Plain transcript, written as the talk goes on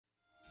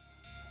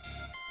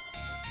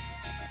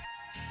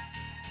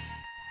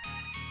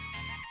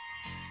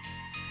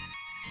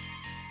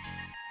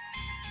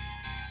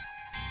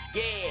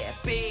Yeah,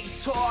 big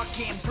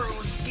talking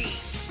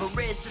brewskis.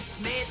 Marissa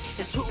Smith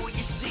is who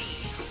you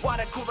see. What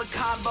a cooler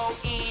combo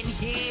in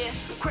here.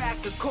 Crack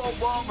a cold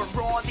one, we're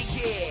on the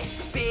air.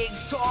 Big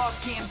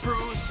talking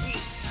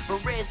brewskis.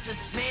 Marissa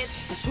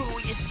Smith is who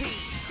you see.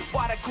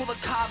 What a cooler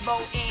combo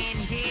in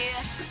here.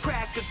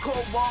 Crack a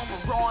cold one,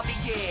 we're on the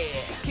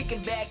air.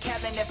 Kicking back,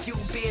 having a few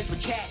beers, we're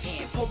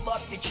chatting. Pull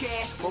up your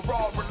chair, we're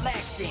all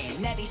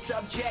relaxing. Any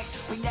subject,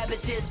 we never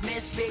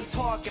dismiss. Big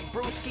talking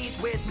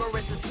brewskis with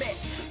Marissa Smith.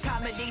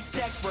 Comedy,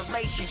 sex,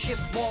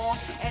 relationships, more.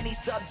 Any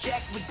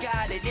subject, we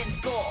got it in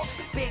store.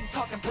 Big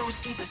talking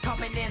brewskis is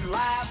coming in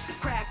live.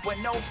 Crack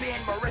one open,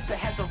 Marissa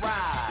has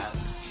arrived.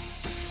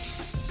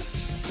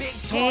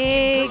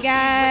 Hey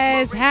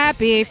guys,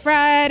 happy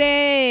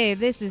Friday.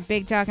 This is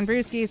Big Talkin'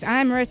 Brewskis.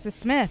 I'm Marissa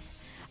Smith.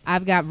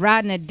 I've got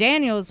Rodney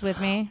Daniels with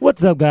me.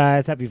 What's up,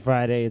 guys? Happy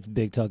Friday. It's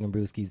Big Talkin'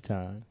 Brewskis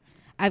time.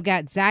 I've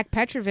got Zach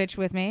Petrovich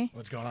with me.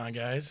 What's going on,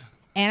 guys?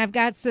 And I've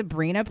got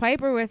Sabrina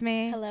Piper with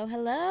me. Hello,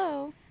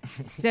 hello.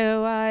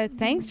 So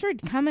thanks for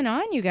coming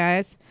on, you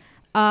guys.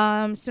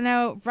 So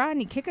now,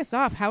 Rodney, kick us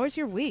off. How was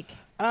your week?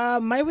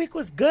 My week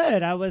was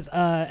good. I was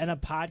in a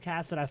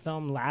podcast that I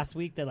filmed last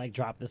week that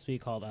dropped this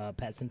week called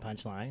Pets and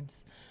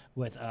Punchlines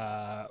with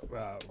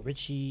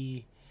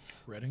Richie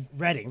Redding,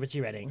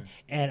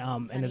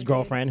 and his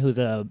girlfriend who's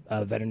a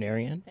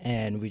veterinarian,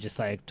 and we just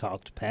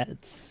talked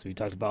pets. We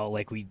talked about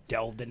we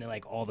delved into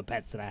all the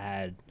pets that I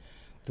had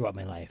throughout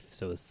my life.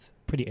 So it was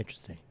pretty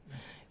interesting.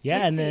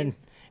 Yeah, and then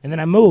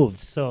I moved.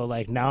 So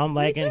now I'm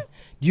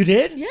you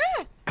did? Yeah.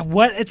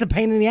 What? It's a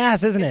pain in the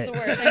ass, isn't it? The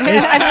worst.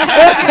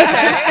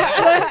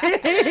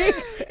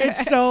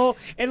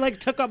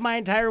 It took up my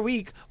entire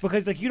week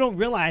because you don't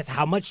realize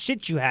how much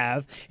shit you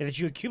have and that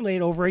you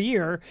accumulate over a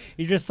year.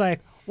 You're just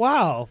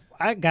wow,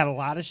 I got a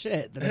lot of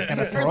shit that I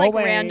gotta throw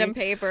away. Random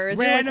papers.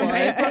 Random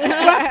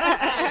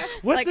papers.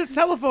 What's his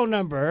telephone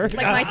number?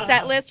 My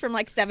set list from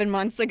 7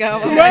 months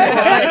ago.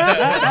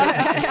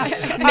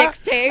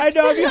 Mixtapes. I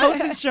know I've been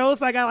hosting shows,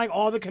 so I got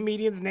all the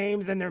comedians'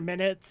 names and their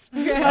minutes.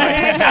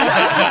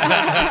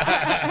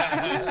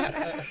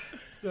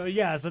 So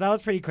that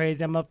was pretty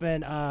crazy. I'm up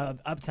in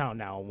Uptown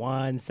now,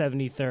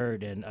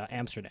 173rd in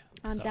Amsterdam.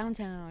 I'm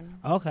downtown.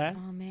 Okay.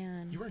 Oh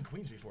man. You were in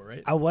Queens before,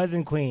 right? I was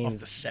in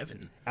Queens.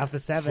 Off the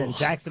 7.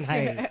 Jackson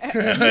Heights.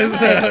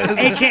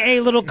 AKA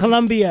Little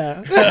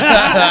Columbia.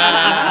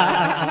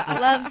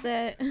 Loves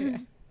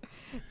it.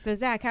 So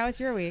Zach, how was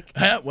your week?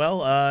 It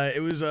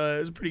was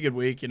a pretty good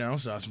week. Saw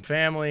some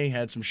family,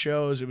 had some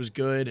shows. It was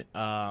good.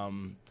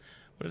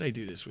 What did I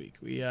do this week?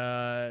 We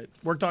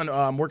working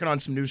on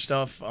some new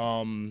stuff.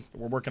 We're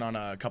working on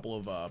a couple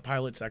of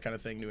pilots, that kind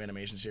of thing, new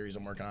animation series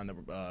I'm working on that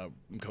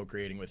I'm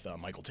co-creating with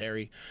Michael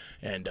Terry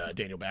and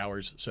Daniel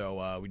Bowers.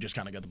 So we just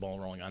kind of got the ball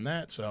rolling on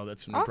that. So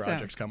that's some new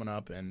projects coming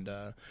up. And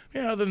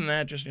other than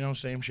that, just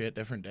same shit,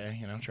 different day.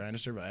 Trying to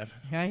survive.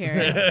 I hear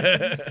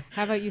it.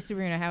 How about you,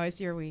 Sabrina? How was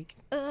your week?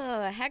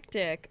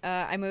 Hectic.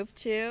 I moved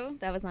too.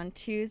 That was on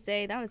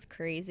Tuesday. That was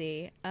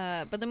crazy.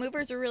 But the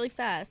movers are really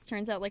fast.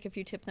 Turns out if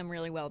you tip them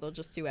really well, they'll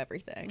just do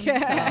everything. So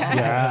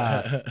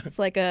Yeah. it's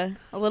a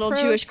little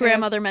Jewish tip.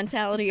 grandmother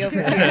mentality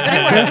over here.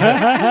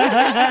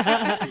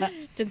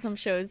 Did some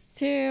shows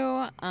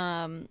too.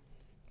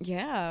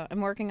 Yeah,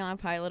 I'm working on a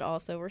pilot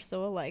also. We're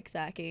so alike,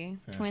 Zachy.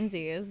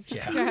 Twinsies.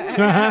 Yeah.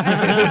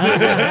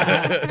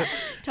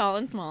 Tall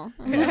and small.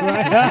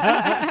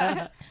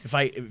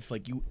 If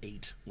you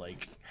ate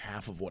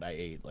half of what I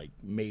ate,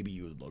 maybe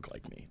you would look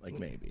like me.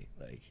 Maybe.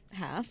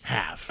 Half.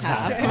 Half.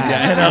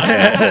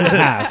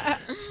 Half.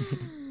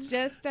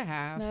 Just a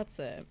half. That's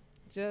it.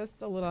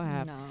 Just a little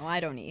half. No, I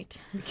don't eat.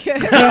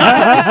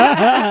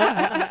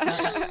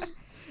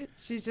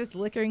 She's just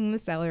lickering the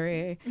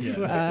celery.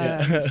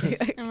 Yeah.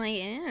 I'm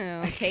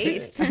ew,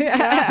 taste.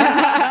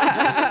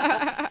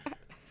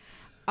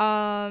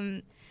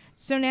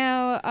 So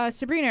now,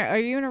 Sabrina, are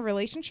you in a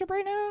relationship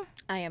right now?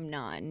 I am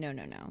not. No.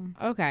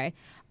 Okay.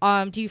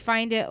 Do you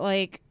find it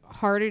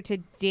harder to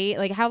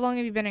date? How long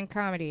have you been in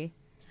comedy?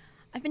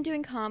 I've been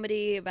doing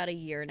comedy about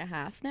 1.5 years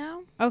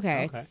now.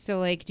 Okay.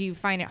 So do you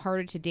find it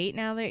harder to date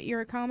now that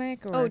you're a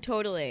comic? Or? Oh,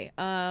 totally.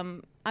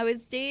 I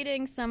was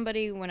dating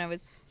somebody when I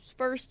was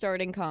first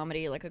starting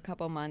comedy, a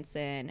couple months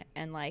in,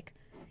 and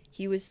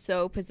he was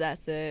so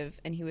possessive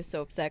and he was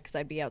so upset because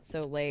I'd be out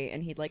so late,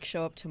 and he'd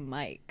show up to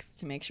mics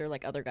to make sure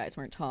other guys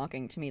weren't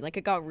talking to me.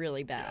 It got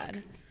really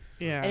bad.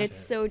 Yeah. And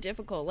it's so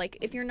difficult.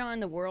 If you're not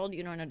in the world,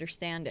 you don't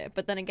understand it.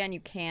 But then again,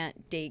 you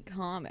can't date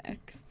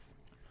comics.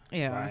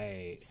 Yeah.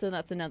 Right. So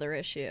that's another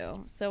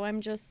issue. So I'm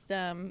just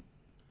gonna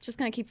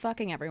keep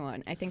fucking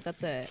everyone. I think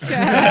that's it.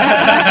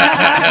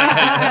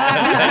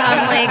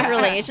 I'm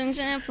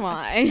relationships.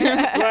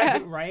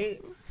 Why?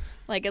 Right.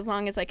 As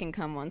long as I can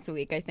come once a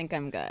week, I think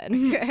I'm good.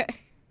 I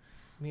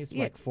mean, it's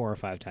 4 or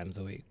 5 times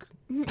a week.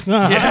 A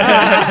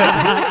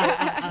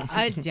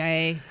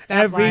day. Stop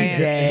Every lying.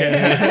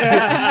 day.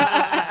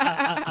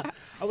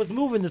 I was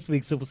moving this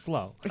week, so it was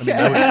slow.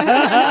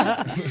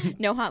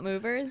 No hot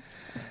movers.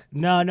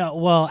 No.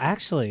 Well,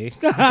 actually.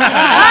 There you go.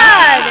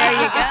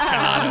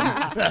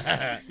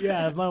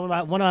 Yeah,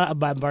 one of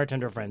my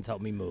bartender friends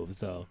helped me move,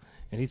 so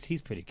and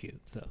he's pretty cute.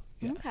 So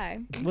yeah. Okay.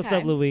 What's okay.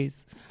 up,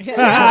 Louise?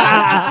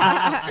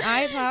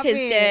 Hi, Poppy.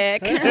 His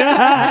dick.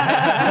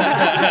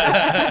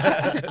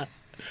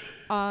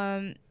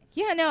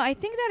 Yeah, no, I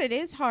think that it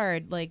is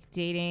hard, like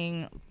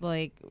dating,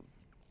 like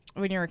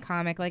when you're a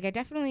comic. Like I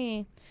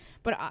definitely,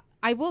 but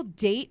I will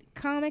date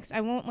comics. I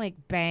won't like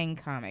bang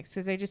comics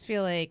because I just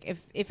feel like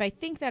if I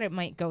think that it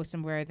might go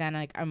somewhere, then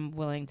like I'm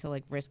willing to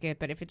like risk it.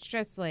 But if it's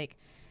just like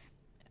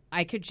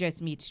I could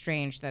just meet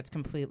strange, that's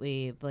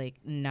completely like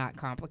not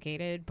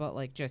complicated, but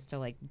like just to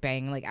like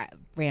bang like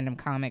random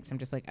comics, I'm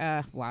just like,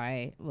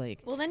 why? Like,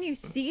 Well, then you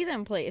see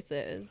them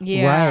places.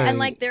 yeah. Right. And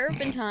like there have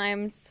been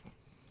times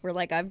where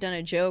like I've done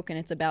a joke and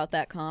it's about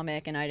that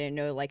comic and I didn't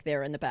know like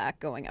they're in the back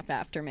going up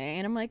after me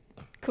and I'm like,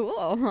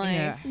 cool. Like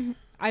Yeah.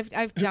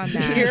 I've done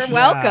that. you're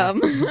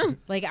welcome.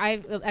 Like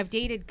I've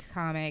dated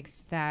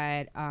comics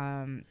that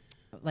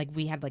like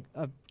we had like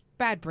a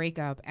bad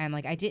breakup and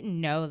like I didn't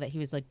know that he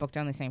was like booked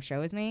on the same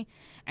show as me,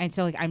 and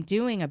so like I'm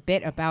doing a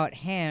bit about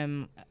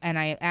him, and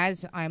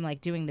as I'm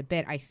like doing the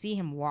bit, I see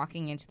him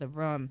walking into the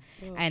room,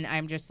 and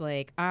I'm just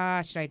like,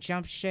 should I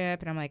jump ship?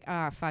 And I'm like,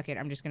 fuck it,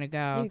 I'm just gonna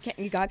go.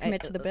 You got to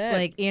commit to the bit.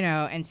 Like, you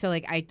know, and so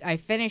like I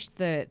finished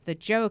the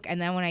joke,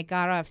 and then when I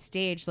got off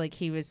stage, like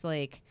he was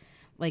like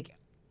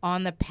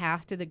on the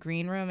path to the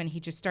green room, and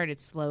he just started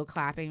slow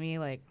clapping me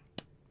like.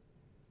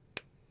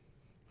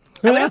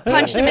 I would have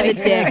punched him in the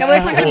dick. I would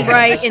have punched him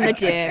right in the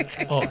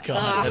dick. Oh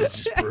God, that is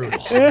just brutal.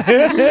 Grab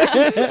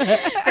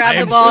I the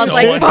am ball and so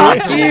like, fuck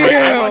uncomfortable. you.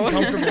 I'm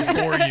uncomfortable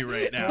for you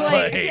right now.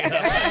 Like-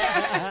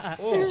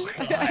 Oh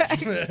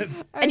God.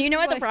 And you know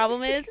what the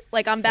problem is?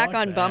 Like, I'm back Fuck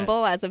on that.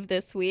 Bumble as of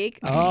this week.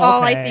 Oh,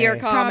 All I see are okay.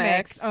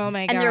 comics. Oh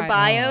my god. And their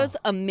bios,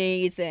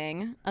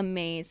 amazing.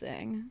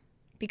 Amazing.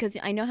 Because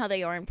I know how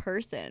they are in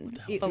person. But,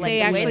 like, They the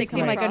way actually come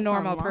seem like a across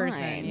normal online.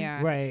 person.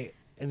 Yeah. Right.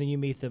 And then you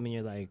meet them and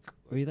you're like,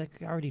 I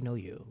already know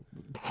you.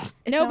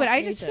 No, but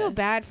I just feel outrageous.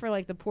 bad for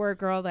like the poor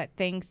girl that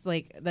thinks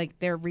like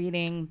they're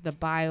reading the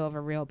bio of a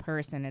real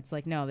person. It's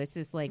like, no, this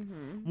is like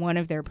one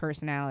of their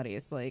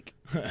personalities. Like,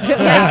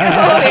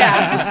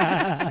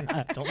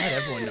 Yeah. Don't let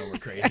everyone know we're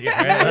crazy. All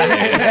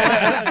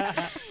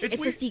right? It's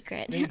weird. a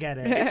secret. They get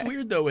it. It's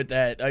weird though with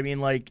that. I mean,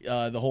 like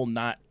the whole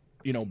not,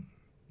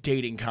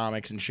 dating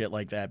comics and shit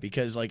like that,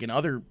 because like in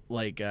other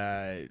like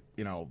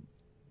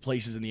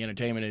places in the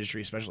entertainment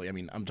industry, especially, I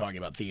mean, I'm talking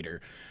about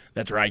theater.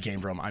 That's where I came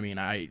from. I mean,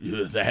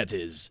 that's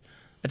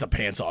a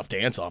pants off,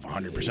 dance off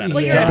 100%.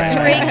 Well, you're Yeah. a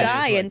straight It's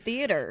guy like- in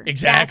theater.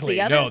 Exactly.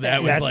 That's the No, other that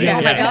thing. was That's like, the Oh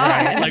my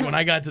yeah, God. like when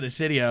I got to the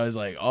city, I was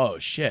like, oh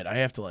shit, I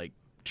have to like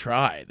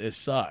try. This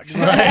sucks.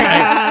 Like,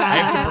 I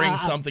have to bring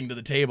something to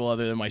the table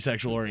other than my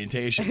sexual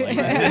orientation. Like,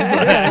 this is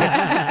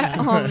like,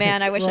 Oh,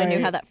 man, I wish I knew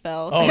Right. how that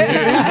felt. oh, dude.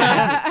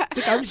 It's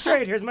like, I'm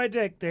straight. Here's my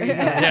dick. There you go.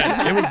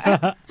 Yeah, it was.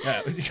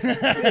 Yeah.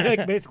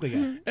 Like, basically,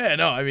 yeah. Yeah,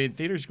 no, I mean,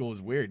 theater school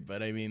was weird,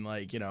 but I mean,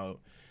 like,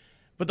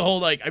 but the whole,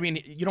 like, I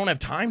mean, you don't have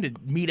time to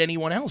meet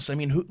anyone else. I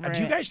mean, do you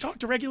Right. guys talk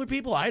to regular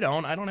people? I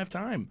don't have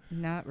time.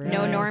 not really.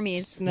 No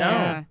normies. No.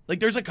 Yeah. Like,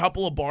 there's a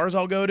couple of bars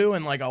I'll go to,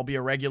 and, like, I'll be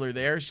a regular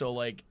there, so,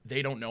 like,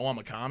 they don't know I'm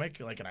a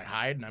comic, like, and I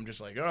hide, and I'm just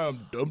like, oh,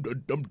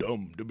 I'm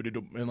dumb,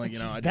 and, like, I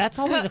just, That's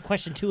always a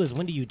question, too, is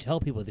when do you tell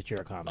people that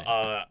you're a comic?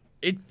 I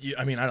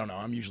mean, I don't know.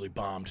 I'm usually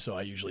bombed, so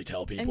I usually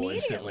tell people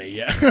Immediately. instantly.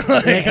 Yeah.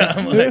 Like,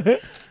 I'm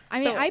like, I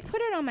mean, I put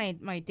it on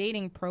my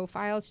dating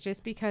profiles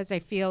just because I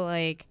feel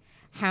like,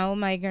 how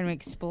am I going to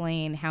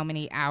explain how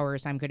many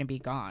hours I'm going to be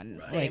gone?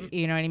 Right. Like,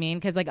 you know what I mean?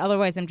 Because like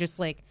otherwise, I'm just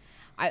like,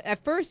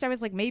 at first I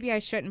was like, maybe I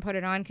shouldn't put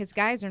it on because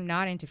guys are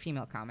not into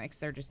female comics.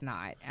 They're just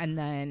not. And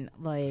then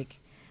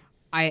like,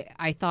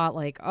 I thought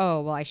like,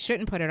 oh, well, I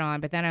shouldn't put it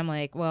on. But then I'm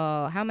like,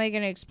 well, how am I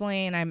going to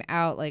explain I'm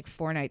out like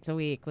 4 nights a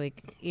week?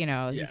 Like,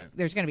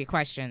 there's going to be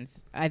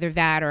questions. Either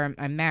that or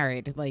I'm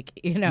married. Like,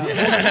 It's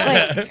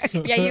like,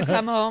 Yeah, you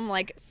come home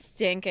like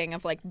stinking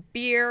of like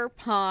beer,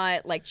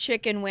 pot, like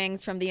chicken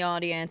wings from the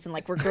audience, and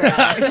like regret.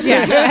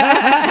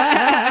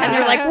 yeah. And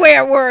they're like,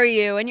 "Where were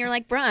you?" And you're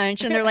like,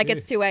 "Brunch." And they're like,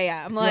 "It's 2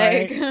 a.m."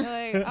 Like,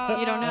 Right. Like,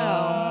 You don't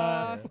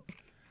know.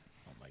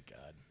 oh my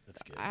God,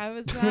 that's good. I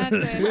was at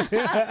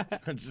the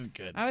That's just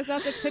good. I was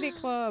at the titty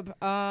club.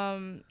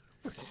 and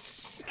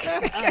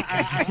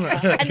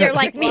they're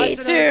like, "Me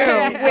too."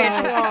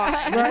 Which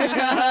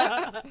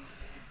one?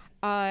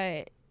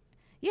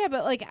 Yeah,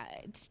 but like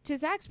to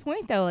Zach's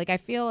point though, like I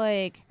feel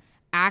like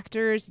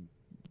actors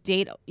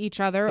date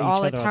each other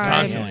all the other all the time. time.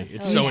 Constantly.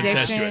 It's so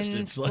incestuous.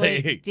 Musicians, It's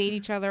like, date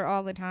each other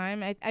all the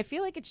time. I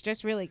feel like it's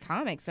just really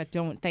comics that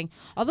don't think.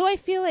 Although I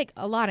feel like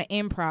a lot of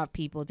improv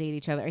people date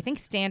each other. I think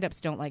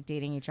stand-ups don't like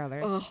dating each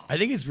other. I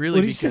think it's really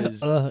What did you say?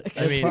 because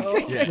I mean,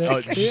 yeah.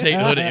 Oh, did you say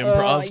Yeah. hood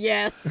improv?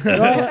 Yes.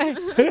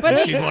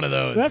 But She's one of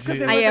those. That's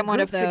because I am one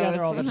of together those.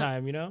 all the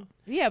time, you know?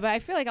 yeah, but I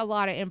feel like a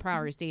lot of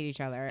improvers date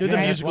each other. They're And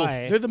the I- musical.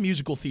 why. They're the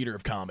musical theater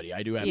of comedy.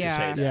 I do have to Yeah.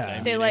 say that. Yeah.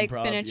 I They mean, like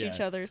improv, finish yeah. each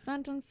other's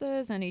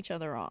sentences and each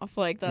other off.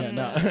 Like that's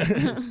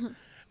Yeah, no.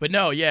 But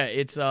no, yeah,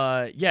 it's no,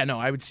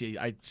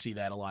 I see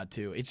that a lot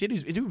too. It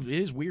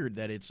is weird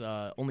that it's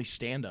only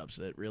stand-ups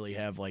that really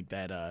have like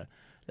that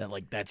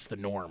like that's the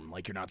norm.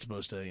 Like you're not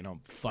supposed to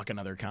fuck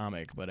another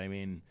comic. But I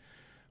mean,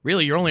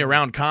 really you're only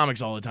around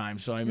comics all the time.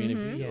 So I mean,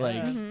 if you,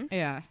 like,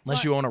 Yeah.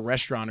 unless you own a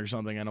restaurant or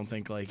something, I don't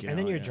think like. And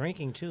then you're yeah.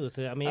 drinking too.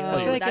 So I mean, Oh,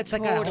 I feel like that it's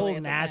like a totally whole is a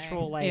thing.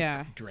 natural like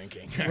Yeah.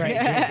 drinking.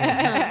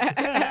 right.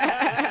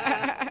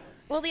 Drinking.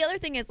 Well, the other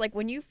thing is, like,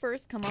 when you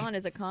first come on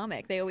as a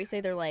comic, they always say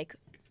they're like,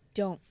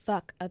 don't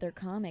fuck other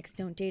comics,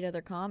 don't date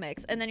other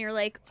comics. And then you're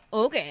like,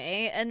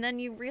 okay. And then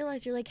you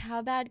realize you're like,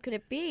 how bad could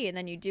it be? And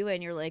then you do it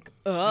and you're like,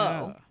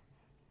 oh.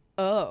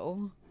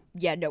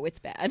 Yeah, no, it's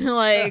bad.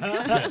 Like,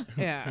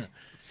 Yeah.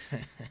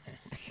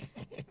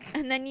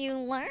 and then you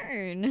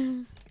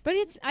learn. But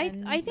it's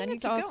And I then think you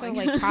it's keep also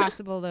going. like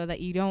possible though that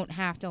you don't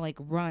have to like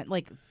run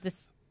like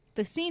this.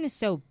 The scene is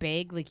so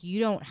big, like you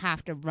don't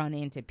have to run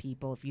into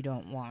people if you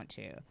don't want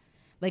to.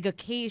 Like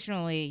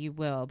occasionally you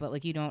will, but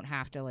like you don't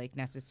have to like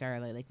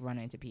necessarily like run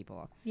into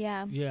people.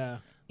 Yeah. Yeah.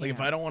 Like if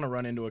Yeah. I don't want to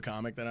run into a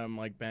comic that I'm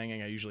like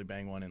banging, I usually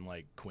bang one in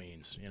like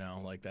Queens. You know,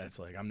 like that's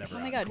like I'm never. Oh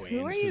my out God, in Queens.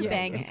 who are you Yeah.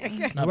 banging?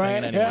 Not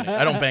Right. banging anyone.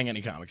 I don't bang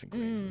any comics in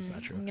Queens. That's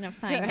not true. I'm going to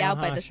find out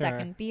by the Sure.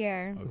 second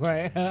beer.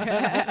 Right.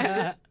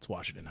 It's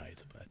Washington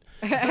Heights, but.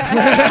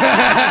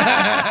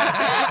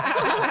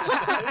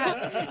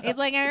 It's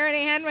like I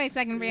already had my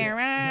second beer.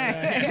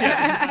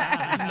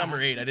 This is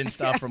number 8. I didn't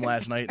stop from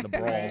last night in the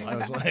brawl. I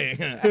was like,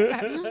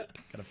 gotta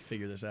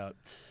figure this out.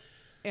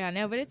 Yeah,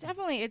 no, but it's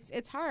definitely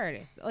it's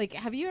hard. Like,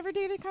 have you ever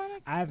dated a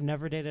comic? I've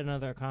never dated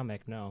another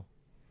comic. No.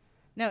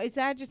 No, is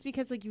that just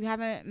because like you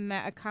haven't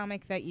met a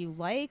comic that you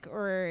like,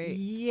 or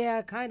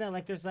Yeah, kind of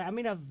like there's like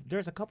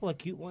there's a couple of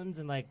cute ones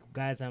and like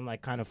guys I'm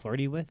like kind of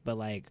flirty with, but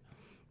like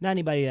not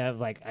anybody that I've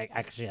like I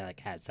actually like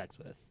had sex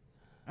with.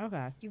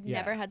 okay? You've Yeah.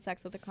 never had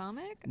sex with a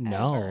comic?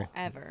 No.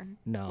 Ever?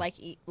 No. Like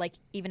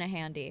even a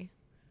handy?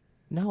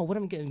 No, what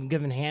am I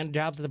giving hand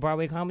jobs at the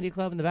Broadway Comedy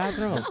Club in the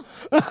bathroom?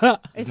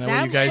 Isn't that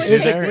what you guys what do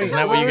it there? takes Isn't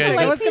that what you guys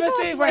I do? was gonna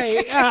say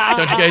right.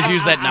 Don't you guys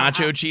use that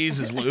nacho cheese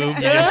as lube?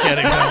 You just get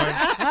it going.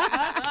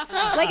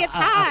 Like it's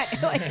hot.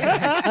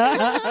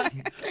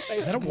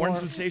 Is that a Warren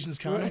Sensations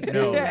comic?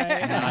 No.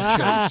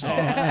 Nacho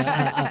sauce.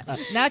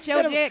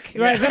 Nacho dick.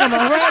 Right, hit him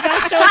on right,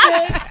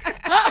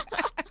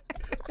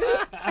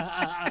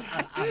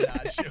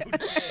 that's your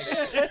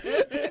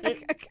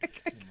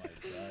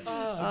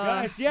Oh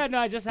gosh, yeah, no,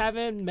 I just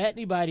haven't met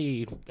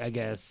anybody. I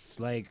guess,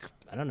 like,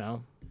 I don't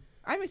know.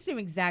 I'm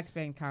assuming Zach's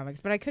been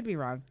comics, but I could be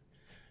wrong.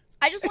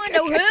 I just want to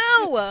know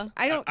who.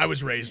 I don't. I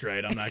was raised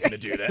right. I'm not going to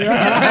do that. No,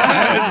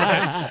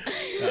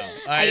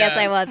 I guess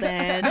I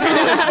wasn't. No,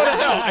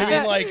 I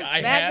mean, like,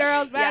 I Bad have.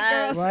 girls, bad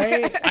Yes. girls.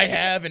 Right? I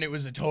have, and it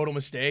was a total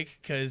mistake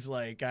because,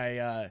 like,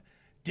 I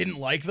didn't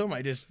like them.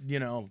 I just,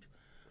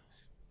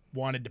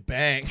 wanted to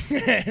bang.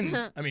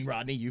 And, I mean,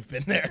 Rodney, you've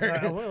been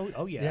there.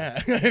 Oh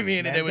yeah. Yeah. I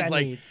mean, and Man's it was got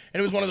like, needs.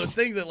 and it was one of those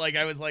things that, like,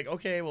 I was like,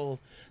 okay, well,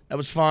 that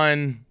was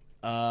fun.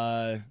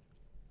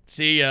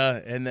 See ya.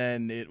 And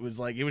then it was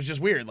like, it was just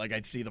weird. Like,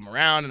 I'd see them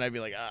around, and I'd be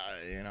like,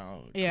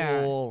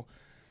 Yeah. cool.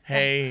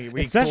 Hey,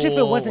 we Especially if it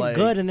cool, wasn't like-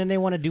 good, and then they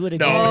want to do it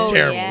again. No, it was Oh,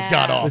 terrible. It was yeah.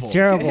 god It awful. was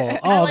terrible.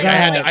 Oh like god.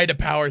 I had to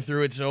power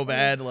through it so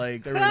bad.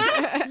 Like there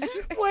was,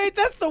 Wait,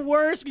 that's the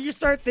worst. When you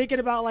start thinking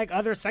about like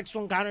other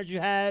sexual encounters you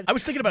had. I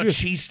was thinking about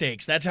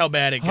cheesesteaks. That's how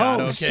bad it got.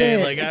 Oh, Okay,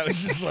 shit. like I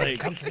was just like,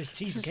 Come to this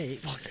cheesecake.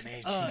 fucking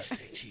A,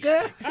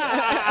 cheesesteak.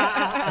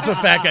 That's what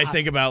fat guys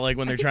think about. Like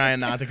when they're trying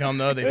not to come,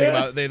 though,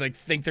 they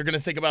think they're gonna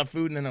think about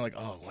food, and then they're like,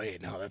 oh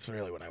wait, no, that's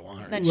really what I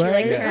want. Then she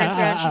like Right? turns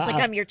around. She's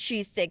like, "I'm your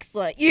cheesesteak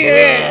slut."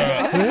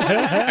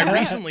 Yeah. I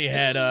recently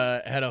had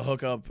a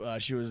hookup.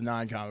 She was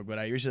non-comic, but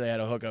I usually had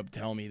a hookup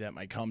tell me that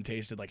my cum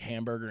tasted like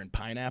hamburger and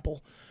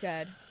pineapple.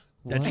 Dead.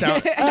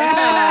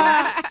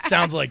 That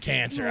sounds like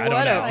cancer. I don't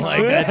What know. a-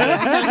 Like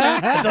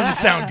that doesn't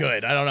sound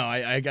good. I don't know.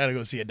 I gotta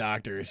go see a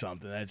doctor or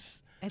something.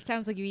 That's It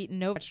sounds like you eat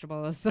no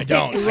vegetables. I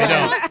don't.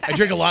 I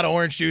drink a lot of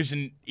orange juice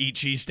and eat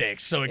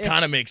cheesesteaks, so it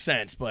kind of makes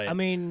sense. But I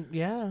mean,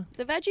 yeah.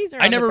 The veggies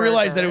are. I on the never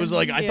realized that it burger. was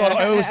like I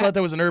always thought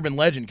that was an urban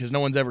legend because no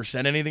one's ever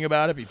said anything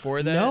about it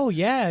before that. No,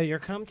 yeah, your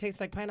cum tastes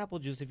like pineapple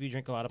juice if you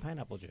drink a lot of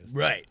pineapple juice.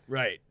 Right.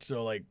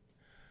 So like,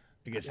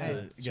 I guess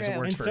It's it true.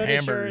 works And for so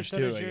hamburgers does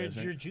too. your, I so does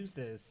guess. your Right?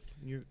 juices,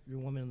 your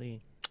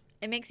womanly.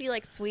 It makes you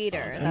like sweeter.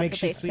 It That's makes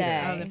what you they sweeter.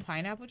 say. Oh, the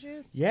pineapple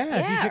juice. Yeah, if you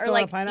Yeah, drink or a lot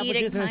like of pineapple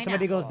eating juice and then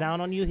somebody goes pineapple.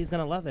 down on you, he's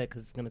gonna love it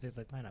because it's gonna taste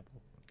like pineapple.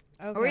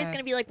 Okay. Or he's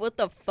gonna be like, "What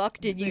the fuck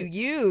did you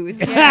use?"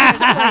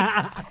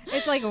 Yeah,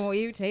 it's like well,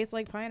 you taste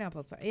like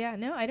pineapple. So, yeah,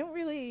 no, I don't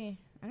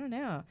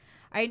know.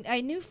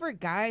 I knew for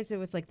guys it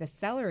was like the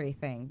celery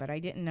thing, but I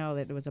didn't know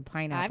that it was a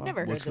pineapple. I've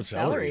never heard What's the the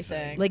celery celery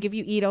thing? thing. Like if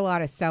you eat a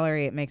lot of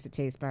celery, it makes it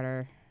taste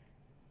better.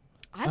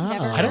 I've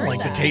never. Oh. I don't heard like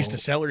that. the taste of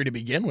celery to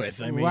begin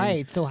with. I mean,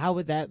 right. So how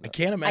would that? I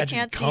can't imagine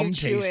can't see cum you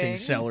tasting chewing.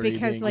 celery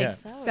Because being, like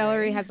yeah.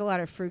 celery has a lot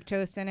of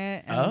fructose in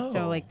it, and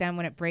so Oh. like then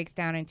when it breaks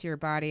down into your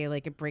body,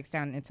 like it breaks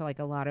down into like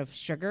a lot of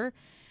sugar,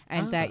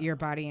 and that your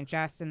body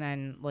ingests, and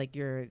then like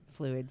your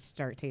fluids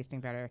start tasting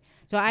better.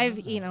 So I've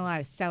eaten a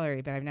lot of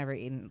celery, but I've never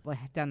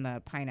done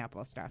the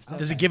pineapple stuff. So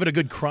Does it give it a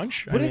good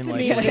crunch? What does it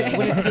mean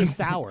when it tastes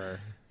sour?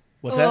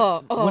 What's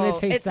that? When it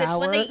tastes it's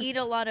when they sour? eat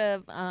a lot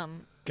of. I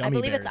Gummy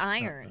believe it's bears.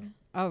 iron.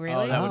 Oh Oh,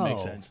 really? that would make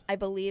Oh. sense. I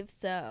believe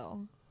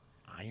so.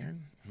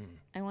 Iron?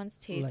 I once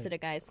tasted a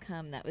guy's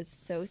cum that was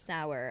so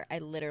sour, I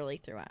literally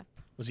threw up.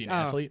 Was he an Oh.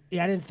 athlete?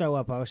 Yeah, I didn't throw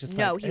up. I was just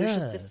No, like, he was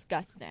 "Ugh." just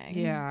disgusting.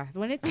 Yeah,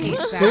 when it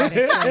tastes bad,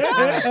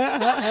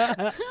 it's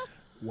like,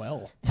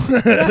 Well,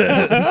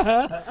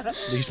 at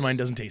least mine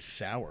doesn't taste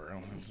sour. I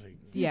don't know, it's like-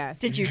 yes.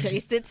 Did you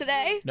taste it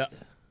today?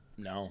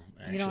 No.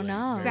 You don't actually.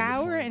 know. Very good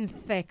Sour point.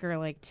 and thick are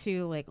like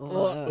two like.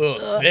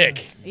 Ugh,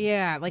 thick.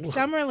 Yeah, like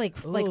some are like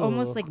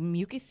almost Ooh. like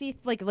mucusy,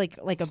 like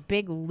a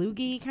big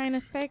loogie kind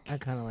of thick. I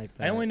kind of like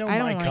that. I only know I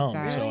my don't like cum,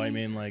 that. so I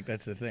mean, like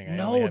that's the thing. I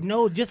only No, have-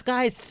 no, this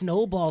guy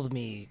snowballed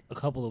me a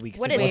couple of weeks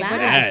What ago. is Wait, what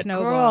that? is a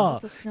snowball? Girl,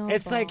 What's a snowball?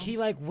 it's like he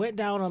like went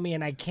down on me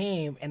and I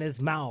came in his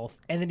mouth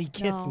and then he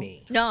kissed No.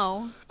 me.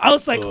 No. I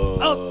was like, like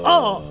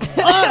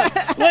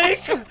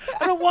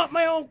I don't want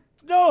my own.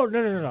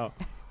 No.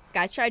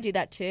 Guys try to do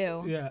that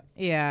too. Yeah.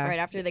 Yeah. Right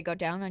after they go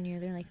down on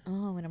you, they're like,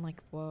 oh, and I'm like,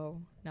 whoa,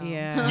 no.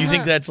 Yeah. You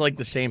think that's like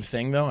the same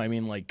thing though? I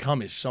mean, like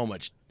cum is so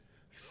much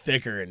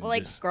thicker and Well,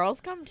 like just, girls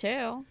come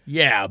too.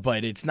 yeah,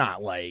 but it's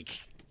not like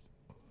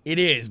it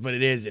is, but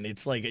it isn't.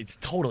 It's like it's a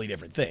totally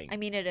different thing. I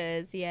mean, it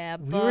is, yeah.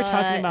 We were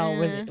talking about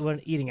but,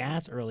 when eating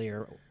ass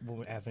earlier when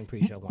we were having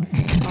pre-show wine.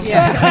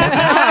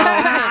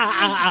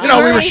 Yeah. You know,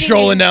 we We're were eating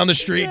strolling down the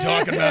street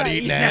talking about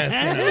eating ass.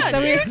 You know.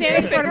 So we were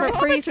standing in front of a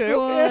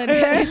preschool and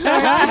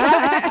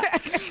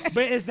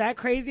But is that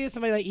crazy if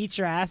somebody like eats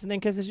your ass and then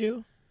kisses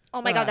you?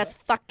 Oh my god, that's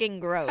fucking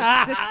gross.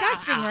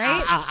 disgusting,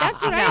 right?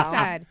 That's what I No.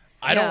 said.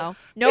 I don't.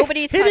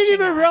 Nobody's He touching didn't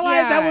even that.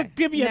 realize that Yeah, would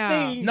give you no. a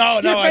thing. No,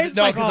 Your no, face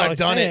like, because oh, I've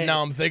done it. shit. And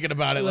now I'm thinking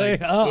about it.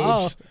 Like,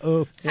 Like, oops.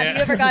 oops. Have Yeah. you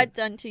ever got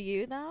done to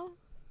you though?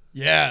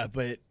 Yeah,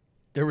 but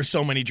there were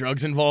so many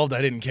drugs involved.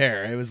 I didn't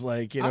care. It was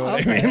like, you know Oh,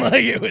 what okay. I mean?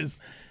 Like it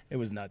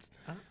was nuts.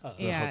 Oh.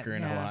 The Yeah, hooker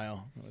in no.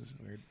 Ohio. That was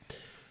weird.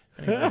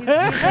 He's like,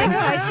 oh,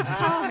 I should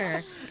call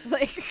her.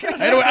 Like,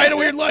 I had a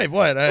weird life.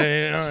 What?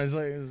 It's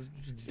like.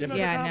 It's different.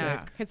 yeah,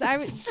 no, because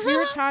we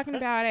were talking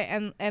about it,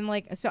 and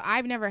like, so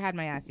I've never had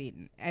my ass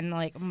eaten, and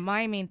like,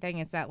 my main thing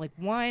is that like,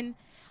 one,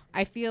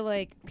 I feel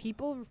like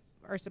people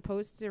are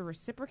supposed to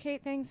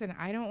reciprocate things, and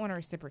I don't want to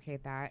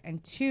reciprocate that,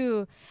 and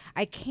two,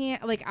 I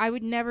can't, like, I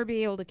would never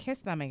be able to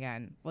kiss them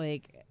again,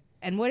 like,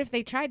 and what if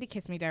they tried to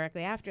kiss me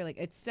directly after? Like,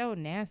 it's so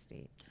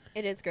nasty.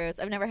 It is gross.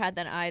 I've never had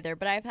that either,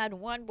 but I've had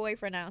one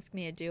boyfriend ask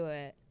me to do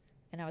it,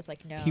 and I was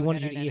like, no. He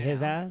wanted no, you no, to eat no,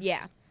 his no. ass?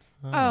 Yeah.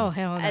 Oh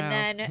hell no!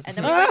 And then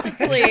we went to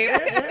sleep.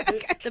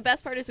 The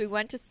best part is we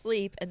went to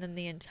sleep, and then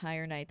the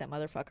entire night that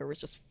motherfucker was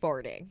just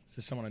farting. Is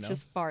this someone I know?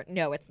 Just fart.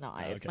 No, it's not.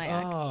 Oh, It's okay.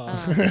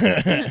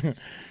 my ex.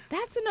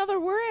 that's another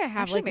worry I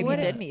have. Actually, like, maybe what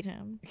you did meet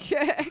him.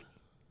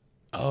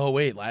 Oh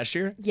wait, last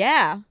year?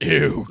 Yeah.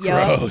 Ew,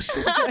 Yup. gross.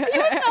 He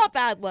was not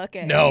bad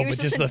looking. No, He was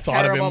but just a the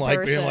thought of him terrible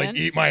like being like,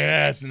 person. "Eat my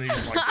ass," and then he's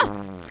just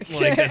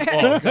like that's,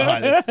 oh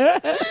god,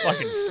 it's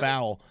fucking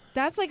foul.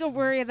 That's like a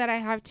worry that I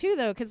have too,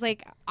 though, because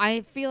like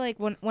I feel like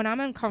when I'm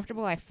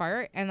uncomfortable, I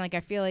fart, and like I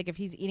feel like if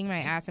he's eating my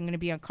ass, I'm gonna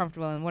be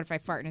uncomfortable. And what if I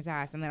fart in his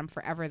ass, and then I'm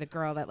forever the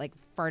girl that like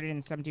farted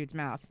in some dude's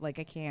mouth? Like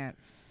I can't.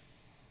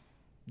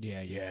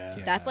 Yeah.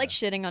 That's like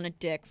shitting on a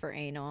dick for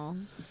anal.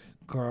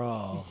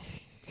 Girl.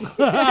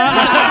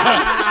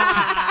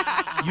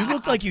 You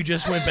look like you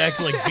just went back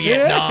to like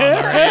Vietnam,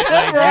 right?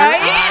 Like,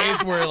 Right? Your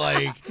eyes were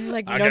like,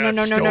 Like, I no, no,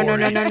 got no, no, no,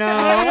 no, no, no,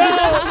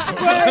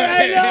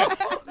 stories. no.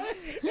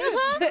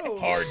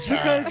 Hard time.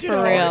 Because, you For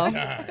know, real.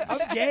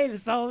 I'm gay.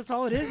 That's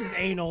all it is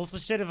anal. So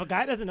shit, if a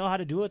guy doesn't know how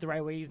to do it the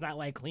right way, he's not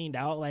like cleaned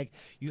out. Like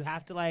you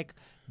have to like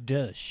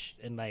dush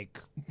and like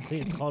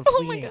it's called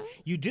fleeting.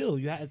 You do.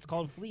 It's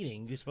called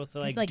fleeting. You're supposed to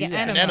like Like do an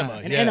that. enema.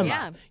 An yeah. enema.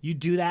 Yeah. You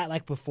do that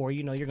like before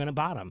you know you're gonna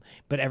bottom,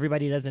 but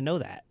everybody doesn't know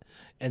that,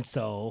 and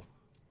so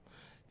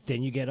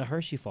then you get a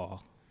Hershey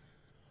fall.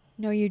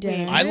 No, you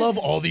didn't. I love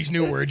all these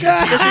new words you're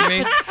teaching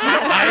me.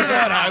 I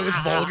thought I was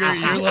vulgar.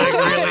 You're like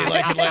really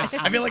like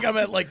I feel like I'm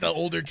at like the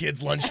older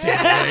kids' lunch table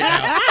right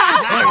now.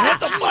 I'm like, what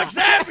the fuck's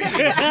happening?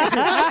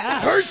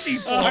 Hershey A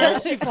fall.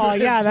 Hershey fall.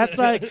 Yeah, that's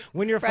like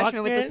when you're Freshman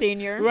fucking with the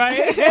senior.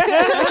 right?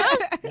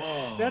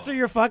 That's where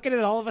you're fucking,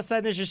 and all of a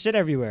sudden there's just shit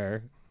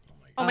everywhere.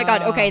 Oh my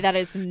god. Okay, that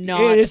is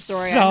not It a is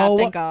story so I have.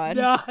 Thank God.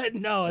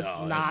 No, it's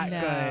No, not no.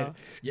 good.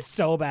 It's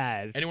so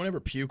bad. Anyone ever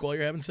puke while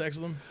you're having sex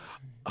with them?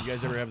 You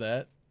guys ever have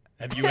that?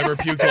 Have you ever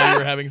puked while you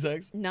were having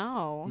sex?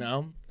 No.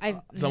 No.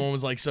 I've Someone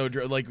was like so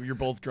like you're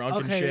both drunk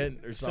and Okay, shit,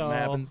 or something so-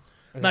 happens.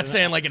 I'm not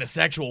saying like in a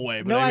sexual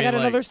way, but No, I mean, got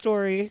like, another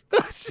story.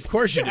 Of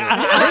course you do.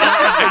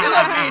 I feel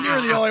like me and you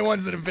are the only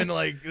ones that have been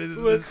like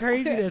With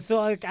craziness. So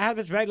like I have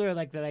this regular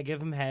like that I give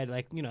him head,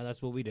 like, you know,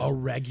 that's what we do. a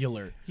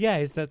regular.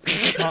 Yeah,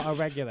 that's called a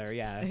regular,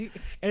 yeah.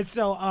 And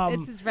so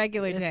it's his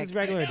regular it's dick, his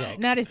regular dick.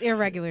 not his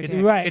irregular It's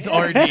dick. Right. It's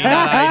RD,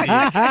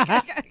 not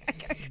ID.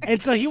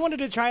 And so he wanted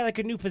to try like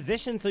a new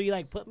position, so he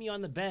like put me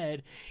on the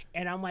bed,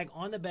 and I'm like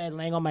on the bed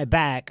laying on my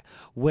back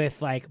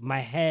with like my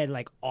head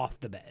like off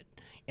the bed,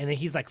 and then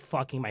he's like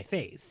fucking my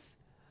face,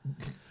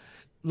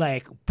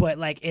 like, but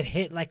like it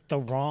hit like the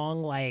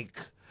wrong like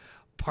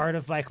part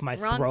of like my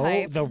Wrong throat,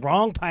 pipe. the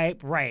wrong pipe,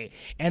 right?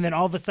 And then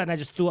all of a sudden I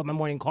just threw up my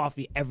morning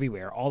coffee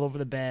everywhere, all over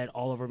the bed,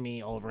 all over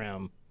me, all over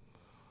him.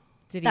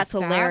 Did he That's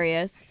stop?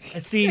 hilarious.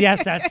 And see,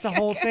 yes, that's the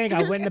whole thing.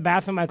 I went in the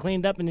bathroom, I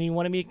cleaned up, and then he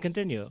wanted me to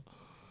continue.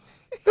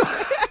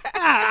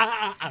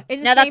 In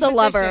the Now that's a same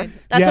lover. position.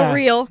 That's Yeah. a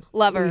real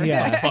lover.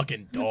 Yeah. It's a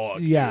fucking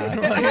dog. Yeah.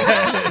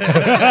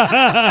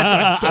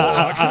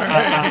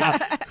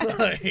 Dog.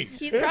 Like,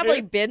 He's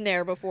probably been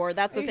there before.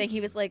 That's the thing.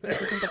 He was like,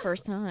 this isn't the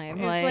first time.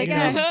 It's Like, like,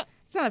 Yeah.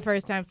 it's not the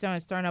first time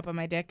someone's thrown up on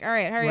my dick. All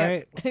right, hurry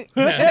Right. up.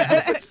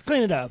 Let's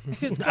clean it up.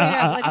 Just clean it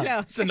up. Let's go.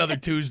 it's another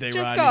Tuesday,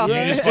 Just Rodney. go.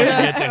 You just fucking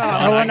get this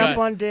done. Throwing up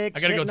on dicks.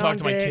 I gotta go shitting talk on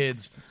to my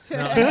dicks. kids. No.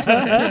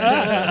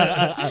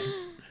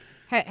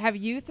 Have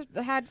you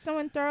had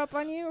someone throw up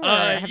on you, or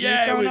have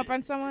yeah, it you thrown was- up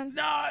on someone?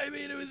 No, I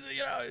mean it was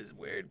it was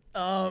weird.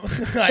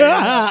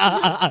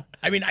 I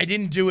mean I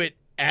didn't do it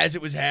as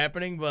it was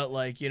happening, but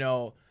like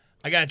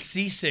I got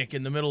seasick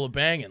in the middle of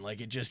banging.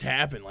 Like it just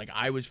happened. Like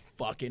I was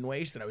fucking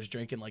wasted. I was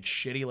drinking like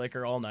shitty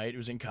liquor all night. It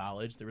was in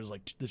college. There was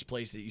like this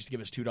place that used to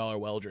give us $2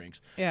 well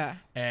drinks, Yeah.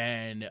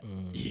 and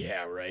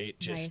yeah, right,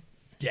 just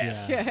Nice.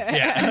 death. Yeah.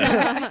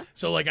 Yeah.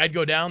 So like I'd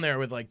go down there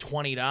with like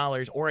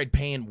 $20, or I'd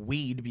pay in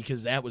weed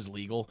because that was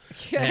legal.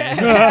 And,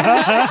 and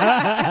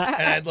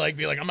I'd like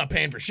be like, I'm not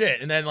paying for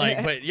shit. And then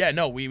like, but yeah,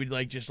 no, we would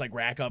like just like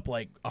rack up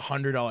like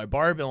 $100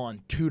 bar bill on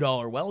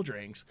 $2 well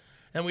drinks.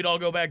 And we'd all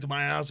go back to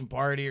my house and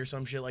party or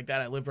some shit like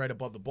that. I lived right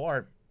above the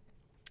bar.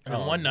 And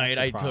then one night that's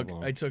a I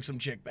problem. took some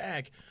chick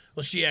back.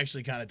 Well, she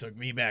actually kind of took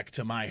me back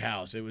to my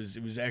house. It was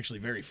actually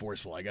very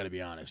forceful. I got to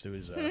be honest. It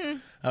was I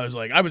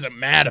was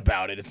mad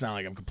about it. It's not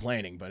like I'm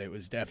complaining, but it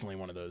was definitely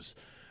one of those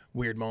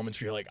weird moments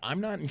where you're like, I'm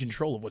not in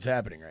control of what's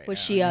happening right now. Was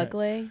she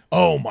ugly?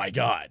 Oh my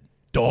god,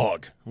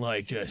 dog!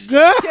 Like just.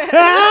 Oh,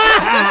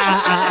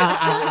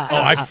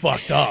 I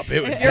fucked up.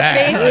 It was Your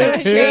bad. face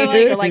just changed.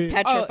 You're like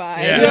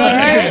petrified.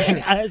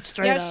 Yeah.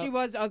 Straight Yes, up. she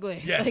was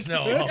ugly. Yes,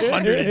 no,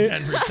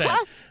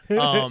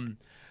 110%.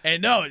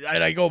 And no,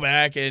 I go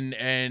back and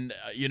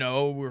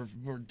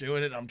we're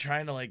doing it. I'm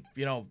trying to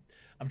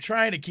I'm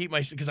trying to keep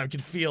my because I can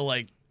feel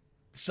like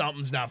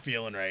something's not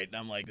feeling right, and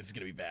I'm like, this is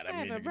gonna be bad. I I'm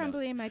have a gonna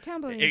rumbly in my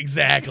tumbly.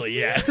 exactly,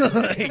 yeah.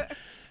 Like,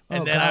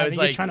 and Oh, then God, I was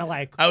you're like, trying to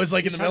like. I was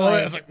like in the you're middle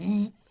of it. I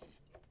trying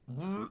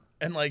was like,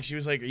 and like she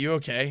was like, "Are you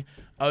okay?"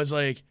 I was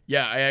like,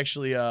 "Yeah, I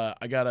actually,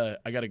 I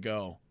gotta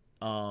go."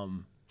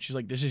 She's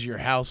like, "This is your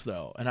house,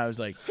 though," and I was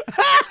like,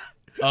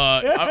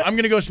 I'm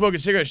gonna go smoke a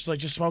cigarette." She's like,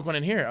 "Just smoke one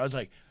in here." I was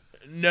like,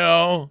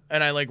 "No,"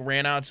 and I like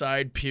ran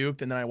outside,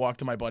 puked, and then I walked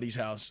to my buddy's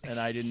house, and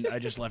I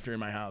just left her in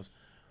my house.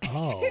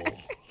 Oh.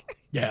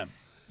 Yeah,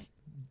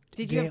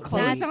 Did you have Yeah,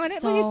 clothes That's on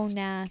at so least?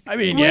 nasty. I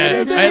mean, Wait yeah,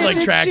 a minute, I had like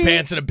did track she-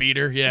 pants and a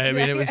beater. Yeah, I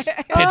mean, it was Oh,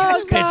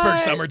 Pittsburgh God.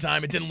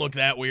 summertime. It didn't look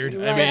that weird.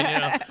 I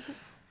mean,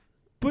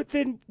 But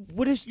then,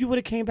 what if you would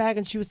have came back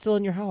and she was still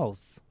in your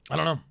house? I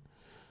don't know.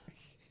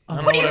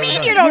 What do you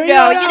mean you know? don't You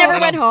know? don't You never know.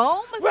 went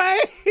home?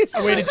 Right?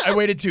 I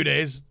waited 2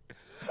 days.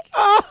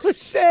 Oh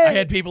shit! I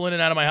had people in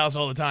and out of my house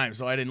all the time,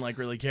 so I didn't like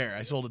really care.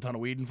 I sold a ton of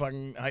weed in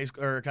fucking high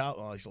school or college.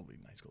 Well, I sold weed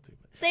in high school too.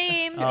 But.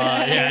 Same.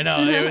 Yeah,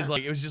 no,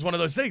 it was just one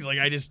of those things. Like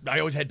I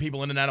always had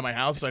people in and out of my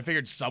house, so I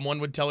figured someone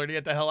would tell her to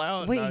get the hell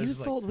out. Wait, and I was you just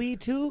like, sold weed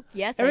too?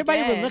 Yes, I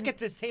Everybody would did. look at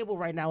this table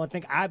right now and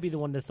think I'd be the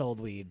one that sold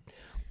weed,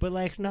 but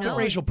like no. No,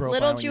 racial profiling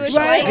little Jewish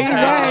yourself. white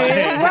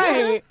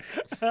Right,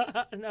 girl.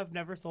 right. And I've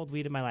never sold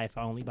weed in my life.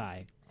 I only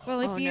buy.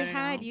 Well, if Oh, you no.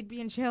 had, you'd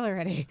be in jail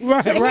already.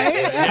 Right, right.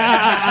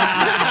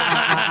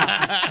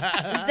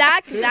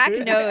 Zach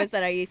knows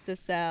that I used to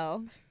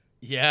sell.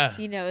 Yeah.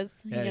 He knows.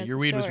 He Yeah, knows your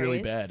the weed was really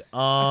stories. bad.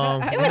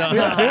 It was no.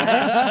 not.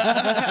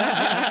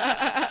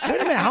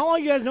 Wait a minute. How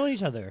long you guys known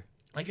each other?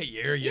 Like a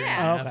year and Yeah. a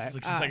half, Oh, okay.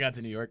 like since I got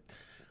to New York.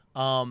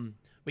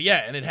 But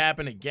yeah, and it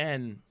happened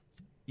again.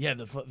 Yeah,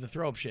 the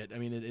throw up shit. I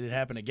mean, it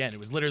happened again. It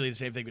was literally the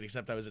same thing, but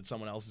except I was at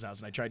someone else's house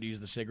and I tried to use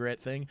the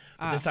cigarette thing.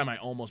 But this time I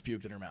almost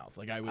puked in her mouth.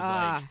 Like I was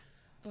like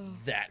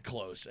that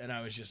close, and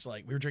I was just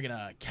like, we were drinking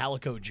a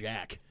Calico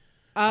Jack.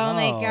 Oh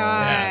my Oh.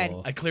 Yeah,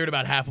 god. I cleared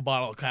about half a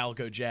bottle of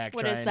Calico Jack.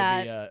 What is trying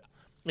that? To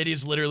be, it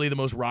is literally the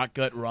most rock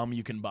gut rum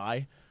you can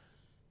buy.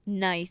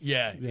 Nice.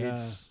 Yeah, Yeah.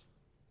 it's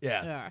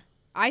yeah. Yeah.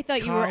 I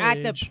thought you were at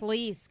the College.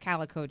 police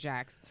Calico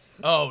Jacks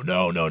Oh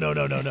no.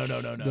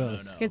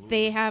 because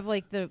they have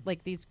like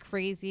these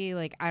crazy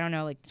I don't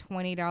know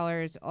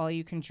 $20 all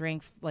you can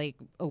drink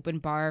open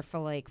bar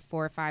for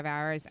 4 or 5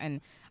 hours, and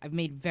I've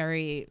made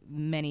very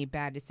many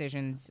bad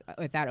decisions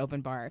with that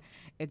open bar.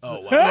 It's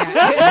Oh, wow.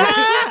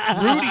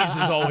 yeah. Rudy's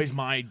is always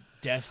my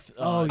death.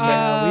 Oh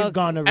yeah, Oh, we've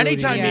gone to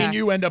Anytime Rudy's. me and Yes.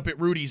 you end up at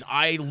Rudy's,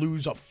 I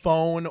lose a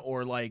phone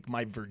or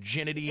my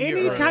virginity.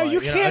 Anytime or,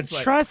 you know, can't it's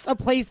like- trust a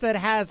place that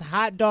has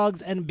hot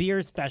dogs and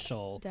beer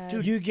special.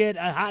 Dude, You get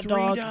a hot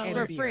dog $3 and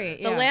for a beer. free.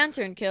 The Yeah.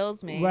 lantern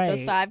kills me.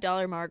 Those Right.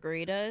 $5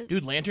 margaritas.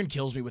 Dude, Lantern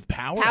kills me with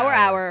power. Power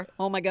hour.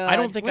 Oh my god. I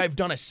don't think I've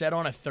done a set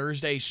on a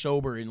Thursday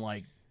sober in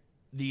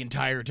the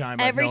entire time.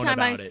 Every I've known time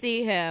I about it.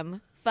 see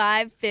him,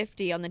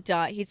 5:50 on the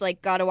dot. He's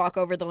like, gotta walk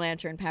over the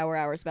lantern. Power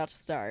hour's about to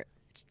start.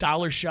 It's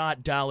 $1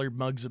 shot, $1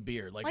 mugs of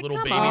beer, Like, little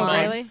come baby on.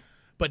 mugs. Really?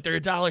 But they're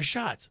 $1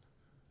 shots,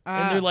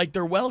 and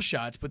they're well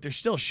shots, but they're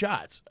still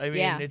shots. I mean,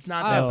 Yeah. it's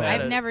not Oh, that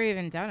bad. I've never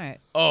even done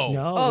it. Oh.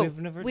 No, Oh, we've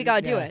never. we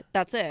gotta do yeah. it.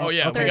 That's it. Oh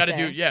yeah, we Thursday. got to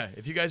do. Yeah,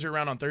 if you guys are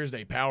around on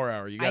Thursday, Power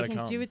Hour, you got I to can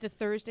come. do it the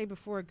Thursday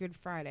before Good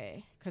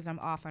Friday because I'm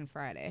off on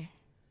Friday.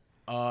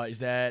 Is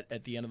that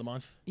at the end of the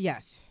month?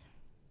 Yes.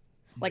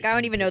 Like, I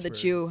don't even know the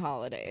Jew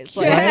holidays.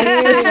 Right?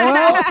 Like,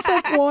 I was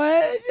like,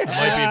 what? I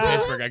might be in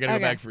Pittsburgh. I gotta Okay.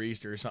 go back for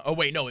Easter or something. Oh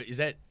wait, no, it's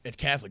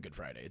Catholic Good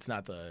Friday. It's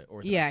not the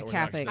Orthodox. Yeah, Orthodox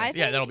Catholic. stuff.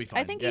 Yeah, that'll be fine.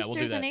 I think yeah, we'll do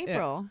Easter's that. in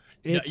April.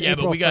 It's Yeah, but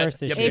April we got 1st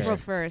this yeah, but year. April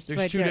 1st. There's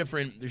but two they're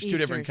different. There's two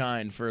different Easters.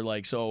 kind for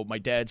like. So my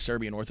dad's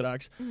Serbian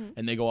Orthodox,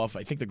 and they go off.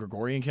 I think the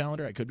Gregorian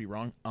calendar. I could be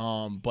wrong.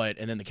 But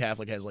and then the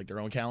Catholic has like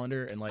their own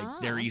calendar, and like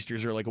their Ah.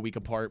 Easters are like a week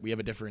apart. We have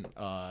a different.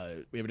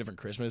 We have a different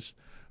Christmas.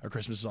 Our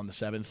Christmas is on the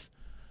 7th.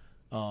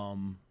 I think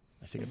I'm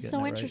This getting is so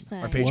that right. interesting.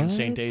 Our patron What?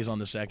 saint day is on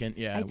the 2nd.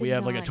 Yeah, I we did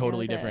have like a not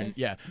totally know different. this.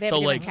 Yeah, They have so a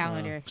different like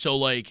calendar. so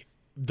like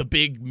the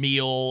big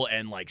meal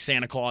and like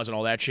Santa Claus and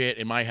all that shit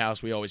in my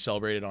house, we always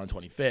celebrated on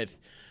 25th.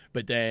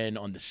 But then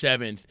on the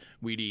 7th,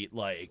 we'd eat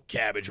like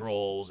cabbage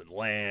rolls and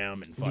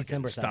lamb and fucking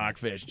December 7th.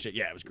 stockfish and shit.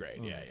 Yeah, it was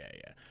great. Yeah.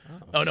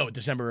 Oh no,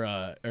 January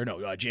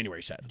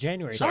 7th.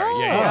 January. Sorry, Oh.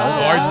 yeah. So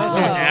ours,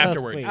 so it's Oh.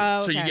 afterward. Sweet.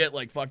 Oh, So you okay. get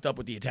like fucked up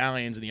with the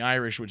Italians and the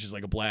Irish, which is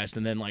like a blast,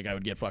 and then like I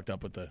would get fucked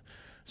up with the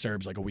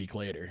Serbs like a week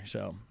later.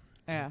 So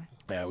Yeah.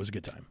 yeah, it was a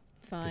good time.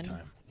 Fun. Good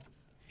time.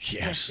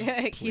 Yes.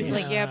 He's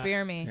like, yeah,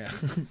 beer me. Yeah.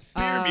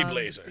 Beer me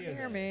blazer.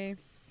 Hear me.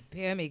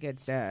 Beer me, good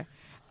sir.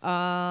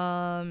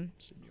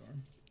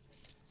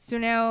 So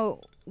now,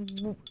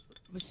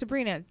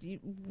 Sabrina,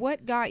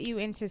 what got you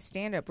into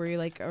stand-up? Were you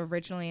like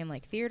originally in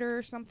like theater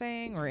or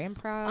something, or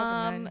improv?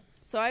 and then...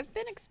 So I've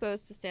been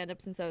exposed to stand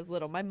up since I was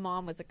little. My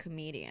mom was a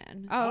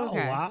comedian. Oh,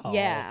 okay. wow.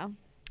 Yeah.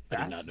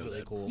 That's not know really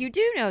that. cool. You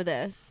do know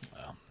this.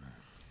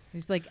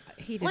 He's like,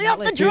 he did Lay not off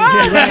the listen.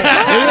 drugs!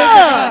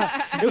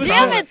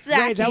 Damn it,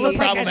 Zach. That was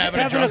Problem like at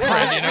having a 7 drunk o'clock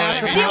friend, you know what I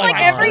after mean? Seemed power like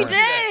hour. every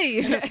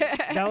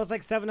day. That was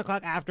like 7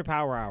 o'clock after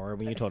power hour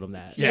when you told him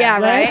that. Yeah,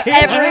 right?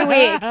 Every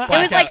week. It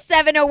was like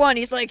 7:01.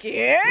 He's like,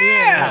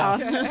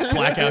 yeah.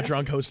 Blackout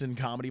drunk hosting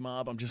comedy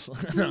mob. I'm just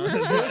And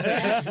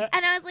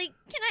I was like,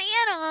 can I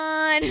add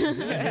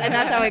on? And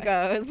that's how it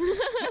goes.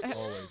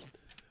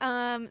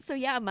 always. So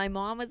yeah, my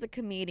mom was a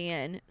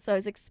comedian, so I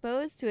was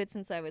exposed to it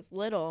since I was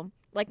little.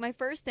 Like my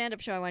first stand-up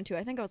show I went to,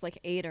 I think I was like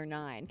 8 or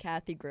 9,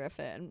 Kathy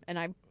Griffin, and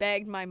I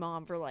begged my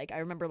mom for like, I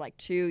remember like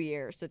 2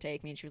 years to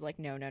take me, and she was like,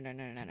 no,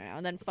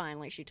 and then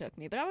finally she took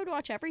me, but I would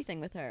watch everything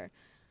with her.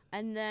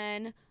 And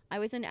then I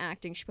was in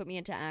acting. She put me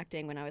into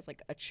acting when I was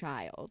like a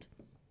child,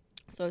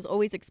 so I was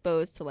always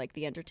exposed to like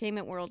the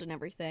entertainment world and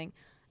everything.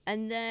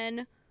 And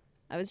then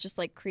I was just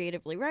like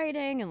creatively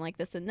writing and like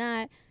this and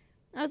that.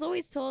 I was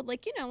always told,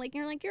 like, you know, like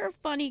you're a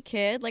funny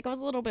kid. Like I was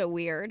a little bit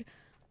weird,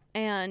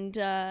 and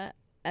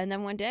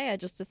then one day I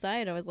just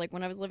decided, I was like,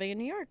 when I was living in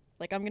New York,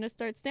 like I'm gonna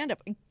start stand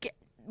up.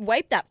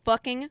 Wipe that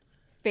fucking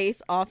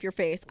face off your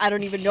face. I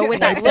don't even know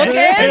what that look is.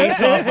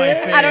 Face off my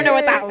face. I don't know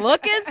what that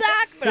look is,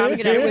 Zach, but I'm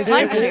gonna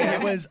punch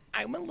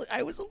you.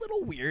 I was a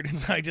little weird, and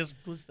so I just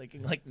was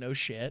thinking like, no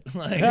shit.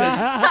 Like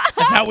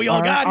that's how we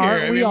all got here.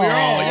 Aren't I mean, we we were all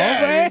all,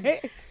 yeah.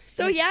 right?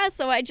 So yeah,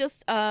 so I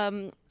just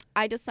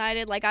I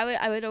decided like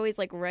I would always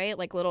like write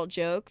like little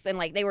jokes, and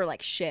like they were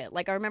like shit.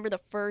 Like I remember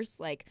the first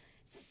like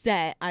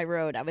set I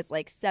wrote, I was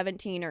like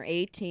 17 or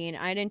 18.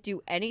 I didn't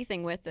do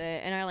anything with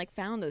it, and I like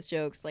found those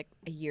jokes like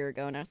a year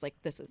ago, and I was like,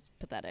 this is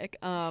pathetic.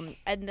 And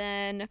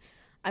then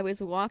I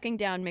was walking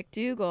down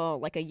McDougal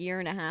like a year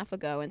and a half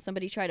ago, and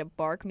somebody tried to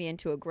bark me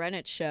into a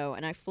Greenwich show,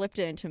 and I flipped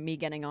it into me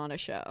getting on a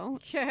show.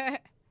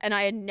 And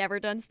I had never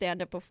done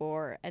stand-up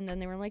before. And then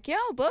they were like, yeah,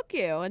 I'll book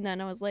you. And then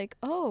I was like,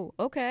 oh,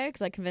 okay.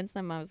 Because I convinced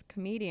them I was a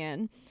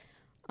comedian.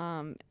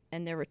 And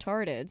they're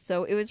retarded.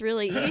 So it was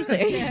really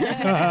easy.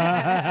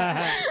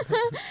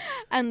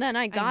 And then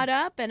I got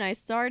up and I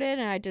started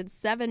and I did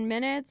 7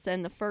 minutes.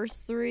 And the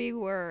first 3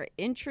 were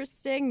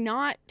interesting,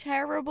 not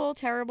terrible.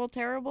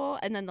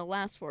 And then the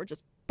last 4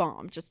 just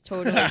bombed, just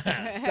totally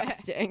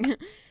disgusting.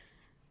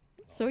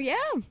 So yeah.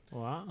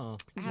 Wow.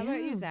 How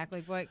about you, Zach?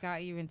 Like, what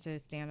got you into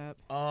stand-up?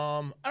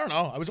 I don't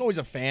know. I was always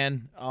a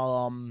fan.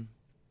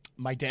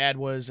 My dad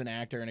was an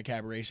actor and a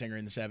cabaret singer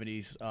in the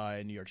 70s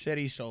in New York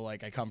City, so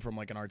like I come from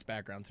like an arts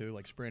background too,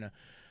 like Sabrina.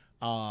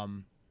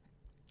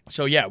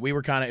 So yeah, we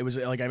were kind of. It was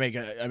like I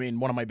mean,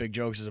 one of my big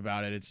jokes is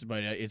about it.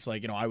 It's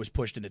like, you know, I was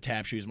pushed into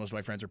tap shoes. Most of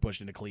my friends were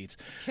pushed into cleats.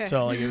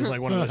 So like it was like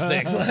one of those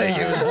things. Like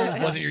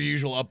it wasn't your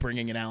usual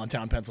upbringing in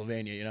Allentown,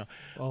 Pennsylvania. You know.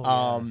 Oh,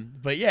 yeah.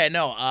 But yeah,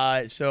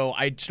 no. So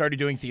I started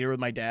doing theater with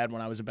my dad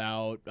when I was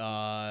about.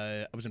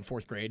 I was in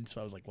 4th grade,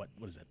 so I was like, what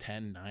is that?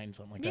 10, 9,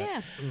 something like that.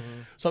 Yeah.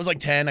 So I was like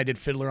 10. I did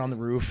Fiddler on the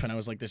Roof, and I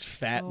was like this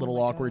fat Oh little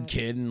my awkward God.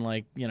 kid, and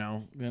like, you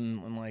know,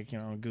 in like, you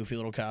know, goofy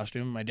little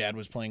costume. My dad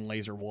was playing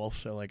Laser Wolf,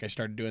 so like I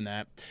started doing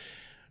that.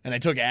 And I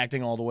took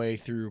acting all the way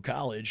through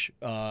college.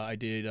 I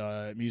did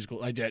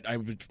musical. I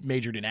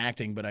majored in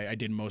acting, but I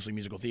did mostly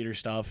musical theater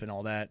stuff and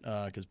all that.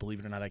 Because believe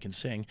it or not, I can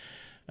sing.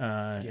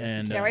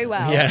 And Very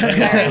well. Yeah.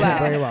 Very well.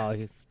 Very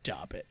well.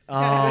 Stop it.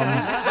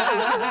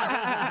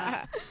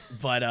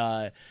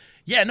 But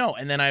yeah, no.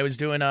 And then I was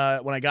doing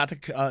when I got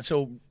to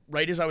so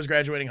right as I was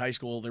graduating high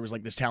school, there was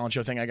like this talent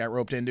show thing I got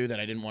roped into that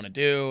I didn't want to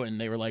do, and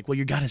they were like, "Well,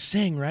 you got to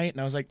sing, right?"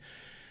 And I was like,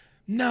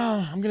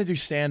 "No, I'm gonna do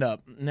stand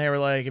up." And they were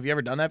like, "Have you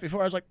ever done that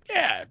before?" I was like,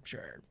 "Yeah,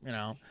 sure," you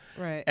know.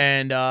 Right.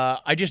 And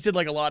I just did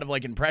like a lot of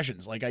like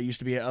impressions. Like I used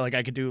to be like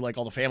I could do like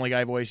all the Family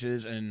Guy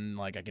voices, and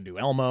like I could do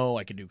Elmo,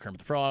 I could do Kermit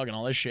the Frog, and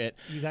all this shit.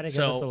 You gotta give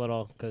us a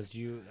little, because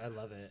I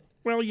love it.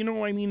 Well,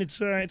 I mean, it's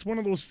one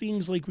of those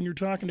things like when you're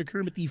talking to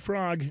Kermit the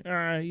Frog,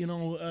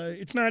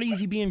 it's not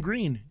easy being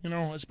green,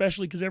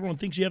 especially because everyone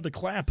thinks you have the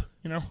clap,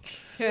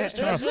 It's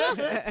tough.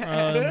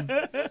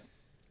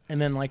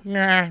 And then like,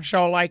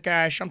 so like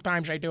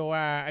sometimes I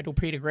do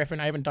Peter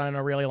Griffin. I haven't done it in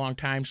a really long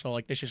time, so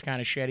like this is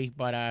kind of shitty,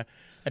 but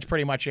that's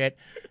pretty much it.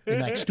 And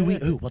like,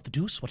 Stewie, what the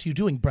deuce? What are you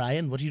doing,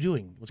 Brian? What are you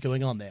doing? What's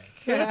going on there?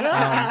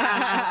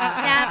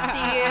 Snaps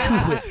to you.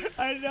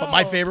 I know. But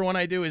my favorite one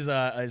I do is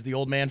the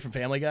old man from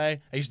Family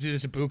Guy. I used to do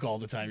this at Book all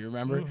the time. You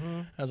remember?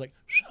 I was like,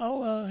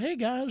 so hey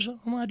guys,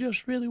 I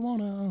just really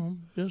wanna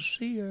just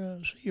see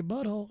your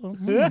butthole.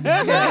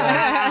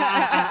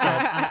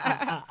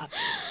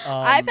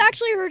 I've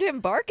actually heard him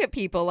bark at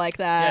people like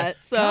that.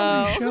 So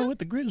Comedy show with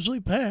the grizzly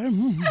bear.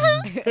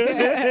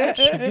 It's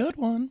a good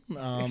one.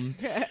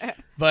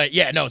 But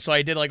yeah, no. So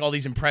I did like all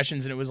these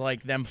impressions, and it was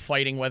like them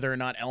fighting whether or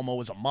not Elmo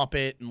was a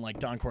Muppet, and like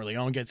Don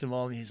Corleone gets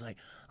involved, and he's like,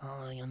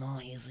 oh,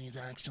 he's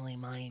actually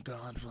my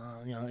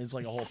godfather. It's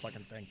like a whole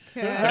fucking thing.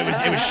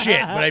 But it was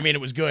shit. But I mean,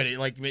 it was good. It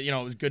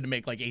was good to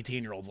make like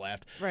 18-year-olds laugh.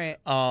 Right.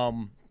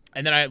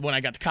 And then when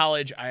I got to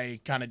college, I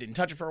kind of didn't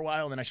touch it for a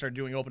while, and then I started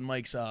doing open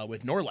mics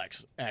with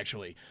Norlex,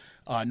 actually.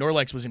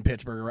 Norlex was in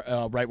Pittsburgh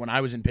right when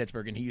I was in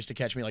Pittsburgh, and he used to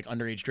catch me like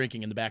underage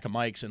drinking in the back of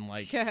mics and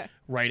like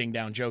writing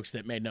down jokes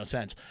that made no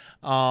sense.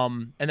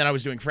 And then I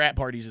was doing frat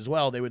parties as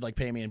well. They would like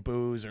pay me in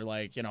booze or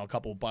like a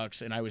couple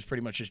bucks, and I was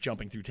pretty much just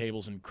jumping through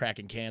tables and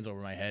cracking cans over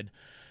my head.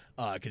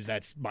 Because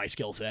that's my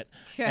skill set.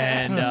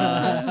 And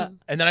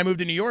then I moved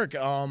to New York.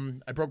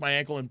 I broke my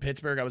ankle in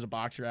Pittsburgh. I was a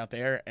boxer out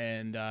there,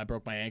 and I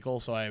broke my ankle,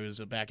 so I was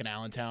back in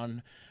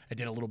Allentown. I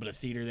did a little bit of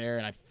theater there,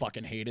 and I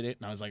fucking hated it.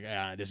 And I was like,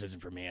 this isn't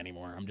for me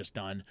anymore. I'm just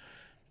done.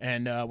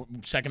 And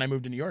second I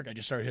moved to New York, I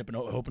just started hitting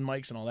open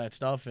mics and all that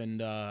stuff,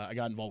 and I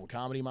got involved with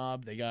Comedy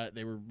Mob.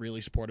 They were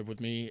really supportive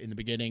with me in the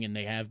beginning, and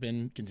they have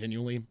been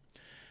continually.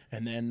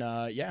 And then,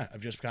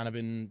 I've just kind of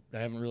been – I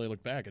haven't really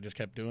looked back. I just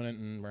kept doing it,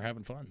 and we're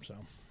having fun, so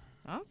 –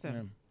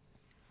 Awesome.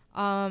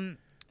 Yeah.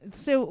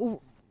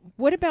 So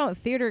what about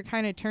theater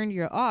kind of turned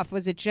you off?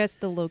 Was it just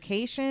the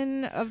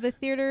location of the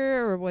theater,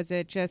 or was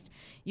it just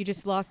you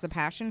just lost the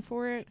passion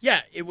for it?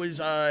 Yeah, it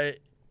was I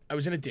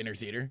was in a dinner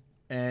theater,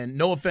 and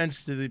no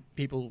offense to the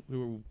people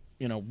who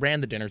ran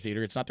the dinner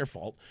theater, it's not their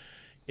fault.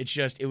 It's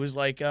just it was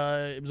like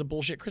it was a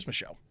bullshit Christmas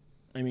show.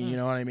 I mean, you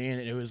know what I mean?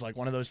 It was like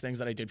one of those things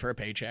that I did for a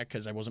paycheck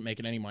because I wasn't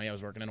making any money. I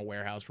was working in a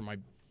warehouse for my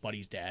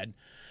buddy's dad,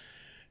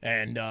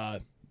 and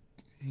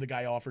the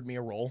guy offered me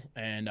a role,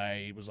 and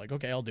I was like,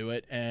 okay, I'll do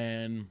it.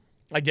 And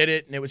I did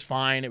it, and it was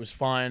fine. It was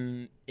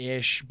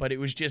fun-ish, but it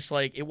was just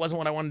like, it wasn't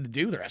what I wanted to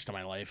do the rest of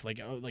my life. Like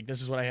this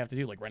is what I have to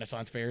do, like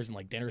Renaissance fairs and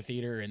like dinner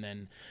theater, and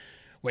then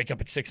wake up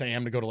at 6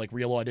 a.m. to go to like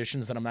real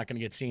auditions that I'm not going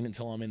to get seen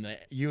until I'm in the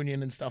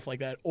union and stuff like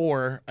that.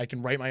 Or I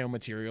can write my own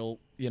material,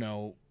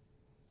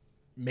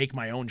 make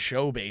my own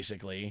show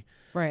basically.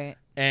 Right.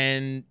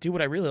 And do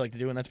what I really like to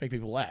do, and that's make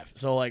people laugh.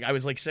 So like I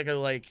was like sick of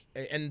like,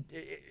 and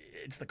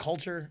it's the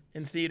culture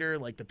in theater.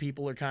 Like the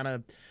people are kind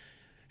of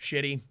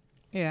shitty.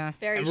 Yeah.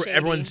 Very shady.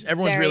 Everyone's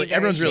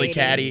really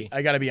catty.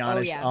 I got to be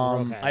honest.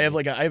 Oh, yeah. I have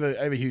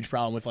a huge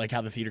problem with like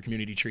how the theater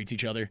community treats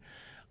each other.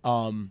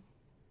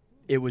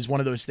 It was one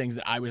of those things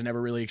that I was never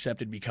really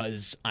accepted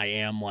because I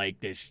am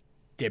like this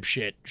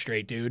dipshit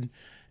straight dude.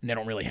 And they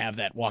don't really have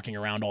that walking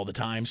around all the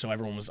time. So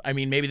everyone was, I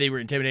mean, maybe they were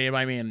intimidated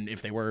by me, and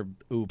if they were,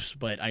 oops.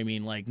 But I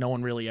mean, like, no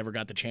one really ever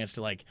got the chance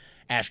to, like,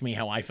 ask me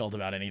how I felt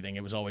about anything.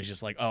 It was always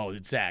just like, oh,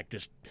 it's Zach.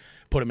 Just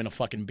put him in a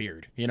fucking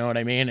beard. You know what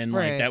I mean? And,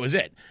 like, that was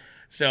it.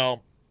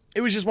 So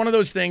it was just one of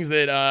those things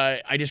that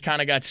I just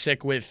kind of got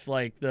sick with,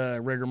 like,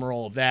 the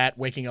rigmarole of that,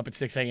 waking up at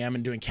 6 a.m.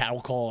 and doing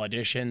cattle call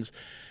auditions.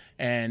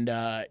 And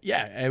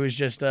it was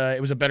just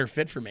it was a better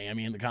fit for me. I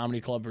mean, the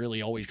comedy club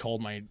really always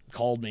called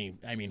me.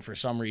 I mean, for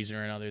some reason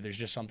or another, there's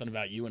just something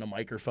about you and a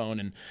microphone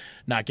and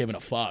not giving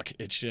a fuck.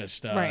 It's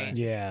just right.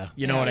 Yeah.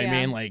 You know what I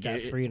mean? Like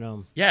that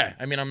freedom. Yeah.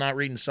 I mean, I'm not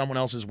reading someone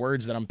else's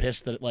words that I'm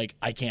pissed that like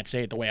I can't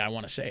say it the way I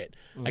want to say it.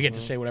 I get to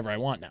say whatever I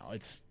want now.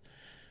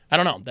 I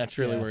don't know. That's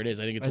really where it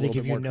is. I think it's a little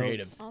bit more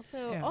creative.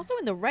 Also,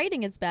 when the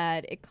writing is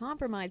bad, it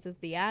compromises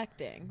the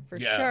acting for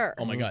sure.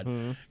 Oh my god,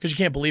 because you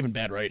can't believe in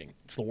bad writing.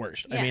 It's the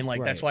worst. Yeah. I mean,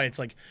 like that's why it's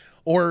like,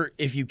 or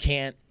if you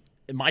can't.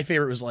 My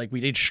favorite was like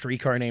we did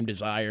Streetcar Named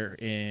Desire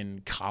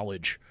in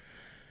college,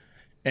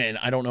 and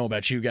I don't know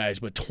about you guys,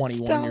 but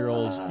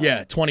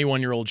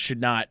 21-year-olds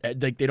should not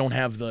like they don't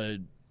have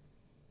the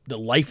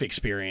life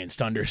experience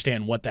to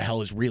understand what the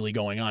hell is really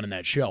going on in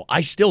that show.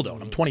 I still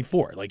don't. I'm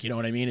 24. Like, you know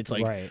what I mean? It's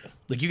like,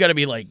 like you got to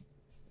be like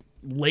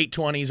late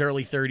 20s,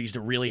 early 30s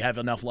to really have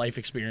enough life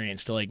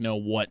experience to like know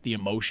what the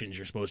emotions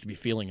you're supposed to be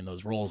feeling in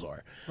those roles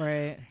are.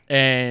 Right.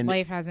 And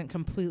life hasn't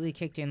completely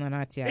kicked you in the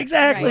nuts yet.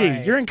 Exactly.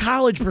 Right. You're in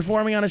college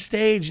performing on a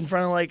stage in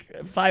front of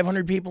like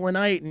 500 people a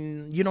night,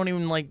 and you don't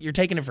even like you're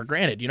taking it for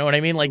granted. You know what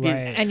I mean? Like,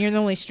 and you're the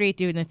only straight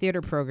dude in the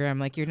theater program.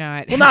 Like you're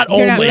not. Well, not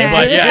only,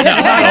 but yeah,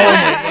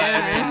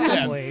 not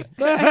only.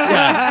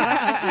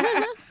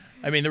 Probably.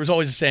 I mean, there was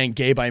always a saying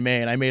 "gay by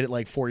May," and I made it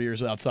like 4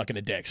 years without sucking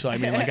a dick. So I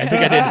mean, like, I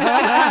think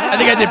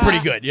I did pretty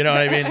good. You know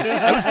what I mean?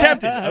 I was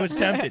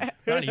tempted.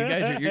 Ronnie, you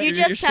guys are you're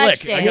just slick.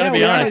 touched I it. gotta be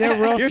Yeah, honest.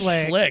 they're real You're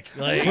slick. slick.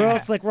 Like, We're all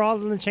slick. We're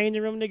all in the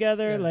changing room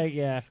together. Like,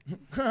 yeah.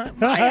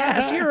 my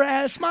ass, your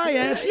ass, my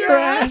ass, your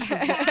ass.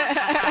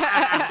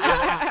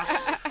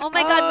 Oh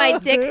my God, my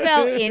dick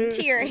fell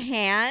into your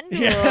hand. What?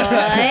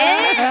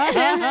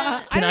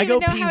 Can I don't go even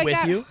know pee how it with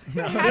got- you?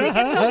 How did it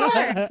get so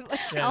hard?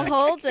 I'll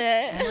hold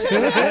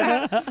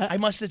it. I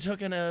must have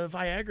taken a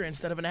Viagra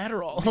instead of an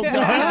Adderall. Oh God,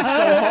 it was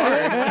so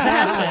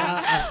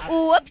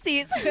hard.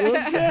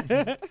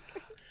 Whoopsies.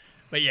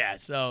 But yeah,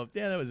 so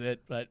yeah, that was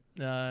it. But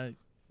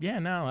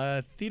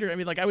theater. I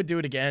mean, like, I would do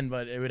it again,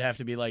 but it would have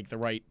to be like the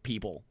right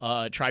people.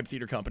 Tribe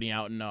Theater Company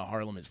out in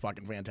Harlem is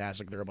fucking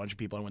fantastic. There are a bunch of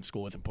people I went to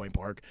school with in Point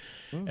Park,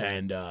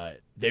 and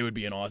they would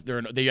be an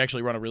awesome. They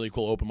actually run a really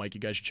cool open mic. You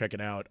guys should check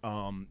it out.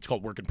 It's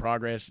called Work in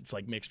Progress. It's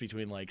like mixed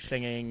between like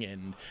singing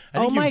and. I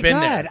think my you've been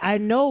God. there. I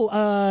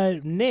know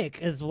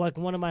Nick is like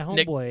one of my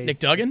homeboys. Nick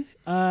Duggan,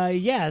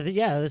 Yeah,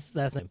 this is his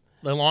last name.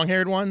 the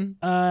long-haired one.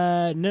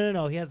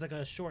 No. He has like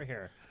a short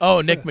hair.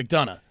 Oh, Nick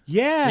McDonough.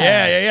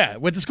 Yeah. Yeah.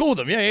 Went to school with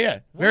him. Yeah.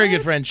 Very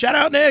good friend. Shout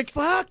out, Nick.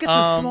 Fuck, it's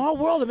a small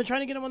world. I've been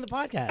trying to get him on the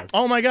podcast.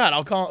 Oh my God,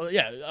 I'll call.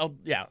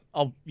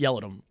 I'll yell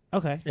at him.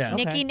 Okay. Yeah.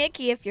 Okay.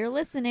 Nicky, if you're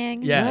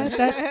listening. Yeah. What?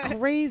 That's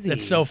crazy.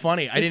 That's so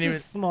funny. I didn't This even.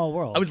 is a small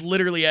world. I was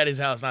literally at his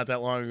house not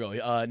that long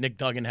ago. Nick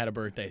Duggan had a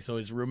birthday, so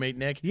his roommate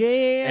Nick.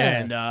 Yeah.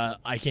 And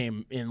I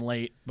came in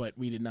late, but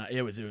we did not.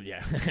 It was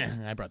yeah.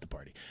 I brought the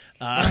party.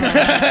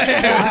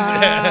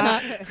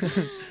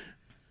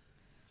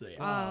 So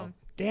yeah.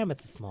 Damn,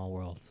 it's a small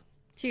world.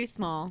 Too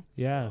small.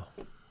 Yeah.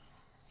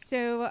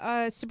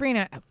 So,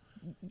 Sabrina,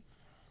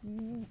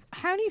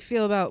 how do you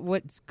feel about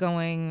what's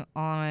going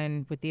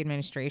on with the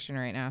administration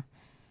right now?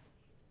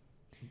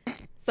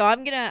 So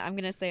I'm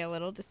gonna say a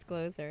little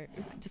disclosure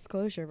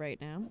right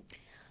now.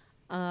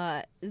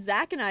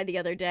 Zach and I the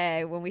other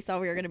day when we saw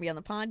we were gonna be on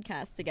the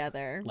podcast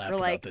together, Laughed we're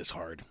about like, this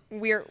hard.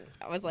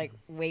 I was like,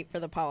 wait for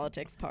the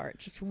politics part,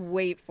 just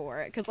wait for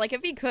it, because like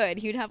if he could,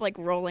 he'd have like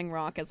Rolling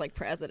Rock as like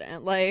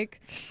president.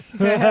 Like,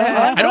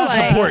 I don't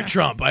like- support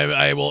Trump.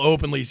 I will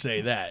openly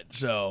say that.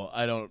 So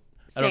I don't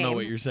know Same,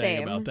 what you're saying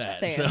same, about that.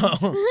 same.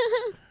 So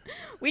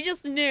we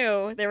just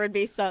knew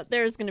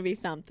there's gonna be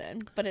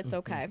something, but it's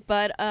okay.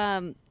 But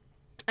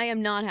I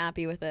am not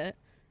happy with it.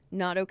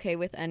 Not okay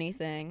with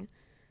anything.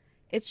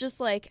 It's just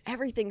like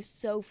everything's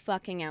so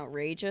fucking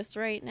outrageous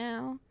right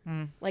now.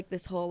 Like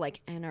this whole like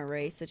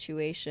NRA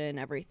situation,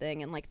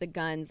 everything, and like the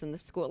guns in the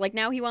school. Like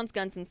now he wants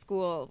guns in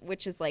school,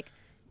 which is like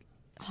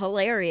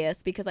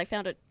hilarious because I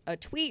found a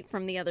tweet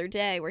from the other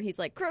day where he's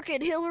like,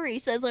 "Crooked Hillary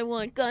says I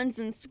want guns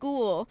in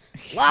school."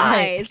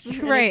 Lies. And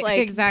it's Right, like,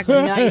 exactly.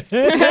 Nice.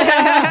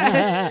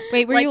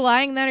 Wait, were Like- you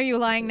lying then or are you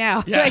lying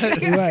now?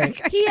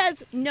 Right. He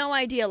has no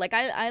idea. Like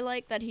I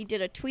like that he did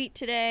a tweet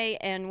today,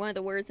 and one of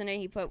the words in it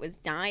he put was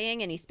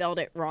 "dying," and he spelled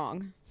it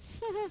wrong.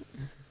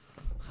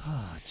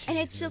 And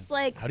it's just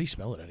like how do you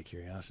spell it? Out of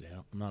curiosity,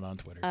 I'm not on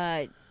Twitter.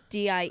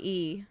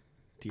 DIEING.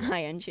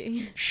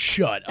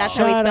 Shut That's up.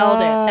 how he Shut spelled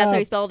it. That's how he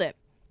up. spelled it.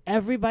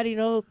 Everybody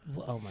knows.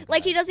 Oh my God.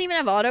 Like he doesn't even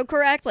have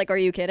autocorrect. Like, are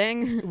you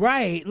kidding?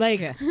 Right. Like.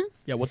 Yeah.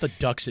 Yeah, what the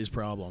duck's his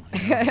problem?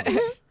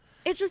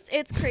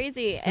 It's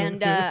crazy.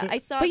 And I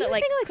saw But that you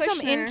like think like some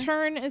Kushner-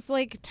 intern is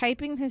like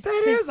typing his.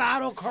 That his is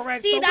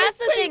autocorrect. See, though. that's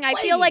the thing. I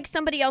feel wait. like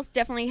somebody else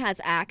definitely has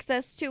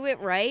access to it,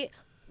 right?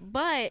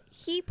 But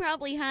he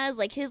probably has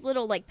like his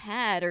little like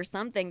pad or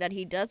something that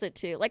he does it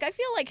to. Like I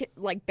feel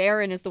like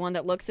Barron is the one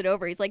that looks it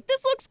over. He's like,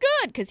 "This looks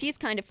good," because he's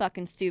kind of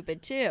fucking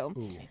stupid too.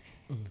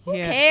 Who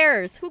Yeah.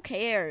 cares? Who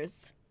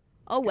cares?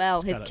 Oh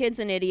well, his gotta- kid's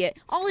an idiot.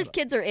 All his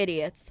kids are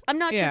idiots. I'm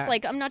not Yeah.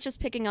 I'm not just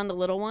picking on the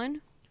little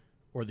one.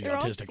 Or the They're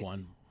all autistic stu-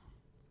 one.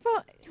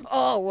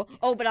 Oh,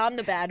 but I'm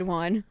the bad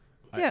one.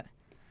 Yeah.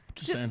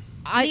 Just saying.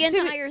 The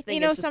entire thing You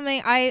know is just-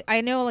 something?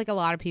 I know like a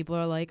lot of people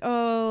are like,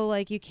 oh,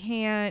 like you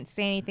can't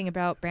say anything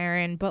about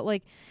Barron, but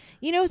like,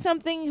 you know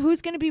something?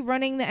 Who's gonna be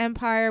running the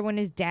empire when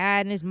his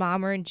dad and his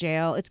mom are in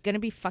jail? It's gonna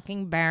be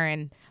fucking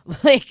Barron.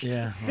 Like,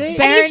 Yeah. They-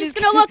 Barron And he's is just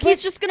gonna look.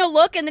 He's just gonna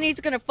look, and then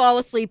he's gonna fall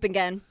asleep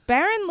again.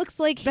 Barron looks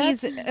like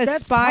he's That's part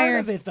aspiring.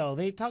 of it, though.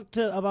 They talked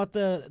about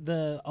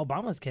the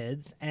Obama's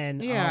kids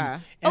and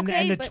Yeah. and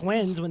Okay, the but-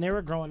 twins when they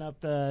were growing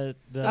up. The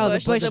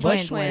Bush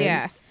twins,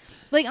 yeah.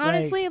 Like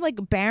honestly, like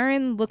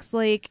Barron looks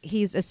like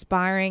he's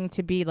aspiring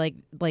to be like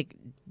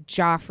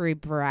Joffrey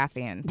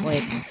Baratheon.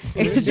 Like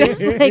it's just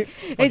like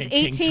Fucking it's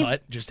King 18.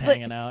 Tut just like,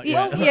 hanging out.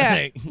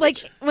 Yeah. Like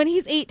when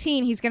he's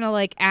 18, he's gonna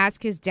like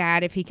ask his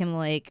dad if he can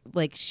like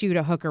shoot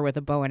a hooker with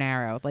a bow and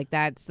arrow. Like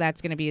that's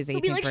gonna be his 18th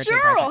He'll be like, birthday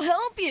 "Sure, present. I'll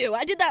help you.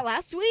 I did that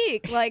last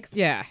week." Like,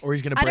 Yeah. Or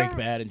he's gonna I break don't-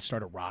 bad and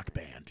start a rock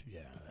band.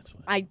 Yeah, that's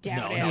what. I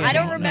doubt No, it. no, I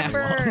don't no, no.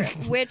 remember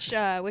which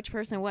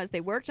person it was.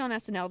 They worked on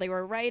SNL. They were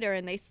a writer,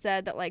 and they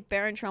said that like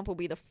Barron Trump will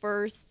be the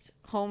first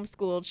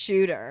homeschooled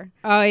shooter.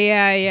 Oh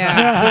yeah, yeah,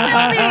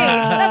 That's me.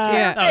 That's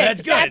Yeah. perfect. Oh,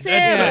 that's good. That's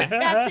That's him.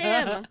 good. That's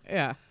him.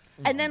 yeah.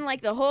 And then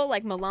like the whole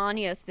like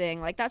Melania thing,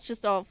 like that's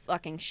just all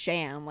fucking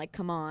sham. Like,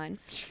 come on.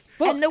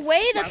 Well, And the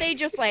way that they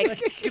just like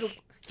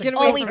Get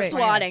away Always from it.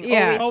 swatting.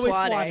 Yeah. Always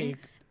swatting. swatting.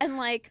 And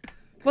like,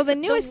 Well, the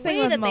newest thing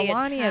way with that they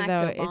Melania, though,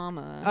 attacked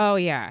Obama. oh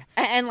yeah,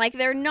 and like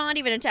they're not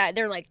even attacked.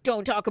 They're like,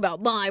 don't talk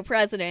about my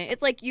president.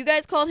 It's like you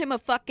guys called him a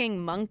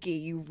fucking monkey,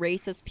 you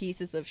racist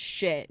pieces of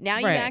shit. Now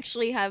you Right.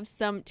 actually have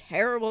some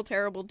terrible,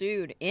 terrible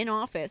dude in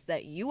office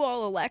that you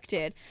all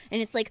elected,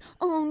 and it's like,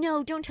 oh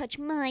no, don't touch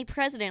my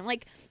president.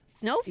 Like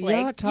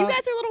snowflakes, you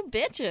guys are little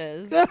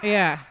bitches.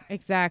 yeah,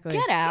 exactly.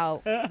 Get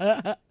out.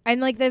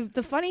 And like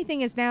the funny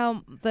thing is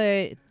now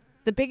the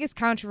biggest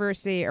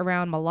controversy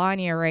around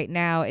Melania right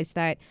now is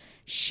that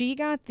she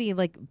got the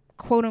like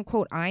quote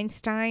unquote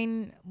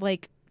Einstein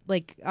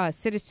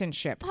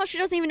citizenship. Oh, she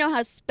doesn't even know how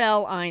to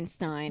spell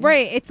Einstein.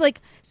 Right. It's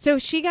like so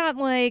she got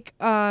like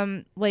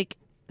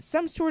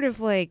some sort of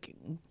like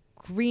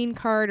green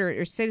card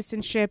or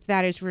citizenship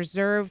that is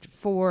reserved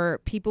for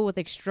people with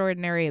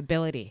extraordinary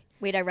ability.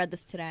 Wait, I read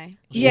this today.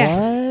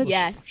 Yeah. What?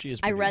 Yes, She is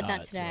I pretty read hot,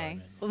 that so, I today.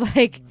 mean-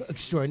 Like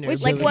Extraordinary.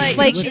 like ability. what?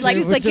 Like What's she's her- like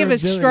what's her give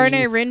ability?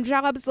 extraordinary rim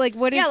jobs. Like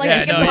what is Yeah, like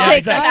this? you no, can yeah, pull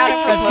exactly. stuff out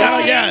of That's kinda-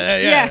 pussy.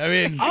 yeah. Yeah. I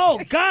mean,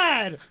 Oh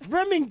God,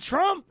 rimming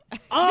Trump.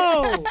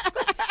 Oh,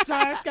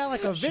 sorry, it's got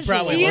like a visual.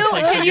 probably Do you, looks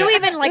like she can you did.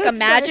 even like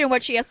imagine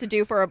what she has to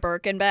do for a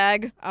Birkin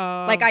bag?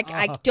 Oh, Like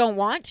I don't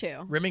want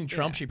to. rimming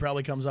Trump, she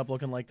probably comes up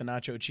looking like the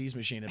nacho cheese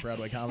machine at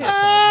Broadway Comedy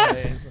Club.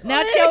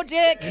 nacho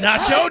dick.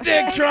 Nacho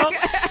dick, Trump.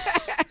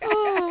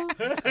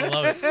 I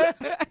love it.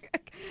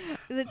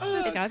 It's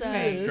It's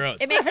disgusting. gross.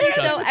 It makes me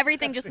so.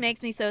 Everything just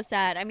makes me so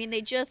sad. I mean,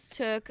 they just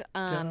took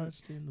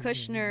Dust in the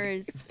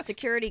Kushner's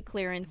security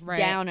clearance Right.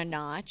 down a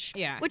notch.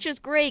 Yeah. Which is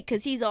great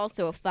because he's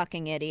also a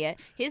fucking idiot.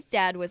 His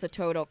dad was a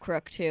total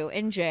crook too,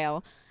 in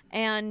jail,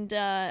 and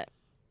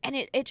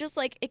it just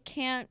like it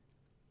can't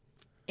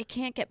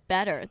get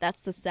better.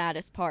 That's the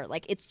saddest part.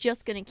 Like it's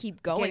just gonna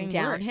keep going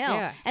Getting worse, downhill.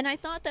 yeah. And I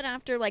thought that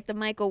after like the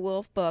Michael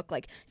Wolff book,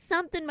 like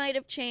something might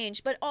have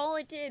changed, but all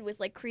it did was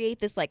like create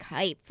this like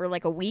hype for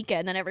like a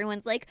weekend. Then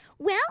everyone's like,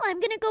 "Well,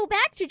 I'm gonna go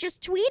back to just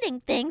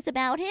tweeting things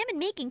about him and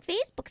making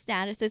Facebook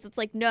statuses." It's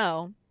like,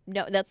 no,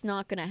 that's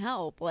not gonna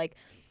help. Like.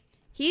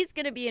 He's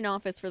going to be in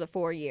office for the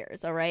 4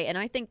 years, all right? And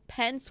I think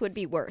Pence would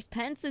be worse.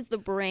 Pence is the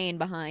brain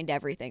behind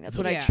everything. That's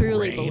what I Yeah.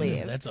 truly Brain,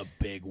 believe. That's a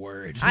big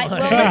word. Well,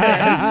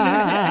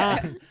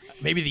 listen.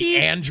 Maybe the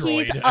He's-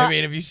 android. he's, I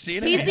mean, have you seen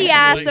it? He's the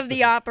ass of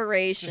the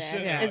operation.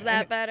 Yeah. Is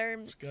that better?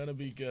 It's gonna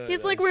be good.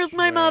 He's like, I "Where's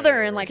my swear."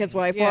 mother?" And like his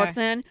wife Yeah. walks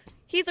in.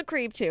 He's a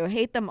creep too.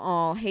 Hate them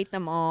all.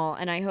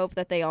 And I hope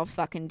that they all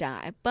fucking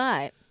die.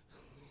 But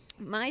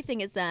my thing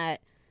is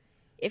that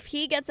if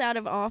he gets out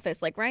of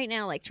office, like right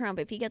now, like Trump,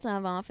 if he gets out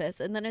of office,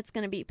 and then it's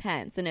going to be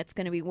Pence, and it's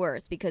going to be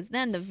worse because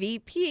then the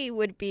VP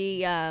would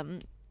be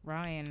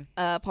Ryan.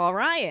 Paul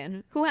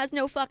Ryan, who has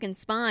no fucking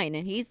spine,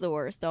 and he's the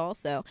worst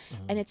also.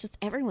 And it's just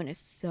everyone is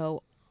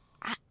so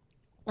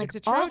like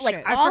It's aw- like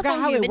atrocious. I forgot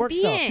awful how it human works,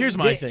 though. beings. Here's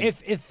my thing.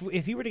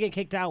 If he were to get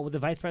kicked out, would the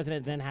vice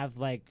president then have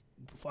like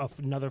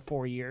another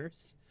 4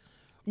 years?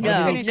 No, Or no,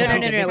 do no, they no, just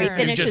no, no. He term?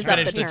 finishes Just up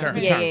finished the the term.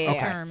 term. Yeah, Term, yeah, yeah. okay.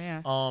 Term,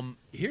 yeah.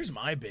 Here's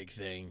my big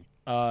thing.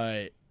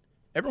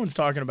 Everyone's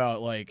talking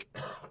about like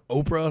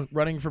Oprah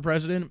running for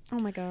president. Oh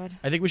my God.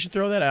 I think we should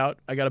throw that out.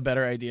 I got a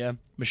better idea.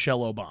 Michelle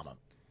Obama.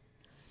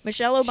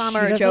 Michelle Obama She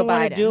or doesn't Joe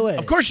wanna Biden? do it.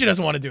 Of course she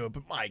doesn't want to do it,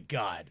 but my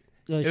God.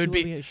 She would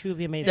be- She would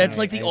be amazing. That's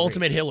I- like I the agree.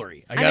 ultimate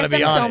Hillary. I I gotta miss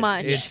be them so honest.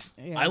 much. It's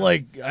Yeah. I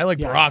like Yeah,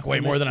 Barack way I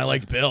more miss than I her.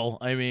 liked Bill.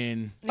 I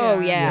mean, Oh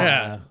yeah.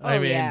 yeah. I Oh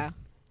mean, yeah.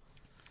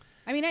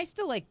 I mean, I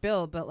still like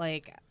Bill, but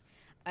like,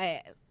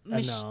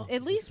 know.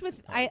 at least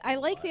with I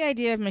like the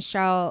idea of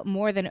Michelle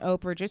more than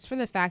Oprah, just for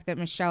the fact that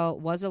Michelle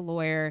was a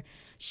lawyer.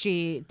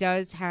 She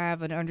does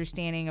have an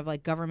understanding of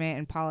like government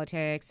and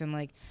politics, and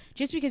like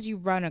just because you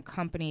run a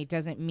company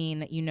doesn't mean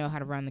that you know how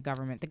to run the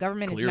government. The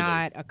government Clearly. is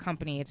not a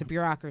company; it's a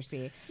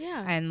bureaucracy.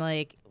 Yeah. And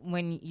like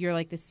when you're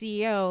like the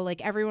CEO,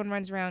 like everyone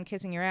runs around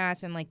kissing your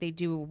ass and like they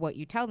do what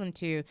you tell them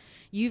to.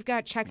 You've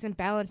got checks and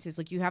balances.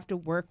 Like you have to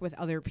work with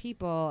other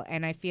people.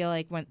 And I feel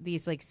like when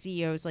these like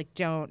CEOs like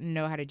don't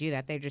know how to do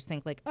that, they just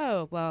think like,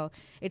 oh, well,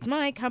 it's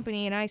my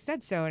company and I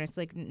said so. And it's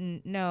like,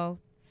 no,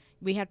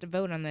 we have to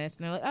vote on this.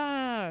 And they're like,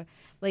 ah,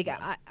 like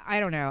I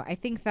don't know. I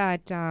think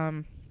that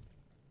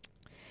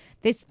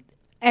this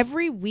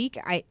every week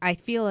I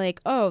feel like,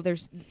 oh,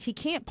 he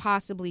can't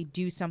possibly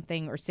do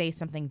something or say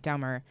something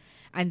dumber.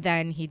 And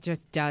then he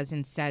just does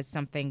and says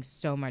something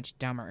so much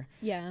dumber.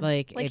 Yeah.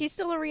 Like he's it's-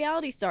 still a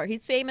reality star.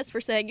 He's famous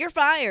for saying you're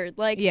fired.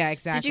 Like Yeah,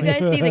 exactly. Did you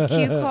guys see the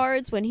cue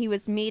cards when he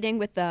was meeting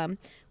with the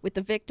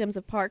victims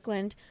of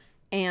Parkland,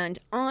 and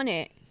on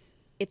it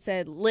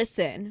said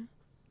listen.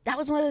 That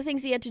was one of the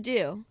things he had to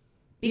do.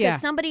 Because Yeah.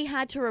 somebody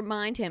had to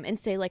remind him and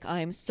say like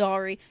I'm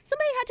sorry.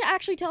 Somebody had to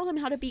actually tell him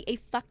how to be a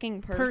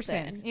fucking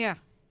person. Yeah.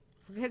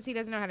 Because he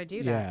doesn't know how to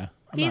do that. Yeah.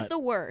 He's not- the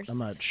worst. I'm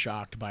not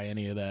shocked by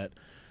any of that.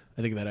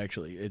 I think that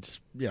actually,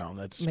 it's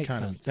that's Makes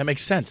kind of sense. that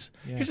makes sense.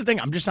 Yeah. Here's the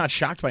thing: I'm just not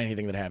shocked by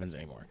anything that happens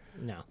anymore.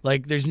 No.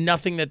 Like, there's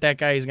nothing that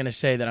guy is gonna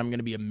say that I'm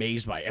gonna be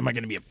amazed by. Am I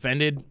gonna be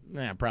offended?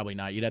 Probably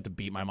not. You'd have to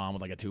beat my mom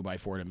with like a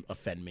 2x4 to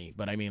offend me.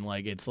 But I mean,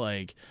 like, it's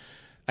like,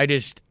 I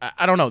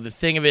don't know. The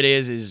thing of it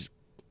is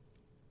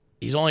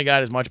he's only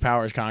got as much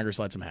power as Congress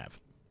lets him have.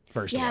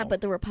 First of Yeah, all.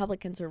 but the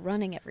Republicans are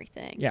running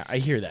everything. Yeah, I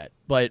hear that.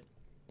 But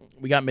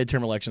we got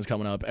midterm elections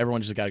coming up.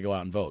 Everyone just got to go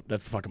out and vote.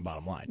 That's the fucking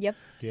bottom line. Yep.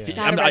 Yeah.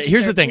 Gotta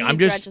Here's the register. thing.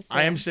 Please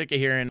I am register. sick of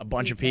hearing a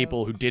bunch of Please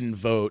people who didn't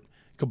vote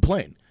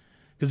complain.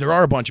 Because there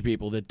are a bunch of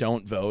people that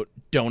don't vote,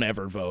 don't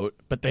ever vote,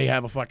 but they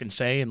have a fucking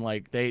say, and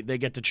like they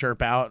get to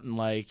chirp out, and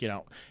like, you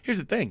know, here's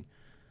the thing.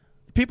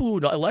 The people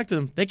who elected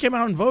them, they came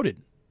out and voted.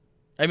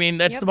 I mean,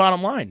 that's Yep. the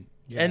bottom line.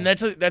 Yeah. And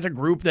that's a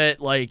group that,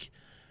 like,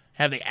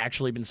 have they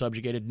actually been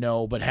subjugated?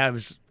 No. But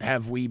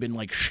have we been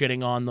like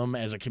shitting on them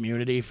as a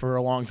community for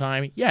a long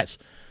time? Yes.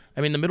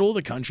 I mean, the middle of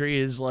the country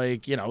is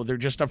like, you know, they're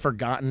just a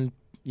forgotten,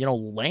 you know,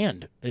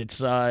 land. It's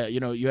you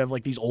know, you have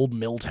like these old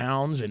mill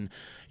towns, and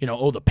you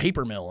know, the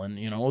paper mill, and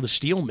you know, the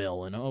steel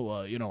mill, and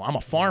you know, I'm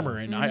a farmer,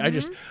 and I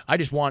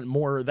just want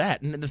more of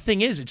that. And the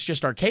thing is, it's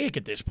just archaic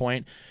at this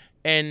point,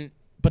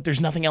 but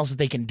there's nothing else that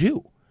they can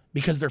do,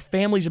 because their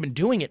families have been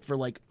doing it for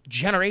like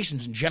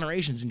generations and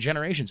generations and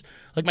generations.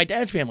 Like my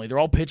dad's family, they're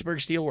all Pittsburgh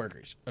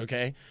steelworkers,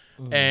 okay?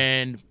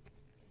 And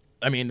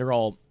I mean, they're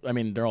all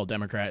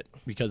Democrat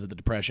because of the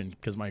Depression,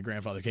 because my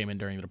grandfather came in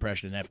during the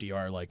Depression, and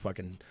FDR like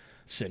fucking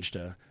cinched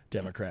a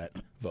Democrat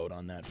vote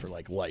on that for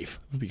like life,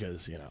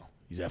 because, you know,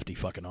 he's FD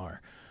fucking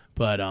R.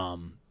 But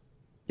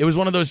it was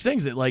one of those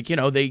things that, like, you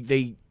know,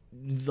 they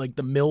like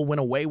the mill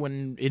went away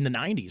when in the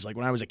 90s, like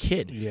when I was a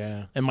kid.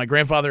 Yeah. And my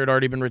grandfather had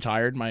already been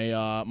retired. My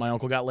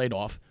uncle got laid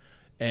off,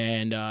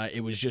 and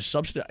it was just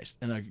subsidized.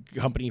 And a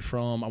company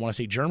from, I want to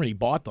say, Germany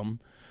bought them,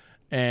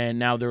 and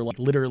now they're like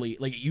literally,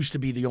 like, it used to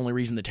be the only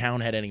reason the town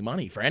had any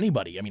money for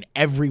anybody. I mean,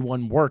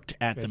 everyone worked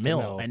at the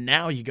mill, and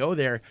now you go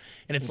there,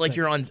 and it's like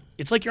you're on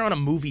a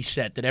movie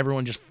set that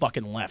everyone just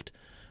fucking left.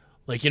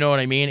 Like, you know what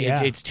I mean?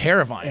 Yeah. It's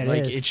terrifying. It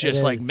Like, is. it's It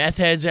just like is. meth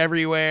heads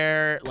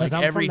everywhere. Like,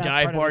 I'm every from that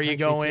dive part of bar the you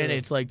go country, in, too.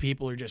 it's like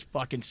people are just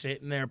fucking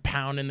sitting there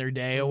pounding their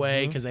day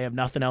away because they have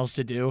nothing else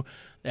to do.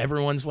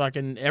 Everyone's.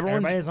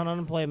 Everybody's on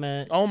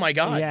unemployment. Oh my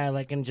god. Yeah,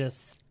 like, and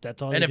just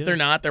that's all. And you if do. they're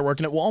not, they're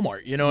working at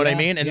Walmart. You know what I Yeah,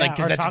 mean? And yeah, like,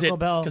 or because Taco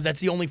Bell. that's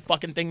the only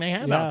fucking thing they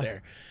have Yeah. out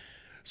there.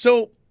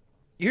 So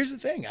here's the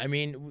thing. I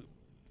mean,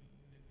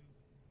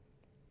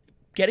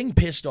 getting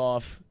pissed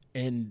off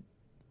and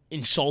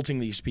insulting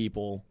these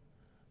people,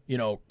 you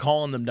know,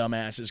 calling them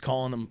dumbasses,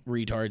 calling them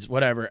retards,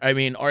 whatever. I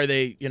mean, are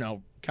they, you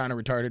know, kind of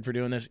retarded for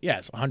doing this?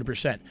 Yes,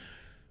 100%.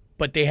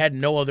 But they had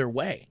no other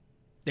way.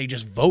 They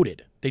just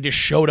voted. They just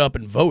showed up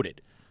and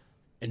voted.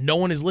 And no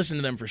one has listened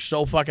to them for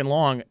so fucking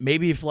long.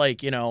 Maybe if,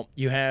 like, you know,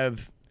 you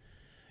have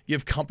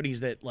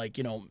companies that, like,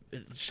 you know,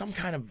 some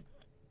kind of,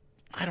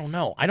 I don't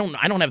know. I don't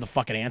have the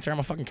fucking answer. I'm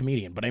a fucking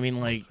comedian. But I mean,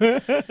 like, you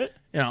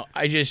know,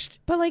 I just.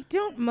 But like,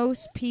 don't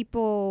most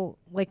people,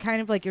 like, kind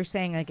of like you're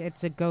saying, like,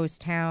 it's a ghost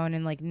town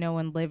and like no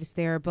one lives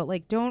there, but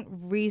like, don't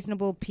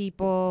reasonable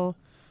people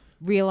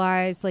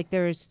realize like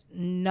there's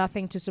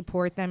nothing to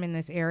support them in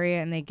this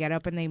area, and they get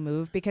up and they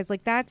move? Because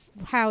like, that's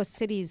how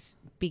cities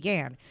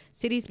began.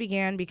 Cities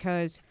began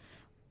because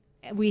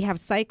we have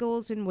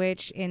cycles in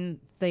which in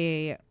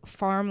the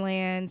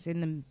farmlands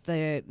in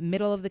the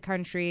middle of the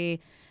country,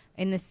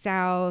 in the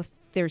South,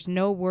 there's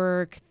no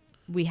work.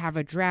 We have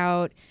a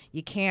drought.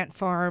 You can't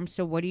farm.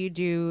 So what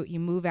do? You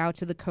move out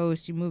to the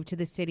coast. You move to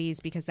the cities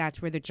because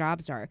that's where the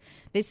jobs are.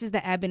 This is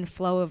the ebb and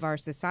flow of our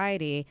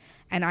society.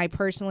 And I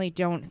personally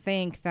don't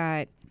think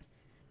that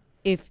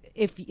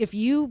if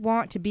you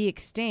want to be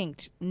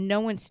extinct, no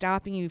one's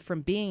stopping you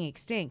from being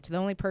extinct. The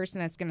only person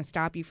that's going to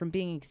stop you from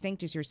being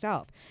extinct is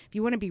yourself. If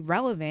you want to be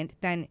relevant,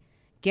 then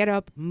get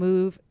up,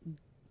 move,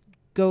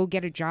 go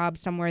get a job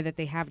somewhere that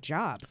they have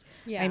jobs.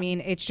 Yeah. I mean,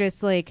 it's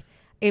just like,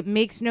 it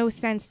makes no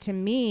sense to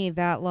me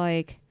that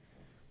like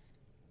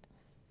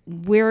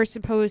we're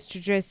supposed to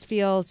just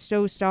feel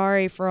so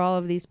sorry for all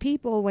of these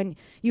people when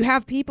you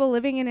have people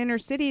living in inner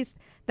cities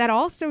that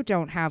also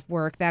don't have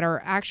work, that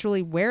are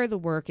actually where the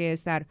work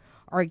is, that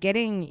are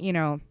getting, you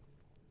know,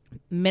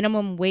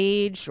 minimum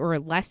wage or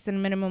less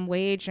than minimum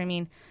wage. I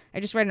mean, I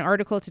just read an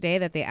article today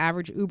that the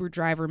average Uber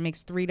driver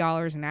makes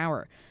 $3 an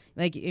hour.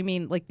 Like, I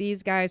mean, like,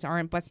 these guys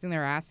aren't busting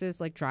their asses,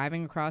 like,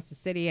 driving across the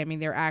city. I mean,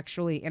 they're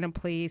actually in a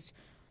place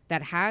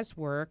that has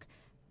work,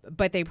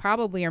 but they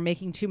probably are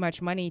making too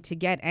much money to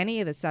get any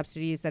of the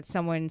subsidies that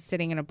someone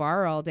sitting in a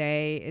bar all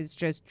day is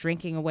just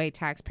drinking away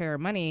taxpayer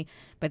money.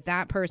 But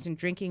that person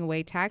drinking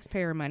away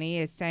taxpayer money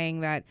is saying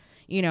that,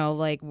 you know,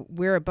 like,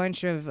 we're a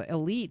bunch of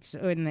elites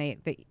in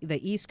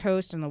the East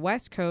Coast and the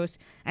West Coast,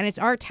 and it's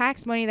our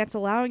tax money that's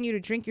allowing you to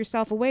drink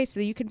yourself away so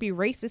that you can be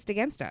racist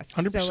against us.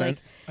 100%. So, like,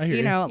 I hear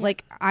you know,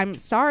 like, I'm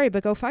sorry,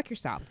 but go fuck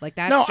yourself. Like,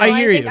 that's No, just, I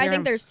hear you. I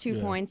think there's 2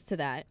 points to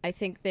that. I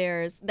think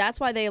that's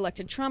why they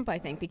elected Trump, I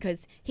think,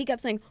 because he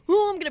kept saying,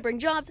 oh, I'm going to bring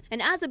jobs.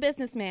 And as a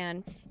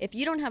businessman, if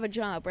you don't have a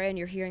job, right, and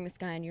you're hearing this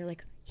guy and you're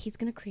like, he's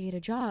going to create a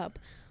job.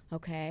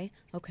 Okay,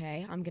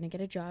 I'm going to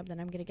get a job, then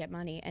I'm going to get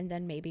money, and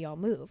then maybe I'll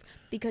move.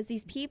 Because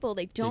these people,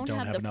 they don't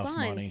have the enough funds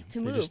money. to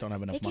They move. just don't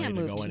have enough They can't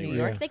money to move go to New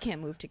anywhere. York. They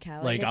can't move to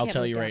Cali. Like, They I'll can't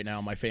tell move you to- right now,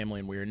 my family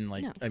in Weirden,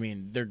 like, No. I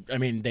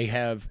mean, they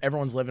have,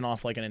 everyone's living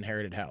off like an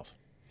inherited house.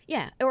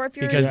 Yeah, or if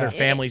you're because their in-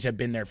 families have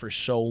been there for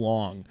so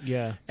long.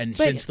 Yeah. And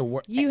But since the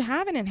war, you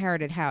have an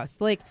inherited house.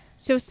 Like,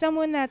 so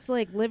someone that's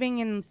like living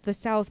in the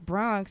South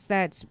Bronx,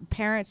 that's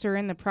parents are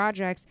in the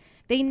projects,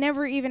 they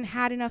never even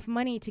had enough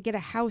money to get a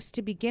house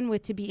to begin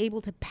with to be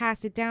able to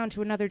pass it down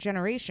to another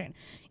generation.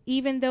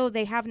 Even though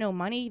they have no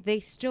money, they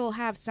still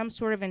have some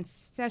sort of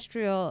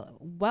ancestral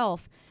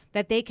wealth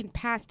that they can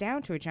pass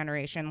down to a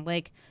generation.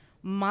 Like,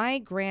 my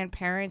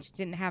grandparents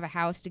didn't have a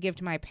house to give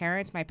to my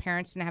parents. My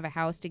parents didn't have a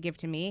house to give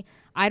to me.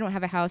 I don't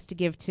have a house to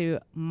give to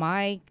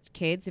my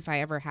kids if I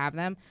ever have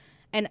them.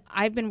 And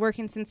I've been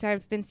working since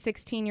I've been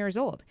 16 years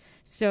old.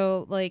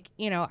 So, like,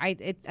 you know,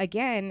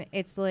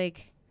 it's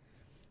like,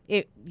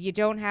 you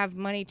don't have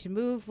money to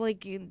move.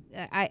 Like,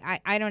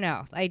 I don't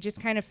know. I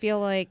just kind of feel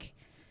like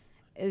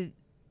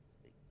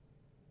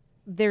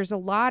there's a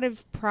lot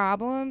of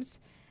problems,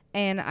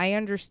 and I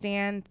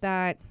understand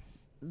that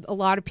a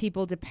lot of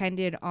people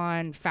depended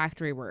on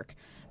factory work,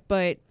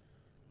 but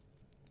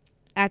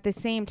at the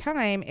same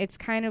time, it's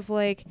kind of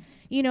like,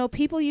 you know,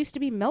 people used to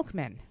be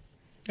milkmen.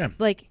 Yeah.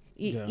 Like,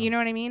 you know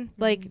what I mean?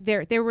 Like,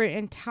 there were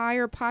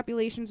entire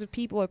populations of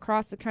people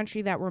across the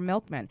country that were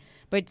milkmen.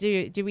 But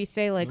do we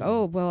say like,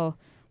 oh, well,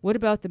 what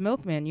about the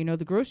milkman? You know,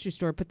 the grocery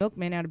store put the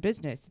milkman out of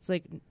business. It's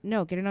like,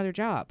 no, get another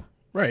job.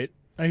 right?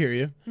 I hear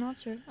you. No,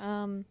 that's true.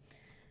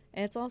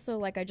 It's also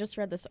like I just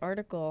read this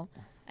article,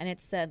 and it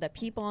said that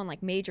people in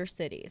like major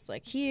cities,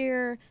 like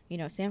here, you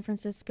know, San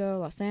Francisco,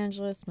 Los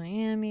Angeles,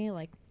 Miami,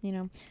 like, you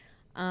know,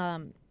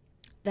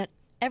 that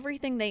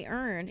everything they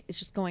earn is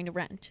just going to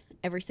rent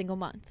every single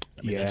month.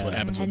 I mean, that's what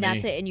happens with And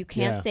that's me. it. And you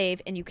can't Yeah.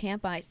 save, and you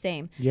can't buy,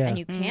 same. Yeah. And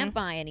you can't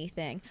buy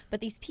anything.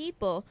 But these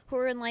people who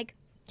are in like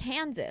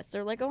Kansas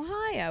or like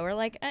Ohio or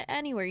like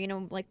anywhere, you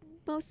know, like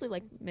mostly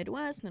like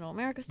Midwest, Middle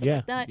America, stuff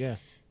like that. Yeah.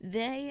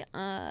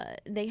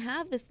 They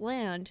have this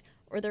land,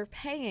 or they're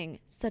paying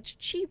such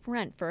cheap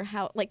rent for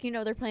how, like, you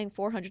know, they're paying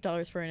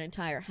 $400 for an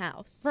entire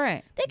house.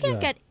 Right. They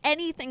can't Yeah. get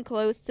anything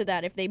close to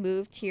that if they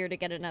moved here to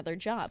get another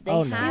job. They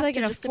Oh, no. have Be like to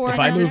in a just 400 If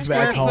I moved square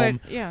back home-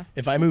 foot- yeah.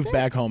 If I moved it.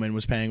 back home and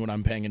was paying what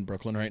I'm paying in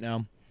Brooklyn right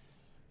now,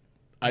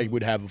 I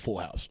would have a full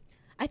house.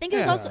 I think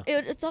it's Yeah. also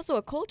it's also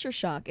a culture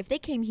shock. If they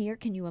came here,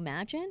 can you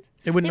imagine?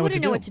 They wouldn't They know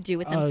wouldn't know what what to to do. do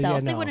with Oh, yeah,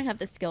 themselves. They no. wouldn't have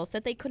the skill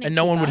set. They couldn't. And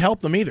no keep one would up. help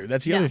them either.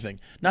 That's the No. other thing.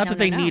 Not No, that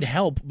they no, need no.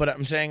 help, but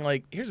I'm saying,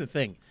 like, here's the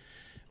thing.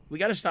 We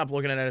got to stop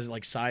looking at it as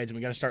like sides, and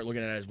we got to start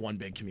looking at it as one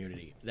big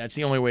community. That's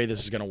the only way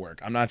this is going to work.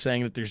 I'm not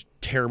saying that there's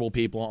terrible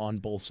people on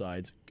both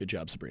sides. Good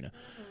job, Sabrina.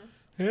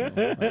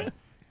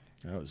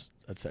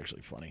 That's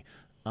actually funny.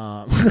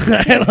 I'm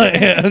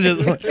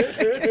just like-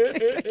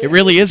 it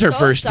really is her So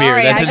first sorry,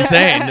 beer. That's I just-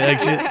 insane.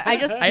 Like, I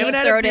just I haven't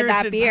had a deep-throated beer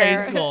that since beer.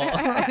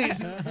 high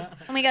school.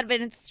 Oh my god,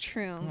 but it's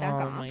true. Back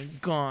Oh off. my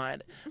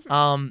god.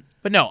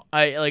 But no,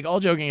 I like, all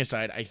joking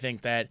aside, I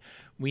think that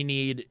we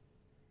need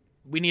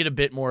a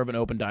bit more of an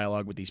open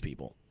dialogue with these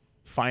people,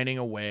 finding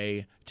a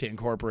way to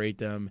incorporate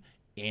them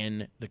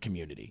in the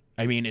community.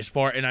 I mean,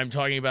 and I'm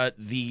talking about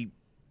the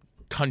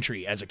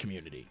country as a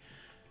community.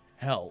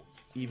 Hell,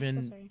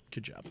 even sorry.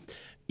 good job.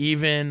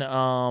 Even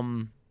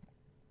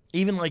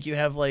like you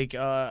have like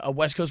a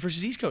West Coast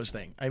versus East Coast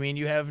thing. I mean,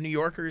 you have New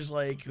Yorkers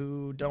like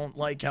who don't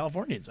like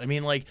Californians. I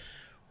mean, like,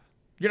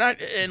 you're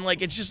not, and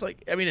like, it's just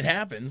like, I mean, it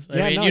happens. I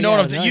Yeah, mean, no, you know yeah,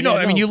 what I'm saying? no, You know, yeah,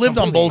 I mean, no, you lived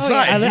on completely. both Oh,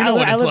 yeah, sides. You know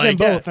what I it's lived like. in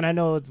both, and I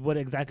know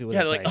exactly what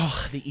Yeah, it's like, like.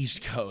 oh, the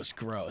East Coast,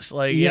 gross.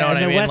 Like, yeah, you know what and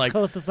I the mean? West Like,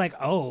 Coast is like,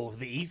 oh,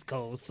 the East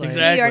Coast. Like,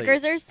 Exactly. New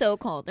Yorkers are so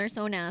cold. They're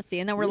so nasty.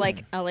 And then we're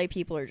like, LA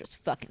people are just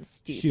fucking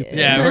stupid. Stupid.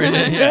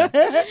 yeah,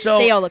 yeah. So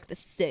They all look the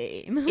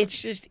same.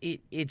 it's just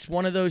it's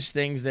one of those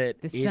things that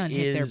The it sun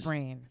hit their is-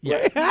 brain.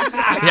 Yeah.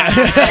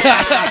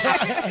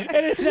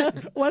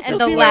 West And Coast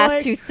the people are last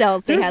like, 2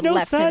 cells they there's had no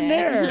left sun in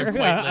it.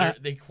 there.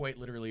 They quite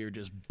literally are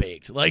just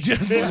baked, like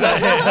just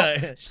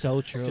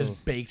So true.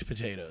 just baked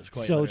potatoes.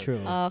 Quite So literally.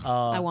 true. Ugh,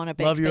 I want a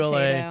baked love you, LA.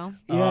 potato.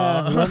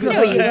 Yeah. Love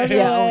No, you love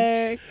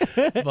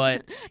don't.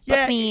 But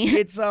yeah, me.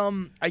 it's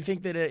I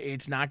think that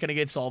it's not going to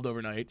get solved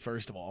overnight.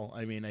 First of all,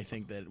 I mean, I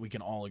think that we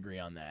can all agree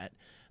on that.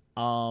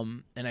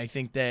 And I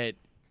think that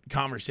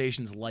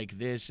conversations like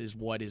this is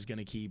what is going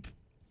to keep,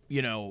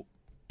 you know,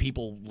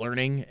 people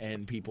learning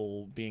and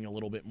people being a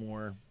little bit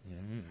more,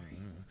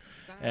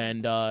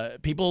 and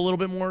people a little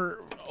bit more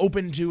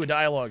open to a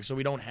dialogue, so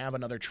we don't have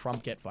another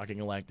Trump get fucking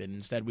elected.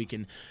 Instead, we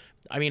can.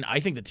 I mean, I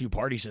think the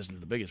two-party system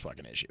is the biggest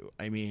fucking issue.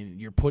 I mean,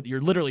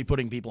 you're literally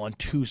putting people on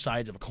two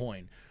sides of a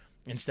coin,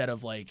 instead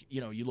of, like, you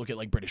know, you look at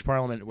like British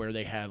Parliament where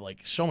they have like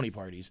so many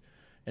parties,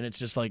 and it's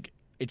just like,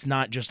 it's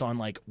not just on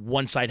like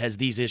one side has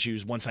these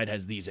issues, one side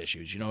has these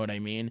issues. You know what I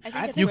mean?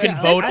 I think You it's can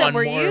the vote system on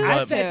we're more used of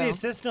I a- think to. the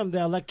system, the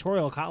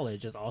electoral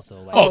college, is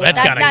also like. Oh, that's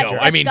That- gotta that- go.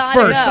 that's I mean, gotta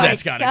first, go. that's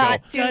It's gotta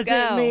got go. to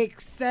doesn't go. make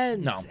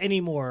sense No.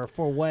 anymore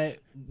for what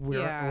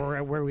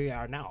Yeah. where we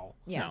are now.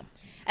 Yeah. No.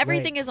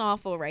 Everything is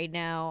awful right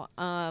now.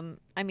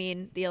 I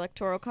mean, the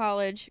electoral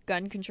college,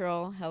 gun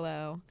control,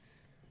 hello.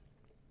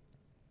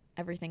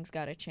 Everything's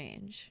got to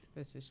change.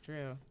 This is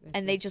true. This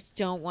And they is- just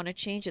don't want to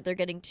change it. They're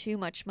getting too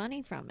much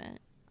money from it.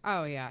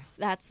 Oh yeah.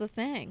 That's the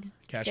thing.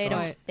 Cash They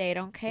crops. don't they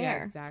don't care.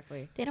 Yeah,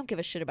 exactly. They don't give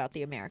a shit about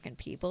the American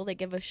people. They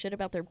give a shit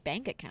about their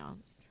bank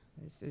accounts.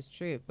 This is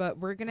true, but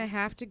we're gonna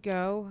have to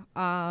go.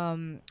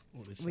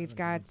 What is We've 7?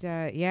 got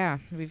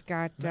we've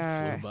got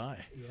That flew by.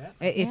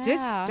 it just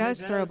Yeah.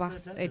 does It throw does,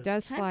 by. it It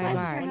does. does Time fly flies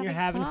by. when When you're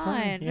having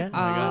fun, yeah.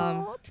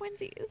 Oh,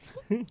 twinsies.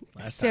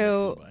 Last So,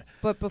 time it flew by.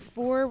 but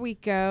before we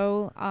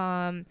go,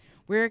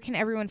 where can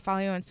everyone follow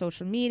you on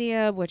social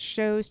media? What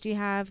shows do you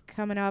have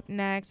coming up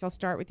next? I'll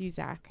start with you,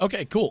 Zach.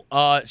 Okay, cool.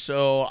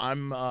 So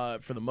I'm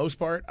for the most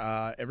part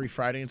every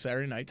Friday and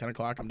Saturday night, 10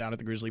 o'clock. I'm down at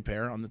the Grizzly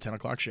Pear on the 10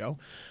 o'clock show.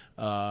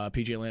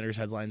 PJ Landers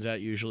headlines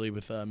that usually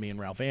with me and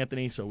Ralph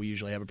Anthony, so we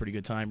usually have a pretty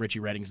good time. Richie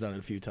Redding's done it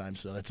a few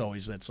times, so that's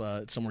it's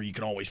somewhere you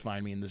can always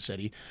find me in the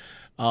city.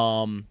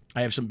 I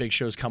have some big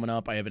shows coming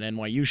up. I have an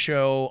NYU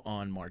show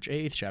on March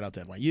 8th. Shout out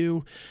to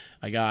NYU.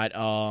 I got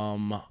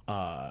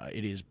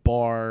it is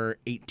Bar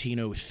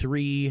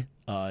 1803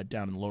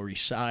 down in the Lower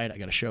East Side. I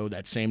got a show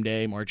that same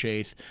day, March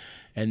 8th.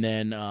 And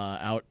then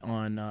out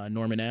on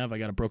Norman Ave, I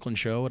got a Brooklyn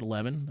show at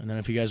 11. And then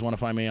if you guys want to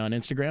find me on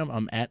Instagram,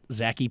 I'm at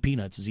Zachy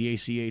Peanuts,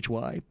 Zachy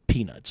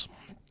Peanuts.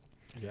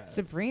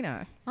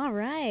 Sabrina. All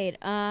right.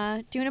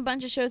 Doing a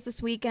bunch of shows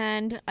this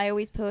weekend. I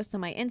always post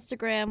on my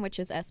Instagram, which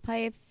is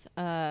spipes,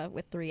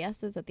 with 3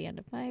 S's at the end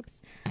of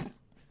pipes.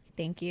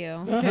 Thank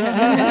you.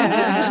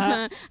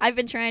 I've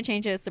been trying to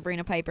change it to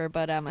Sabrina Piper,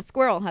 but a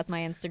squirrel has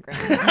my Instagram.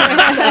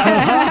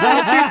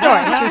 True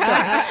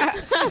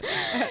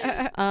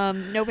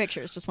story. No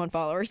pictures, just 1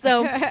 follower.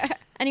 So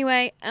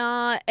anyway,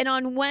 and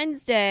on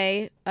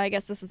Wednesday, I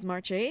guess this is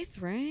March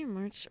 8th, right?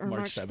 March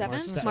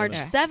 7th. March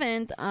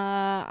 7th,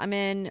 I'm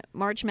in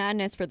March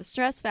Madness for the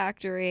Stress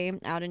Factory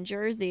out in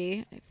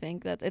Jersey. I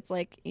think that it's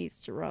like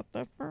East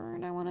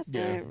Rutherford, I want to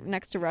say,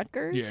 next to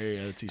Rutgers. Yeah,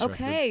 it's East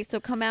Rutherford. Okay, so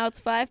come out.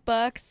 It's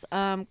 $5.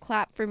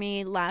 Clap for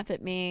me, laugh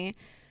at me.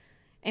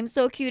 I'm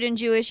so cute and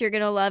Jewish. You're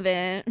gonna love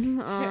it.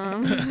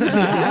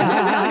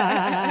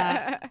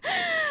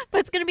 But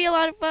it's gonna be a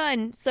lot of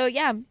fun. So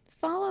yeah,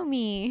 follow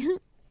me,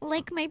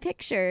 like my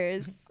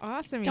pictures.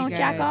 Awesome. Don't you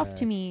jack guys. off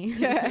to me.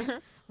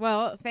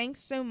 Well, thanks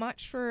so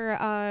much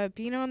for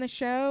being on the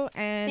show.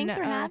 And Thanks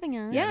for having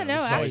us. Yeah, no,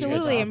 this is always good.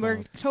 absolutely. It's And we're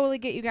awesome. totally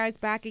get you guys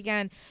back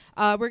again.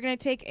 We're going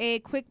to take a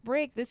quick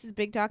break. This is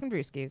Big Talk and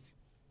Brewskis.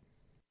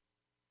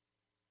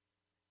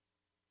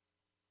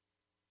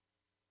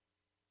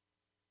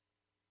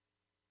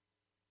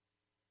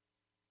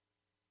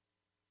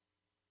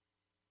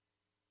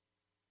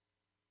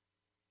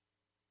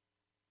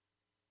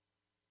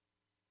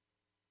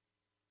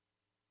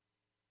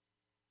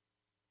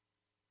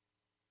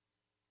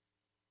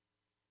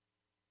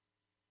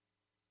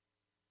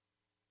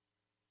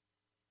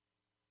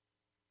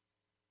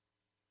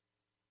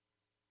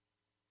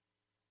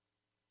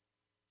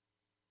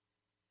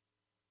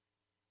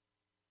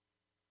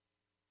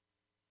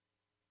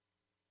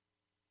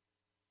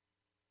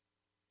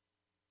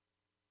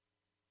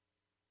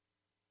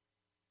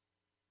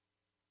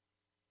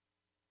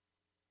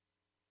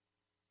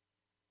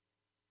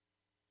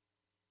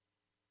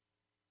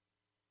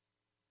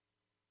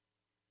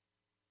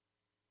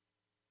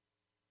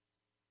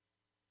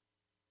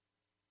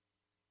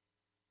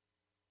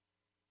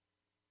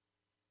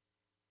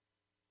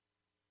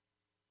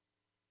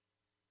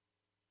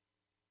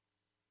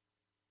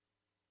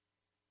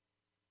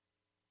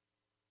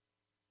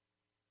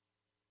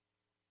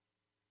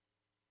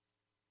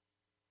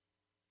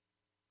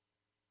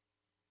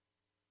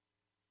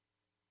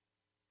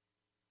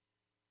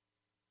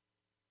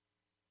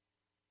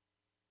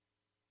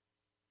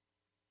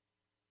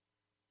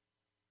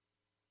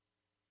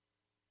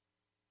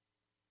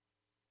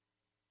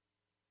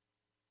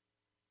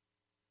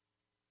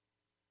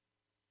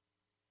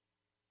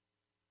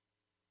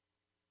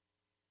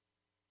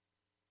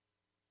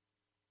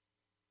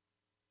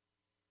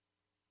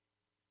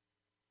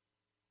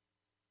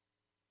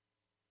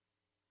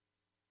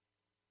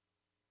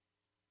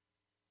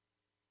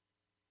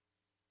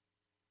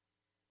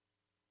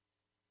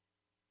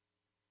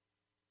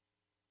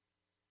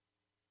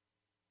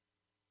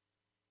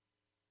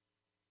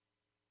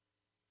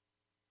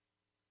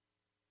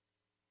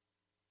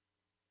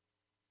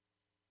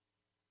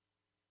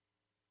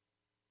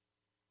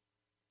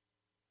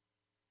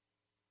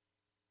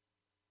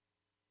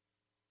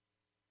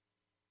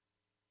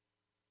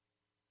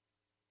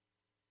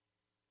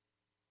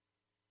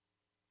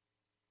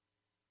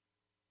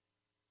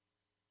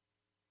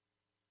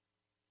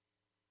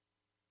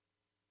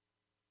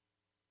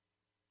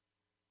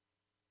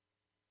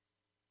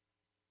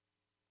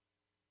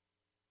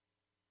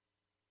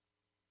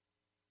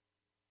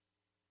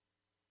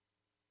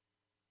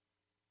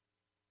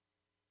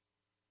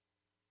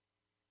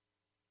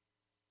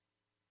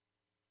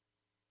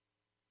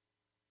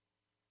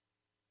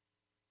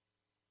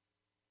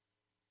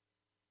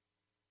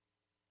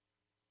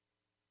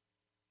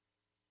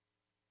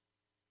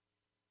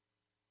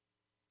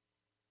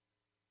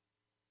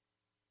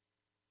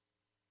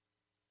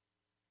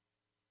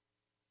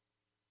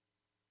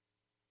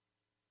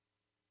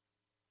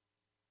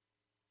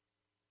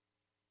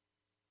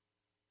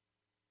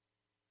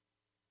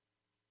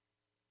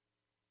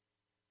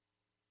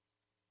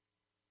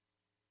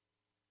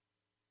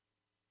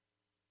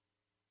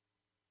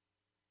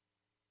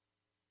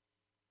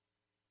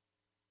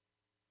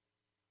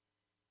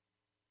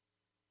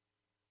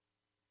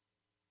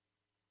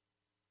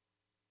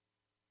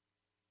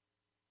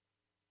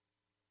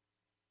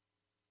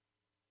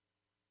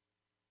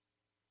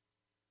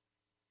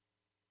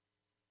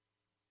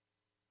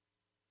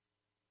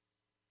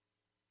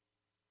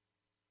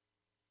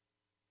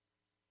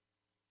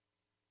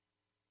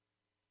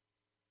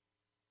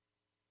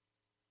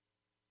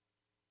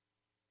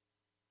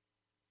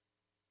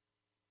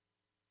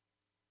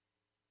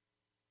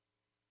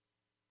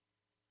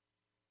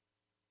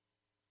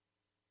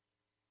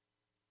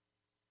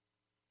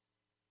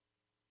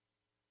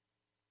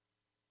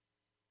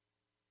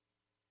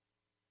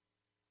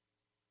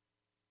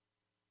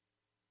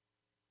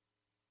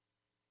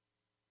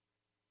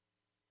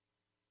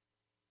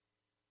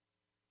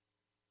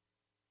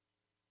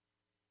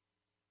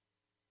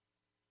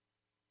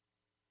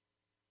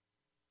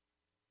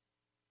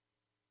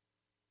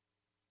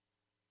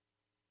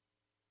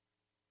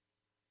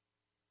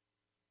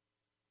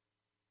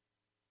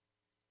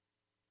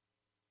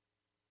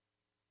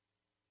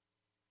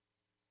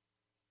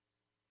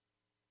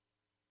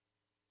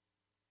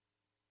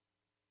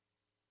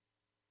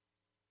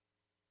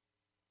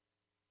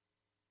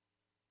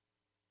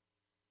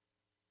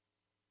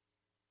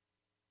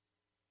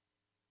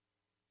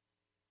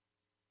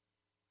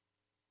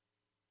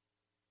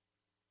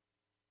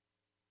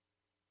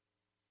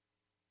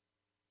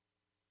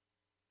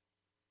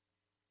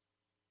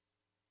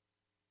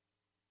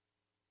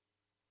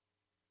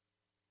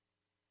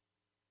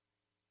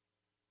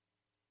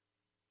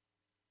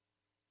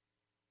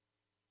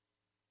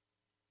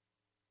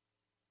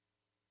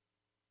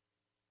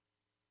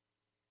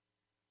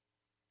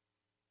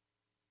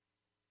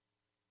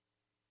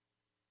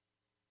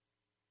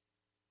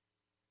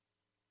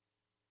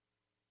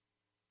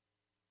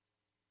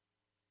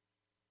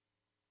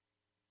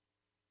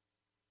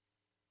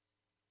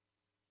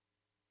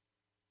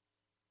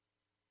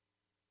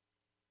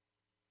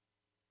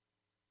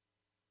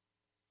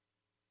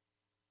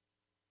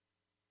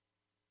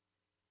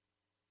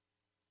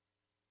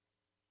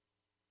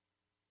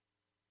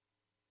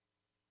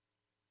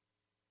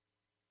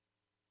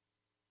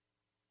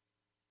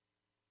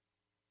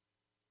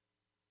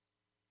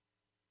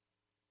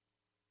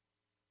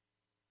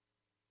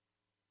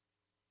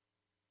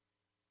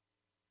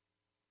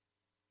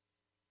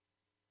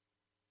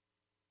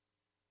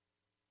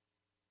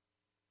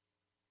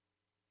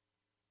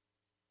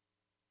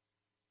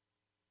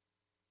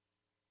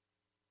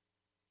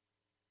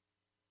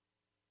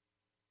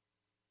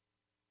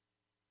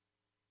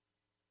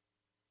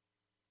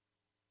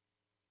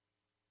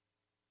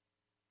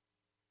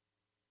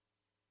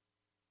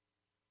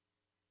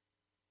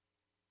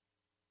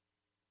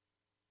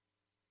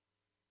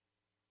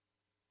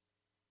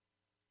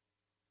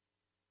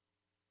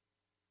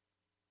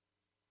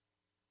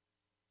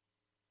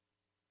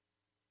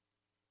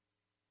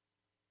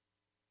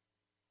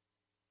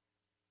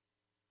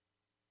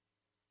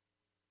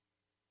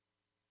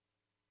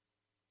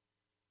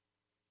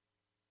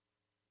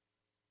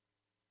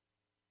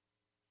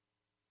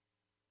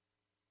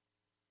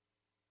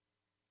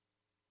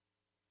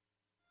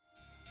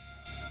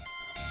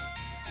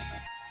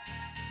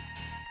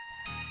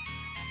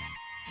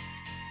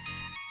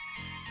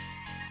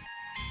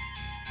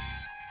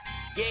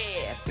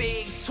 Yeah,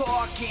 big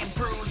talking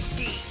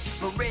brewskis.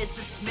 Marissa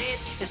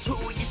Smith is who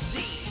you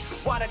see.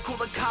 Water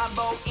cooler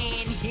combo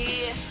in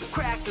here.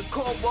 Crack a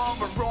cold one,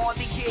 we're on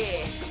the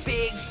air.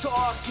 Big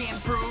talking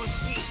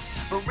brewskis.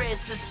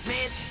 Marissa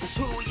Smith is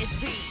who you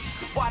see.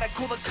 Water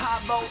cooler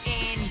combo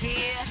in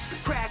here.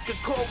 Crack a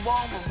cold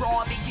one, we're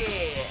on the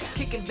air.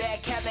 Kicking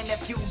back, having a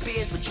few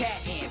beers, we're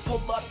chatting.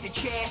 Pull up your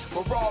chair,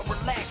 we're all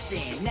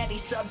relaxing. Any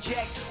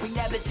subject, we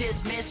never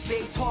dismiss.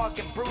 Big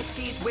talking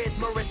brewskis with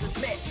Marissa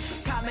Smith.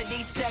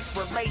 Comedy, sex,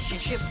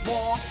 relationships,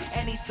 war.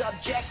 Any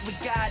subject, we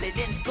got it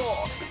in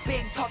store.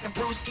 Big talking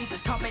brewskis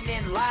is coming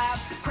in live.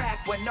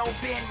 Crack when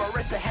open,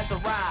 Marissa has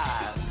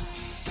arrived.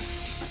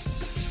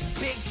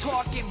 Big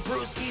talking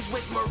brewskis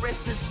with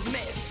Marissa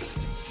Smith.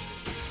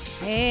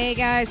 Hey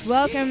guys,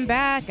 welcome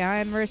back.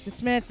 I'm Marissa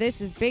Smith.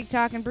 This is Big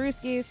Talkin'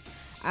 Brewskis.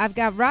 I've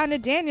got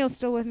Rhonda Daniels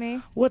still with me.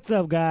 What's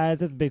up,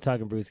 guys? It's Big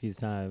Talking Brewskis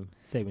time.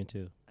 Segment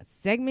 2.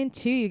 Segment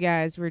 2, you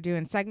guys. We're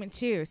doing segment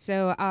 2.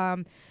 So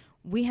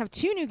we have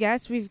 2 new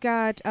guests. We've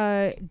got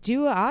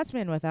Dua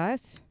Osman with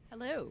us.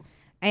 Hello.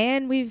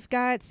 And we've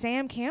got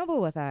Sam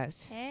Campbell with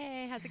us.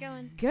 Hey, how's it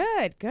going?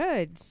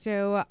 Good.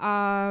 So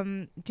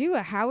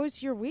Dua, how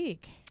was your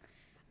week?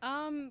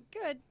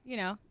 Good. You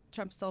know,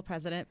 Trump's still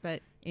president,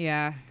 but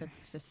Yeah.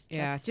 that's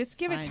Just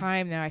give it fine.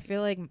 time, though. I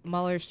feel like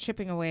Mueller's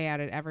chipping away at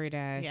it every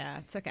day. Yeah,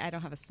 it's okay. I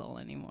don't have a soul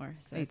anymore,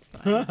 so It's-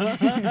 it's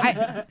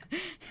fine.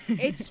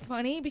 It's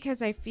funny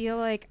because I feel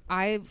like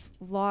I've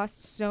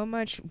lost so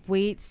much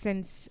weight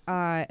since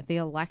the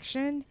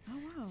election. Oh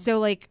wow. So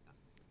like,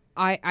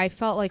 I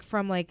felt like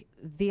from like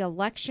the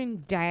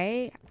election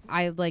day,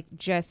 I like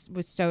just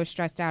was so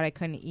stressed out I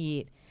couldn't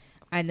eat.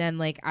 And then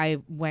like I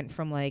went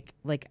from like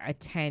a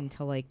 10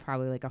 to like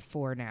probably like a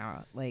 4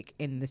 now, like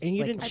in this. And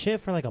you like, didn't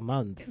shit for like a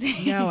month.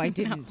 No, I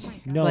didn't.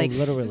 No, Like-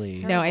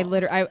 literally. No, I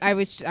literally, I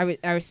was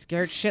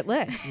scared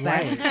shitless.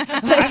 Right. That's,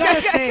 I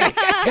gotta say,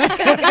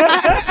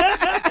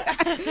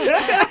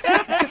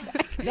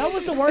 that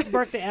was the worst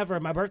birthday ever.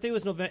 My birthday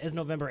is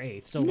November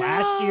 8th. So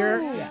last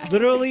year,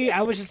 literally,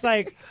 I was just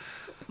like,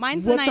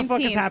 Mine's what the the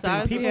fuck is 19th, so I happening?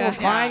 was- People yeah. were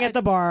crying at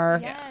the bar.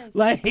 Yes.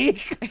 Like,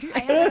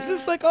 I was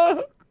just like,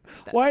 oh,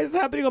 why is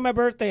this happening on my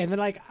birthday? And then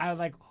like, I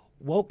like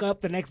woke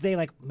up the next day,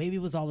 like maybe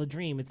it was all a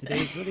dream. And today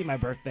is really my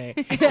birthday.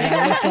 And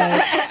I was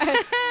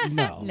like,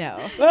 no.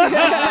 no.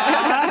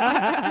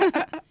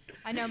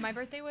 I know my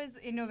birthday was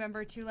in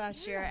November too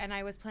last year, and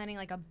I was planning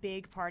like a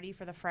big party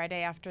for the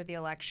Friday after the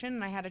election,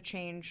 and I had to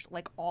change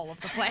like all of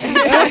the plans.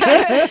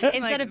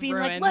 Instead Like, of being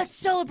like, ruined. let's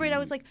celebrate, I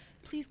was like,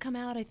 please come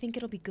out. I think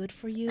it'll be good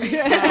for you. You need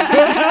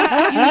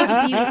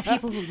to be with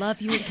people who love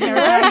you and care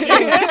about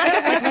you.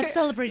 Like, let's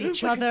celebrate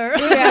each other.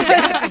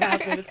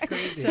 It's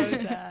crazy. So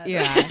sad.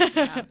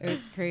 Yeah. It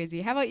was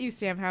crazy. How about you,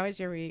 Sam? How was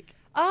your week?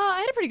 I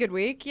had a pretty good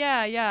week.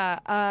 Yeah.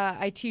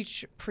 I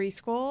teach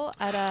preschool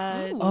at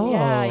a Oh.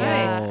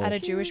 Nice. at a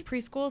Jewish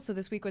preschool. So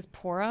this week was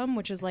Purim,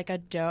 which is like a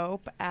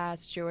dope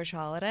ass Jewish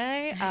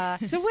holiday.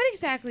 So what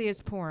exactly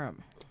is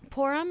Purim?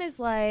 Purim is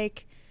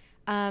like,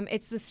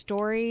 it's the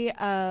story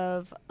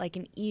of like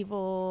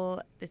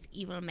this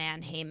evil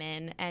man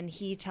Haman, and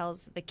he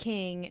tells the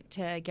king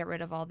to get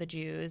rid of all the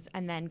Jews,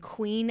 and then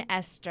Queen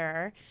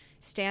Esther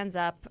stands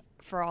up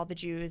for all the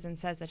Jews and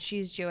says that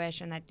she's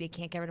Jewish and that they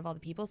can't get rid of all the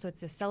people. So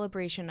it's a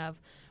celebration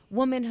of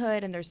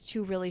womanhood, and there's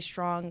 2 really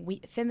strong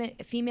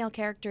female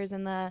characters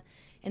in the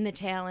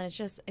tale, and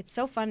it's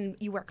so fun.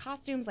 You wear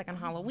costumes like on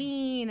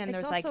Halloween, and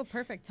It's there's also like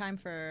perfect time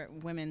for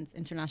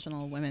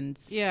International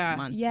Women's Yeah.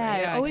 Month. yeah, right?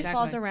 it Yeah, always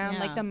falls exactly. around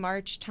like Yeah. the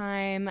March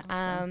time.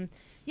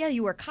 Yeah,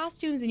 you wear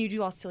costumes and you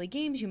do all silly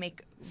games. You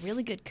make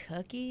really good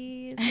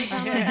cookies. Which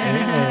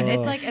I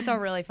love. It's a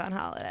really fun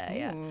holiday.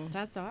 Yeah. Ooh.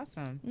 That's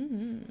awesome.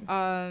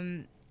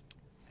 Mm-hmm.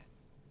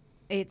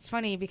 It's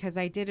funny because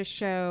I did a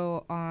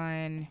show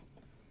on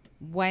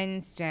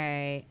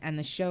Wednesday, and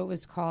the show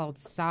was called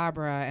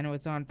Sabra, and it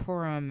was on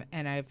Purim,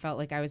 and I felt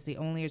like I was the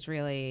only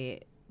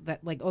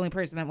only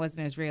person that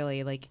wasn't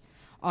Israeli, like,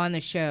 on the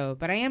show.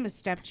 But I am a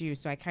step Jew,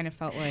 so I kind of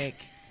felt like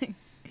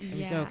it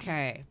was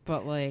okay.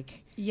 But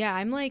like, Yeah,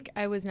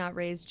 I was not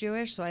raised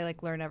Jewish, so I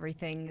like learn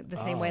everything the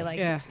same way like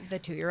Yeah. the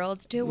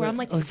 2-year-olds do. Where I'm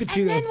like, Like the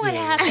and then 2-year-olds what do.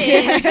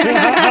 happened?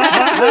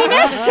 Queen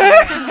Esther,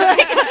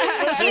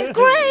 she's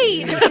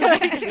great.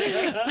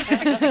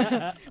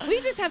 we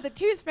just have the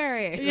tooth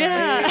fairy.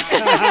 Yeah.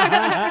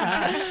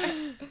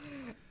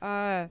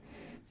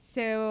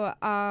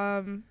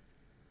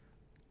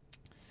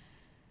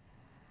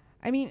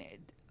 I mean,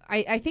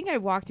 I think I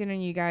walked in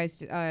on you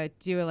guys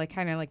do like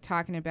kind of like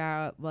talking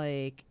about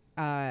like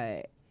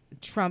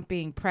Trump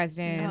being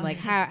president and like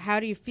how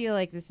do you feel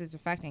like this is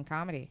affecting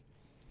comedy?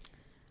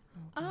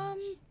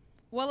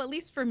 Well, at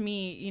least for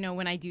me, you know,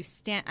 when I do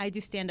stand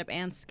up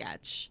and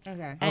sketch.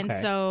 Okay. And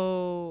Okay.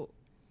 so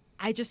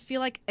I just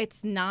feel like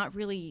it's not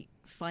really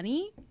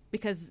funny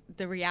because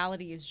the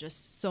reality is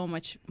just so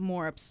much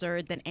more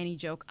absurd than any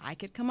joke I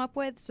could come up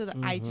with. So that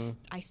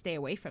I stay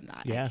away from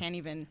that. Yeah. I can't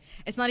even,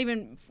 it's not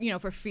even, you know,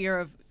 for fear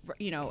of,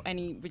 you know,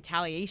 any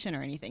retaliation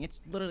or anything. It's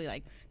literally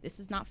like, this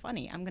is not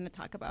funny. I'm going to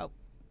talk about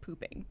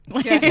pooping.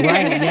 Right,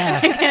 yeah.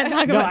 I can't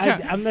talk No, about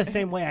Trump. I'm the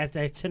same way. I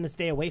tend to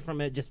stay away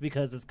from it just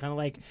because it's kind of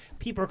like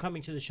people are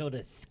coming to the show to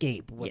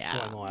escape what's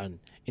going on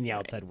in the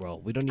outside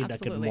world. We don't need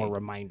Absolutely. more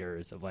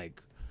reminders of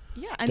like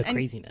Yeah, the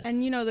craziness.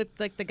 And you know,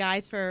 the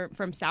guys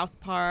from South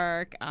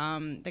Park,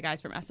 the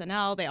guys from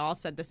SNL, they all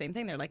said the same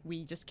thing. They're like,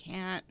 we just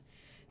can't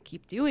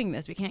keep doing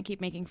this. We can't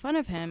keep making fun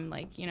of him.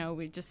 Like, you know,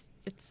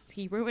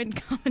 he ruined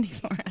comedy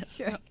for us.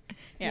 So,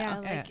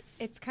 Like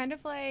it's kind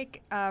of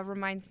like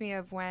reminds me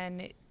of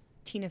when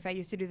Tina Fey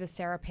used to do the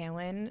Sarah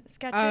Palin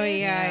sketches. Oh,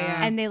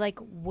 yeah. And they like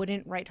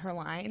wouldn't write her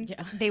lines.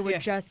 Yeah. They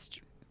would just,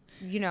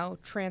 you know,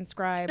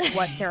 transcribe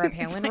what Sarah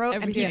Palin wrote,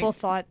 and everything. people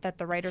thought that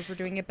the writers were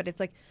doing it, but it's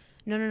like,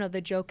 no. The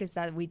joke is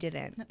that we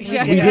didn't. We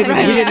Yeah. didn't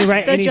we didn't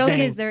write The joke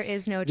anything. is there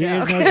is no There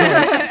is joke. no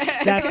joke.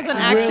 That's was an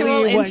actual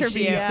really what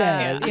interview. she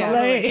said. Yeah.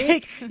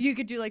 Like, You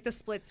could do like the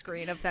split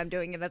screen of them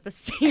doing it at the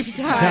same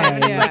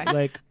time. time, Yeah.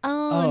 like,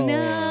 Oh, oh. no.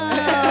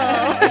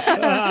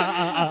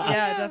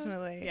 Yeah,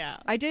 definitely. Yeah.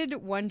 I did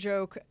one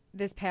joke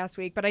this past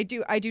week, but I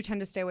do tend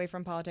to stay away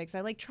from politics.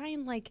 I like try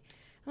and like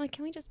I'm like,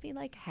 can we just be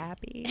like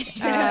happy?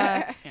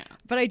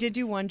 But I did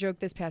do one joke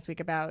this past week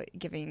about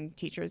giving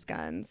teachers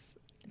guns.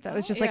 That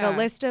was just like a Yeah.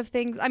 list of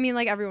things. I mean,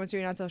 like everyone's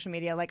doing it on social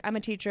media. Like, I'm a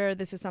teacher.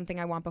 This is something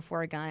I want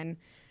before a gun.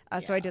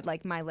 So I did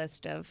like my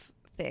list of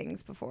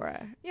things before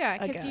Yeah,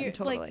 a because gun. you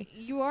Totally. like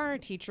you are a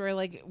teacher.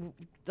 Like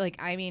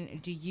I mean,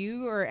 do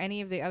you or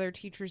any of the other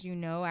teachers you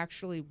know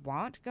actually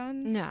want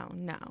guns?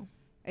 No.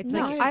 It's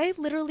No, like I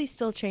literally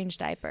still change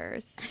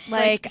diapers.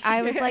 Like,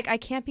 I was like, I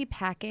can't be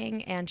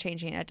packing and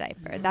changing a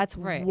diaper. That's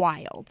Right.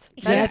 wild.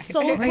 That's That's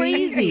so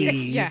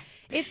crazy. Yeah.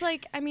 It's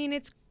like, I mean,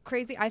 it's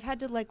crazy. I've had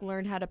to like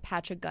learn how to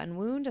patch a gun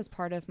wound as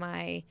part of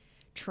my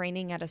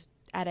training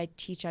I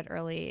teach at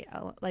early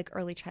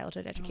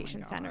childhood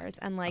education centers,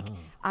 and like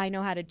I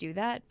know how to do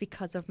that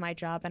because of my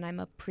job, and I'm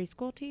a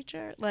preschool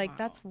teacher. Like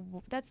that's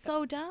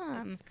so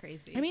dumb. That's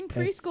crazy. I mean,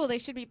 preschool they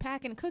should be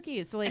packing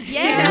cookies. So like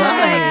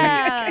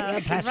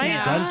Yeah. patching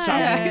Right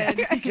gunshot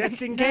wound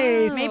just in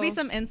case. Maybe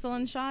some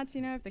insulin shots,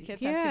 you know, if the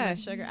kids have too Yeah.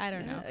 much sugar. I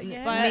don't know.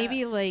 Yeah. But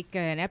maybe like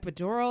an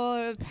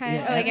epidural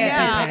pen, Yeah, like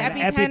yeah. an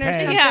EpiPen or EpiPen.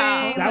 something.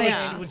 Yeah. That like,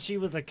 was when she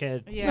was a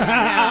kid.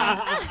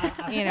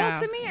 yeah. You know.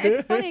 Well, to me,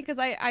 it's funny because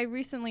I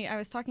recently I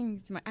was talking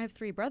to I have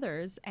 3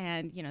 brothers,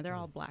 and you know they're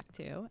all black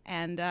too,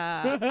 and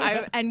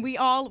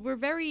we're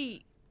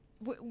very.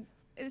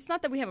 It's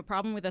not that we have a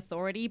problem with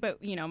authority,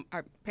 but you know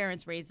our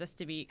parents raised us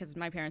to be, because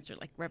my parents are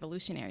like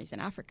revolutionaries in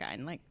Africa,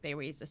 and like they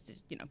raised us to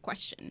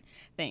question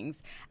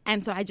things,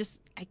 and so I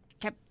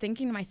kept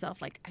thinking to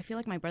myself, like, I feel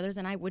like my brothers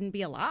and I wouldn't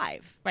be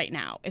alive right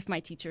now if my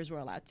teachers were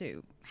allowed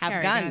to have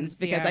Carry guns, guns,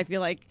 because yeah. I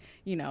feel like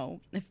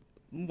if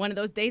one of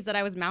those days that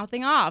I was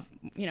mouthing off,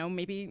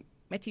 maybe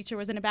my teacher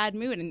was in a bad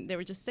mood and they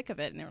were just sick of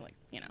it and they were like,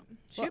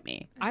 shoot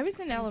me. I was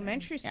in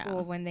elementary Yeah.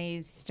 school when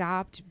they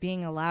stopped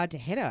being allowed to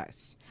hit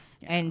us.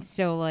 And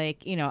so,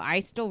 like,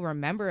 I still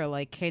remember,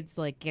 like, kids,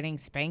 like, getting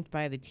spanked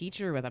by the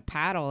teacher with a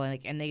paddle,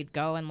 and they'd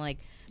go and, like,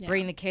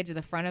 bring the kid to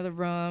the front of the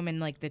room, and,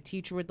 like, the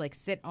teacher would, like,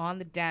 sit on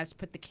the desk,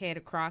 put the kid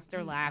across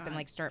their lap, and,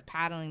 like, start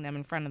paddling them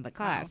in front of the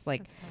class.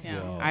 Like,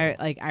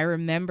 I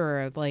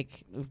remember, like,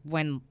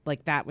 when,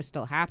 like, that was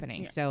still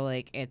happening. So,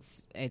 like,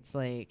 it's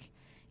like...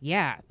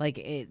 Yeah, like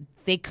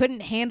they couldn't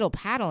handle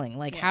paddling.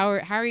 Like, how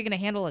are you going to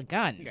handle a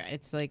gun? Right.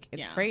 It's like,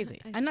 it's crazy.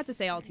 And not to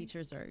say all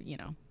teachers are,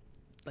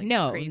 like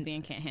No. crazy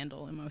and can't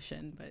handle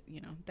emotion, but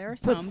there are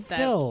But some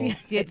still,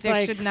 Yeah, it's there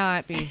like, should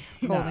not be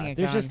holding a gun.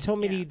 there's just too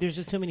many. There's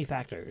just too many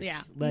factors. Yeah.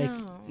 Like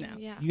No.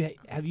 Yeah.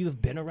 you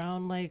been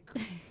around like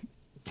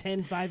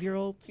 10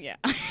 5-year-olds? Yeah.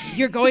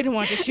 You're going to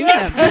want to shoot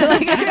them.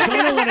 I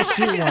don't want to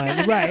shoot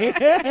one, right?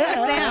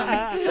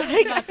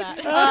 Sam, got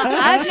that.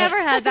 I've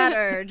never had that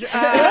urge,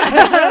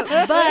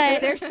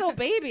 but They're still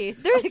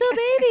babies. they're still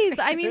babies.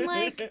 I mean,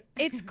 like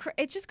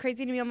it's just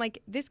crazy to me. I'm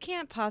like, this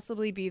can't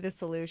possibly be the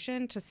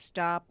solution to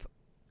stop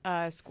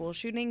school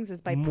shootings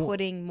is by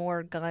putting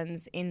more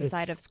guns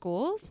inside of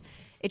schools.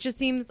 It just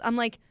seems I'm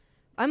like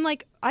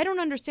I don't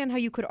understand how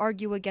you could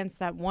argue against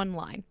that one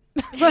line.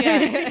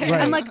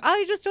 I'm like,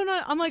 I just don't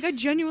know. I'm like, I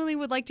genuinely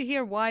would like to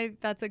hear why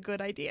that's a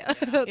good idea.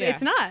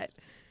 It's not.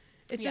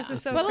 It's just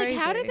is so But, like, crazy.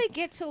 how did they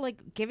get to,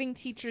 like, giving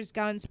teachers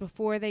guns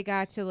before they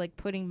got to, like,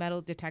 putting metal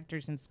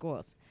detectors in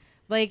schools?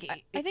 Like,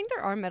 I think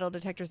there are metal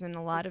detectors in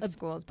a lot of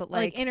schools, but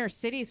like like inner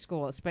city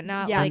schools, but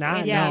not Yes. like Not,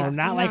 in yes. these-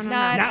 not like No,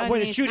 not where on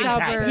the these shootings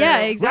suburbs. happen. Yeah,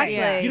 Right.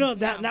 exactly. You know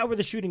not where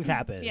the shootings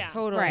happen. Yeah.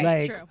 totally. Right.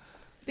 Like, True.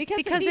 because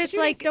Because these it's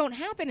shootings like- don't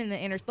happen in the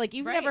inner. Like,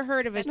 you've Right. never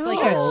heard of it. No, Like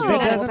that a doesn't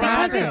because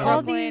happen. it's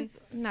all Brooklyn. these.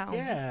 No.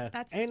 Yeah,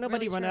 That's ain't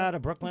nobody really running true. out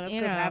of Brooklyn. That's You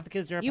because know, half the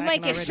kids are you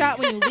might get already. shot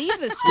when you leave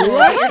the school.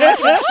 But you're not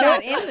getting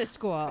shot in the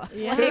school.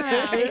 Yeah.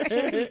 It's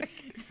just-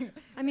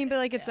 I mean, but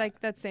like it's like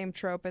that same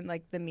trope in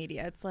like the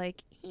media. It's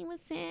like he was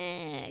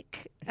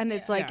sick, and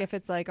it's like Yeah. if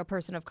it's like a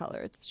person of color,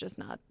 it's just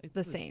not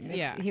the same. It's,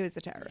 yeah. he was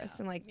a terrorist,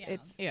 and like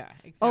it's Yeah,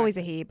 exactly. always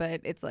a he,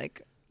 but it's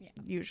like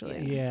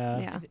usually.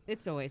 Yeah.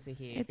 It's always a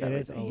he. It's It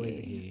always, is always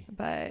a he.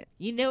 But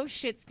You know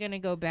shit's gonna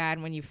go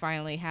bad when you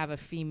finally have a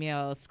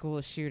female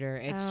school shooter.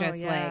 It's just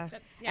like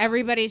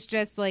everybody's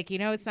just like, you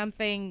know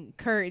something,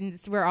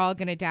 curtains, we're all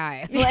gonna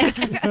die. Like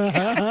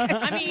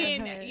I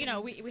mean, you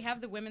know, we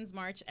have the Women's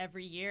March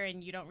every year,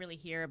 and you don't really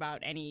hear about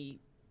any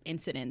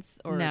incidents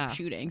or No.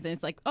 shootings, and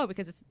it's like, oh,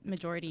 because it's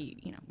majority,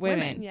 you know,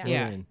 women. Yeah.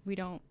 Yeah. Women. We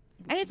don't.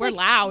 And it's we're like,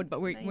 loud, but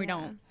we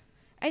don't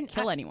and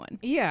kill anyone.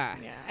 yeah.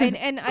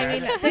 And I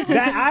mean this is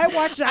That, I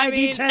watch the ID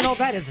mean- channel.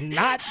 That is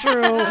not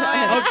true.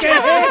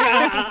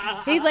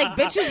 Okay. he's like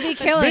bitches be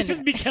killing.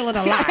 Bitches be killing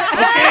a lot.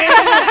 Okay.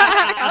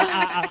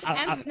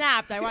 And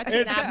Snapped. I watch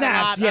It Snapped a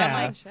snaps, lot. yeah.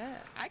 I'm like,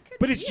 I could.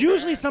 But it's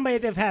usually somebody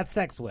they've had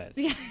sex with.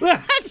 you know.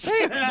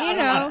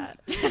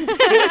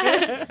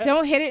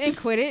 Don't hit it and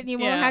quit it and you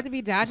won't Yeah. have to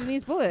be dodging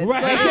these bullets.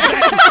 Right. Like,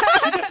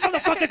 Exactly. This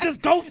motherfucker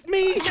just ghost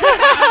me.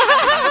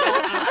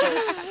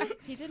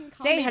 He didn't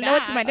call say me hello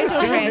back. to my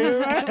dental friend.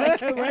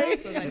 What Right.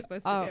 else was I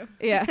supposed to Oh,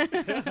 do?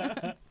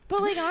 yeah.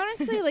 But like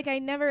honestly, like I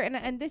never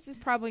and this is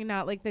probably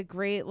not like the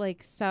great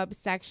like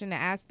subsection to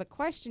ask the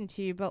question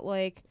to, but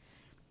like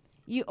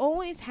you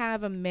always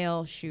have a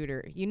male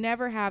shooter. You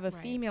never have a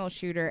female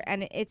shooter,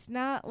 and it's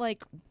not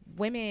like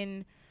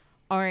women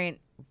aren't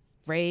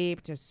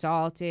raped,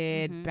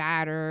 assaulted,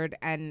 battered,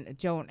 and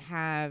don't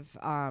have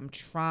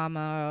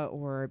trauma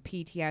or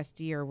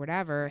PTSD or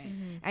whatever.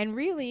 And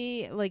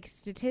really, like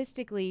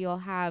statistically, you'll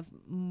have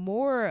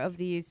more of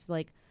these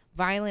like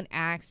violent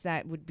acts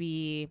that would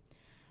be,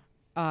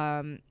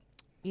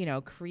 you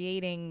know,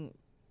 creating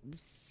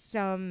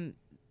some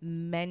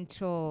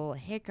mental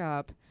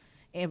hiccup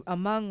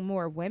among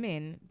more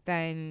women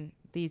than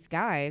these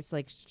guys,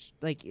 like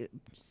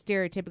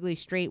stereotypically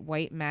straight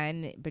white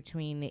men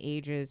between the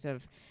ages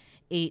of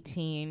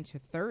 18 to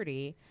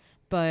 30,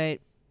 but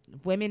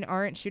women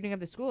aren't shooting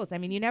up the schools. I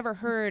mean, you never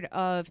heard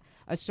of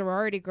a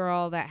sorority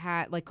girl that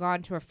had like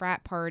gone to a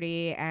frat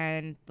party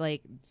and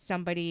like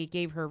somebody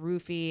gave her a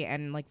roofie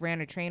and like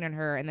ran a train on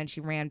her, and then she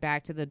ran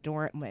back to the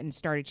dorm and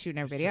started shooting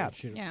everybody up.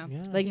 Yeah.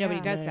 Like nobody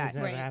does Yeah, that. it's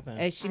never Right.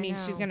 happened. She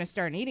means she's gonna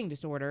start an eating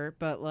disorder,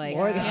 but like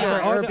Or,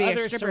 the, or the be a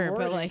other stripper, sorority,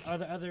 but like or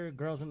the other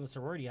girls in the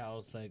sorority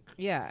house, like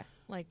yeah.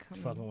 like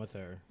fucking with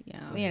her. Yeah.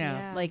 You know,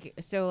 Yeah. like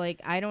so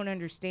like I don't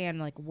understand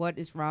like what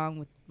is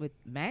wrong with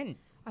men.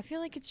 I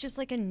feel like it's just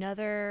like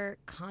another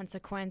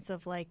consequence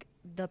of like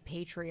the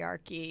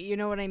patriarchy. You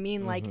know what I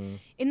mean? Like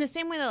in the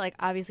same way that like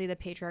obviously the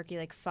patriarchy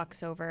like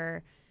fucks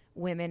over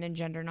women and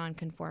gender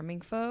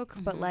non-conforming folk,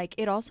 but like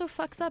it also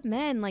fucks up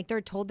men. Like they're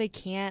told they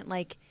can't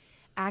like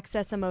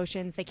access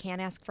emotions, they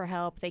can't ask for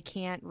help, they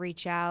can't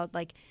reach out,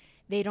 like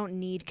they don't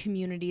need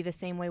community the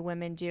same way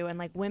women do, and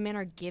like women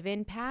are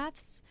given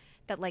paths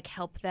that like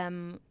help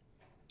them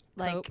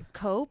like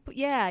cope.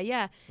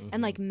 Yeah.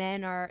 And like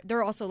men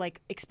they're also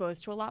like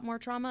exposed to a lot more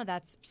trauma.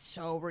 That's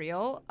so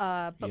real.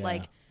 But Yeah.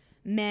 like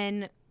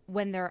men,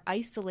 when they're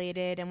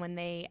isolated and when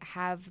they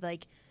have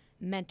like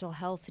mental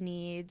health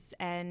needs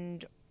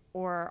and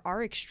or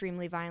are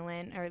extremely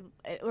violent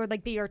or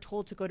like they are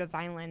told to go to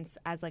violence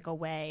as like a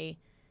way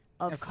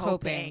of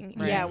coping,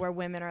 right. Yeah, where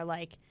women are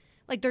like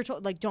they're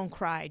told like don't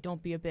cry,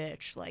 don't be a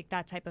bitch, like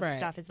that type of Right.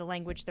 stuff is the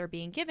language they're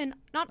being given.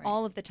 Not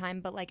all of the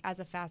time, but like as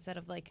a facet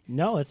of like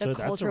No, it's the that's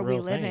a culture we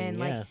real live thing, in.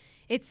 yeah. Like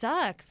it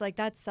sucks. Like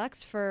that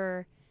sucks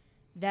for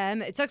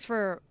them. It sucks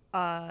for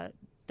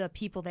the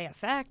people they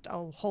affect a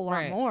whole lot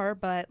Right. more.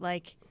 But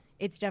like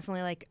it's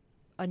definitely like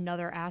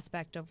another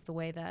aspect of the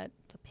way that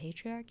the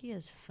patriarchy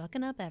is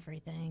fucking up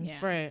everything. Yeah.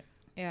 Right.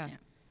 Yeah. Yeah.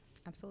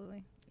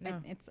 Absolutely.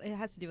 No. It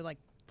has to do with like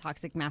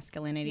toxic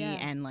masculinity Yeah.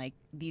 and like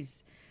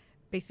these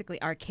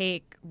basically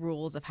archaic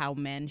rules of how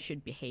men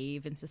should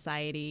behave in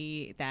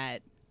society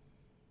that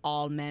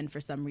all men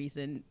for some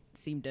reason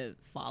seem to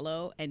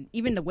follow. And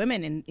even the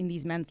women in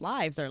these men's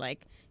lives are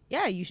like,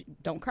 yeah,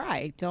 don't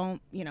cry,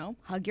 don't, you know,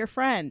 hug your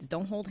friends,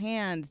 don't hold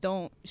hands,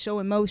 don't show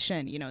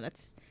emotion, you know,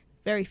 that's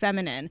very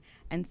feminine.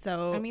 And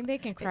so I mean, they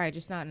can cry,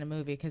 just not in a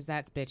movie because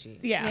that's bitchy.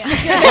 yeah.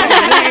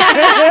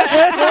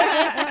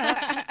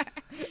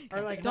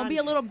 Or like Don't not, be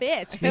a little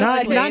bitch. not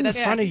basically. in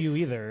That's- front of you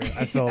either.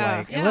 I feel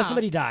like Yeah. unless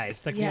somebody dies,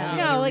 like Yeah.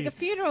 you know, No, like a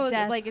funeral is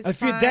Death. like is a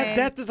few, fine.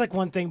 death is like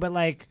one thing, but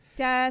like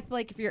Death,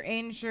 like if you're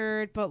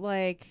injured, but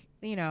like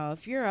you know,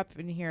 if you're up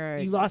in here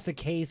you lost a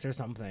case or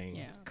something.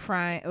 Yeah.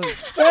 crying,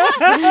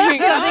 Something crying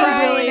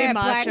really at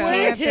Black macho.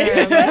 Panther,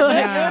 like,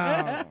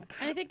 no.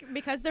 And I think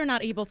because they're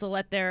not able to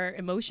let their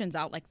emotions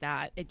out like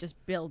that, it just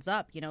builds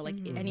up. You know, like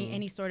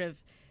any sort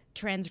of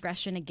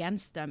transgression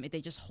against them,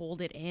 they just hold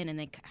it in, and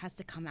it has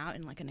to come out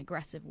in like an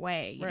aggressive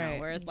way. You know, Right.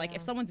 whereas like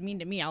if someone's mean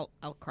to me, I'll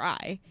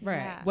cry. Right.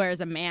 Yeah. Whereas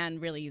a man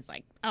really is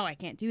like, oh, I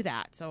can't do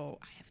that, so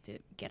I have to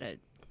get a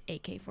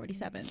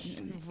AK-47.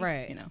 And,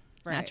 Right. You know,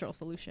 Right. natural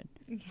solution.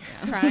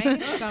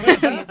 Crying is so much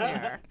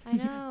easier. I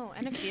know,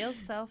 and it feels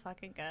so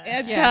fucking good.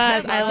 It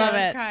Yeah. does. I love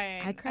it.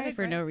 Crying. I cry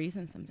for no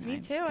reason sometimes. Me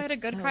too. I had a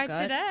It's good so cry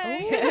good.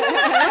 today.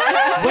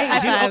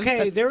 Wait, five.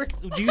 okay, do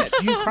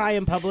you cry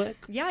in public?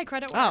 Yeah, I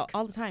cried at Oh, work.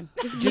 all the time.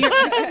 This is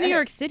New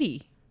York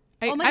City.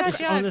 Oh my gosh,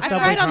 yeah, on the I've subway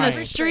cried on the crying.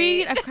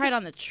 street. I've cried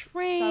on the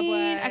train.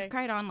 Subway. I've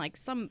cried on like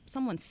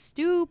someone's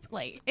stoop.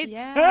 Like it's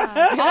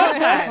Yeah. all the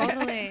time.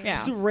 Totally. Yeah.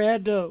 It's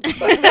random. Just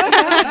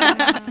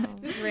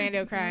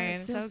rando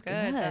crying. So feels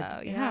good, good.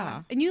 though.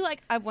 Yeah. And you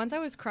like, once I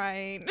was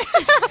crying.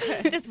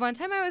 This one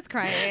time I was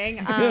crying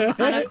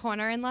on a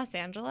corner in Los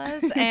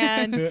Angeles,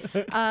 and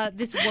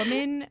this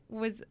woman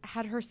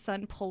had her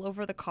son pull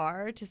over the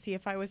car to see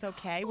if I was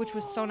okay, which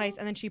was so nice.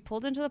 And then she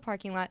pulled into the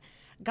parking lot,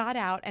 got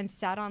out, and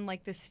sat on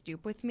like this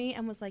stoop with me,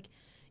 and was like,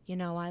 you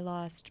know, I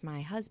lost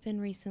my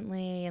husband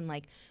recently, and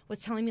like was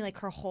telling me like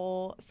her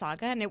whole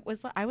saga, and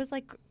I was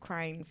like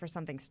crying for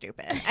something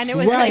stupid, and it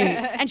was Right.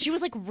 like, and she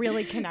was like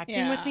really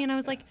connecting with Yeah. me, and I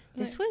was like,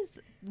 this was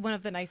one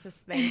of the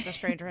nicest things a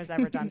stranger has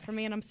ever done for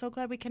me, and I'm so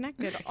glad we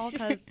connected, all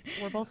because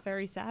we're both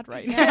very sad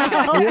right now.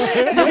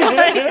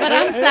 But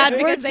I'm sad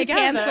We're because they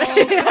together.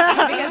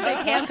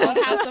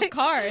 canceled House of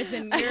Cards,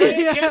 and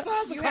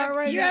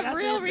you have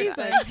real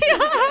reasons.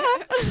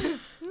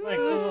 Like,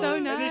 was so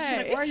And then she's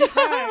like, nice. why are you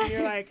crying?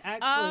 You're like,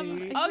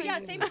 actually. Oh yeah,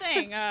 same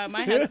thing.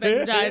 My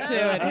husband died too,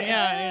 and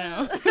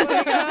yeah,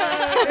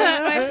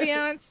 That's my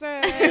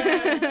fiance.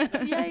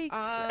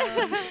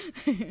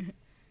 Yikes.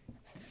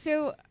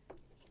 So,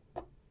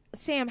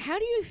 Sam, how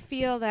do you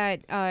feel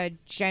that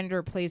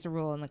gender plays a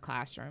role in the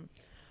classroom?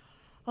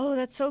 Oh,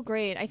 that's so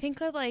great. I think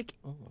that like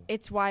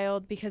it's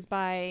wild because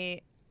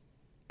last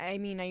year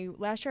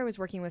I was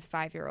working with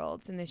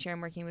 5-year-olds, and this year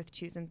I'm working with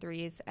 2s and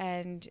 3s,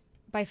 and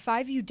by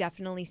 5 you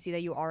definitely see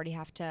that you already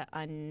have to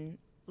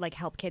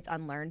help kids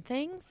unlearn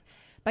things.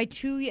 By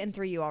 2 and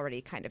 3 you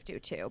already kind of do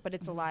too, but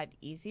it's a lot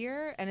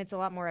easier and it's a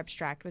lot more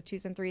abstract with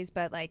 2s and 3s.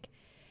 But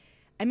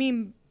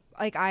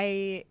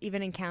I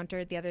even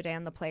encountered the other day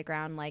on the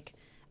playground like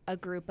a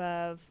group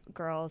of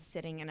girls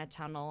sitting in a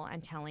tunnel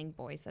and telling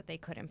boys that they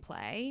couldn't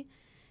play.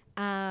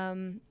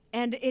 And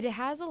it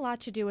has a lot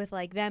to do with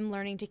like them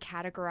learning to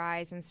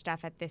categorize and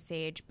stuff at this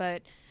age.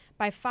 But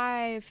by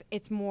 5,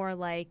 it's more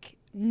like,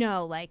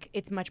 no, like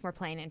it's much more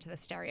playing into the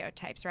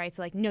stereotypes, right?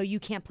 So like, no, you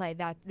can't play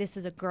that. This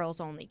is a girls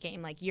only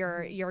game. Like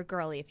you're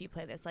girly if you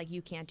play this. Like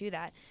you can't do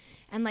that.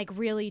 And like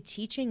really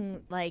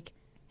teaching like,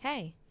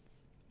 hey,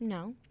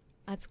 no,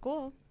 at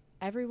school,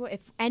 if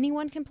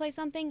anyone can play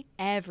something,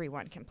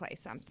 everyone can play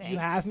something. You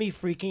have me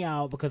freaking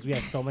out because we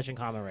have so much in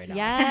common right now.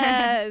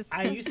 Yes.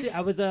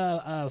 I was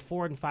a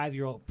 4 and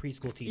 5-year-old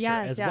preschool teacher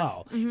Yes, as yes.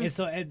 well. And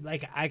so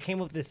I came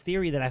up with this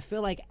theory that I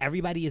feel like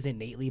everybody is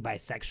innately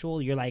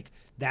bisexual. You're like,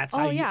 that's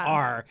how Oh, you yeah.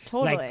 are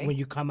Totally. like when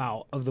you come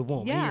out of the womb.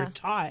 And Yeah. you're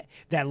taught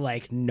that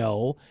like,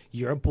 no,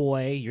 you're a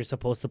boy, you're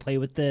supposed to play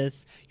with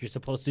this, you're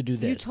supposed to do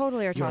this. You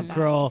totally are You're taught a that.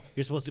 girl,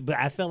 you're supposed to, but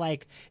I feel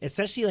like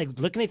especially like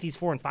looking at these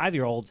 4 and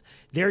 5-year-olds,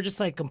 they're just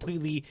like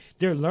completely,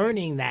 they're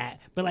learning that,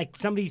 but like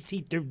some of these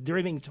they're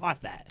being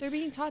taught that. They're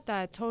being taught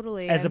that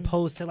totally. As and-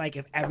 opposed to like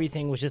if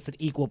everything was just an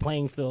equal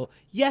playing field,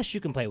 yes, you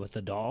can play with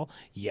the doll.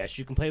 Yes,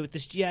 you can play with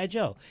this G.I.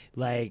 Joe.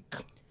 Like,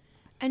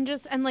 And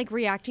like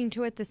reacting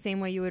to it the same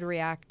way you would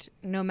react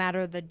no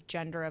matter the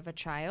gender of a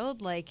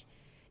child. Like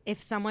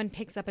if someone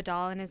picks up a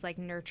doll and is like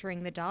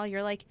nurturing the doll,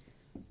 you're like,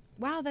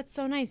 wow, that's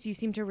so nice. You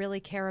seem to really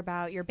care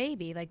about your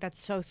baby. Like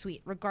that's so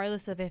sweet,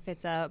 regardless of if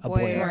it's a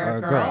boy, or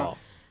a girl.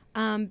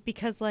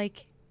 Because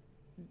like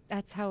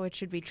that's how it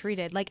should be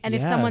treated. Like, and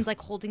if Yeah. someone's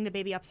like holding the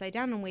baby upside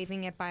down and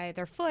waving it by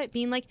their foot,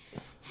 being like,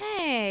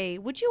 hey,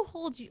 would you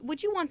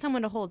want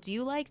someone to hold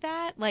you like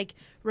that? Like,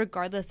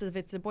 regardless of if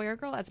it's a boy or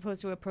girl, as opposed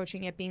to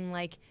approaching it being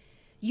like,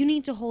 you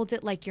need to hold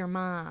it like your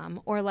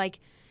mom, or like,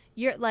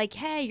 you're like,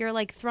 hey, you're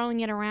like throwing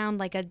it around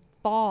like a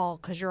ball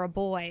because you're a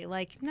boy.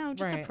 Like, no,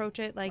 just Right. approach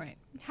it like, Right.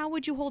 how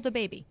would you hold a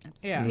baby?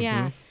 Yeah.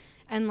 Yeah.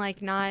 And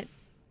like not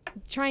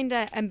trying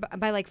to, and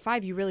by like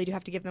 5, you really do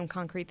have to give them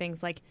concrete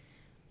things like,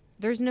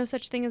 there's no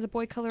such thing as a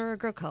boy color or a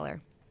girl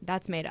color.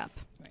 That's made up.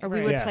 Or we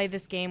Right. would Yes. play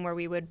this game where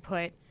I would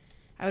put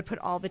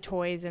all the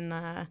toys in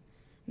the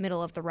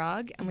middle of the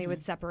rug, and we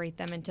would separate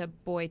them into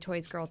boy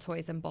toys, girl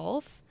toys, and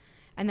both.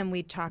 And then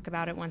we'd talk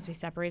about it once we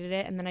separated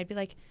it. And then I'd be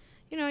like,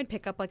 I'd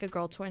pick up like a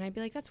girl toy, and I'd be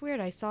like, that's weird.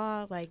 I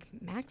saw like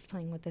Max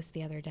playing with this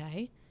the other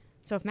day.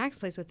 So if Max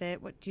plays with it,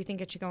 what do you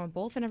think it should go in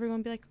both? And everyone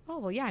would be like, oh,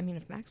 well, yeah, I mean,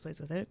 if Max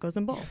plays with it, it goes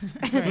in both.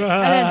 And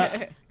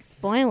then,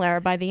 spoiler,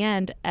 by the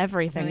end,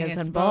 everything is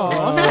in both.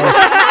 And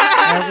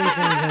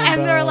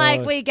they're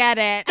like, we get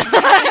it.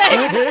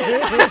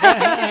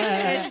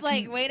 It's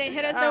like, way to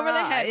hit us over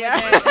the head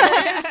with it.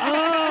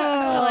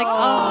 They're like,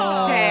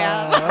 oh,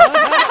 Sam.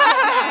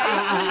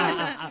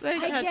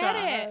 I get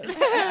it.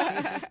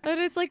 But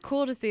it's like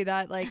cool to see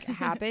that like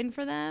happen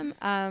for them.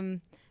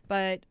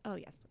 But, oh,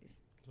 yes, please.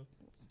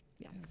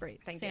 Yes,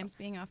 great. Thank you. Sam's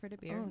being offered a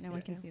beer. Oh, no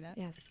one can yes. see that.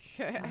 Yes.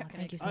 Yes,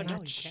 thank you so oh, no, you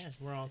much. can't.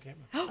 We're all on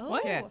camera. Oh,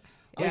 What? Yeah.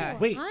 Yeah.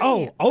 Wait. Hi.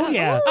 Oh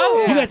yeah.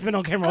 Oh, You yeah. guys been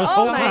on camera this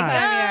whole my time.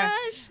 God.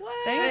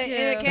 Thank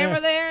you. A camera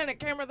there and a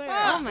camera there.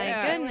 Oh, my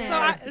goodness.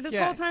 So this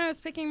Yeah. whole time I was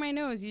picking my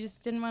nose. You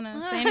just didn't want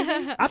to say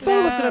anything? I thought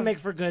it was gonna make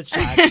for good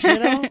shots. You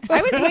know.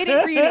 I was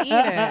waiting for you to eat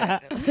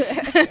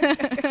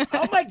it.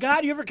 Oh my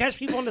God! You ever catch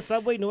people on the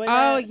subway doing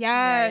Oh that?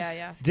 yes.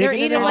 yeah. They're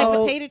Digging in eating their like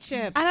hole. potato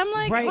chips. And I'm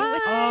like, Right.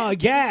 what? Oh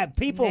yeah,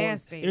 people.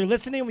 Nasty. You're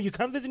listening. When you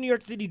come visit New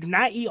York City, do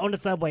not eat on the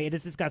subway. It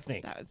is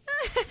disgusting. That was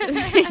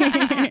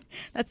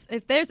that's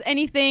if there's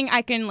anything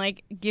I can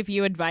like give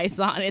you advice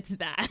on, it's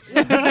that.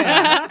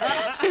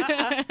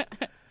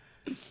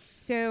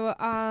 So,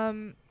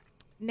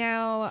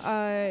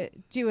 now,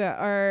 Dua,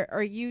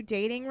 are you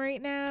dating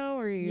right now?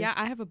 Or are you? Yeah,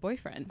 I have a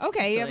boyfriend.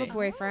 Okay, you have a actually.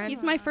 boyfriend.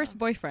 He's my first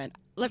boyfriend.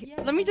 Let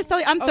me just tell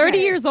you, I'm 30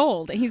 Okay. years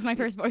old. He's my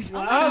first boyfriend. Oh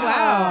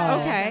wow.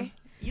 Okay.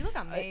 You look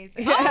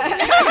amazing.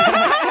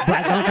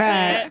 Black on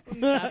crack.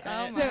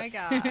 Oh my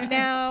god.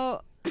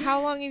 Now,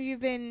 how long have you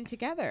been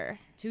together?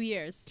 2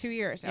 years. 2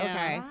 years. Yeah.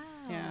 Okay. Wow.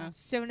 Yeah.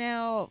 So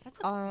now, That's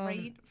a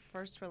great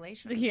first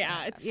relationship.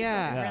 Yeah, it's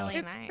Yeah. It's really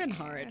It's nice. been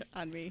hard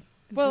on me.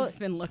 Well- Well, just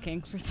been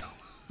looking for so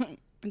long.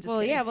 I'm just Well,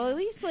 kidding. yeah. Well, at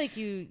least like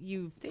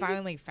you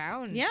finally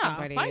found Yeah,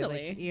 somebody.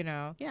 finally. Like, you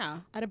know. Yeah,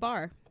 at a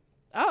bar.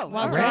 Oh,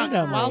 While all drunk.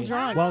 Randomly. While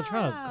drunk. While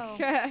drunk.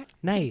 right.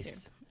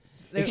 Nice.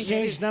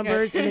 Exchange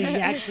numbers, and then he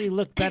actually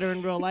looked better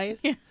in real life.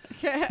 It's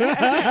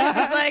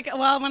like,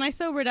 well, when I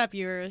sobered up,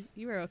 you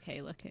were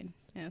okay looking.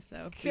 Yeah,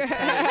 so we decided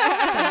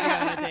to go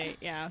on a date.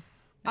 Yeah.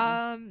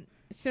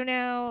 So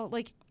now,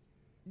 like,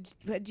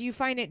 do you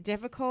find it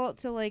difficult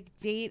to like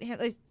date him,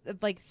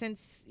 like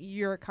since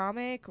you're a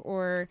comic,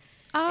 or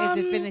has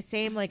it been the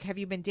same? Like, have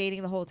you been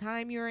dating the whole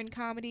time you're in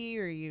comedy,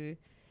 or you?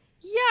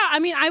 Yeah, I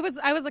mean, I was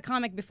a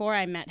comic before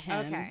I met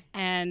him. Okay.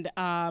 And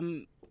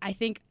I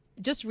think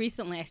just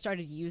recently I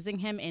started using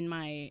him in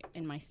my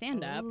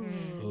stand up.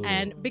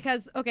 And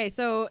because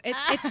so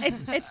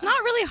it's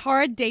not really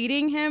hard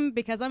dating him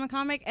because I'm a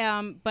comic,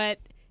 but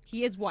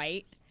he is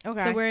white.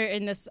 Okay. So we're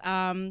in this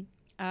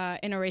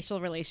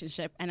interracial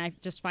relationship, and I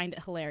just find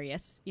it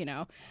hilarious, you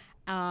know.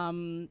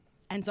 And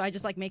so I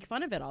just like make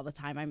fun of it all the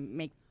time. I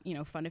make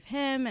fun of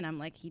him, and I'm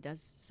like, he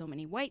does so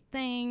many white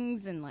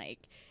things, and like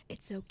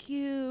it's so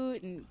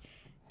cute, and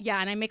yeah,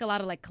 and I make a lot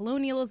of like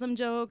colonialism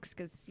jokes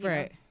because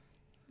Right.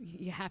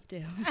 you have to.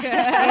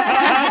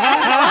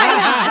 Why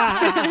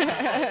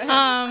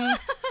not?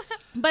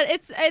 But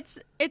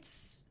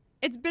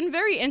it's been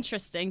very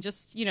interesting,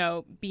 just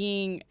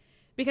being.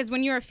 Because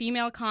when you're a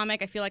female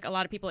comic, I feel like a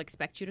lot of people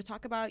expect you to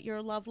talk about your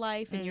love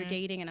life and your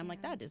dating, and I'm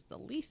like, that is the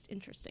least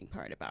interesting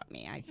part about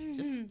me. I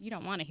just you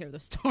don't want to hear the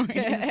stories,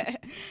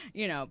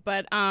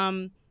 But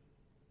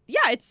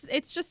yeah,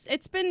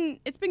 it's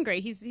been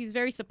great. He's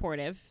very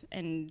supportive,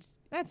 and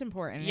That's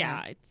important.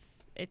 yeah,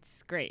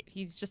 it's great.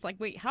 He's just like,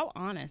 wait, how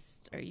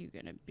honest are you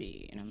gonna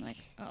be? And I'm like,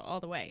 oh, all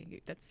the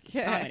way. It's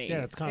comedy.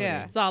 Yeah, it's comedy.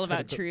 Yeah. It's all Gotta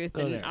about truth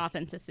go and there.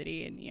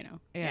 authenticity, and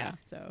Yeah.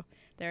 So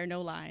there are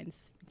no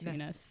lines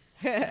between us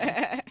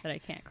that I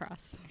can't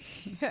cross,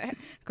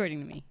 according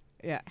to me.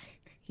 Yeah.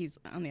 He's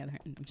on the other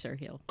hand. I'm sure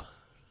he'll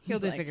He'll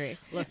like, disagree.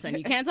 listen,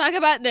 you can't talk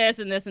about this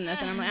and this and this,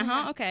 and I'm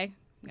like, okay,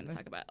 I'm gonna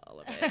talk about all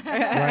of it.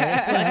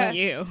 Right? Like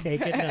you.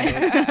 Take it.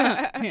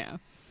 Yeah.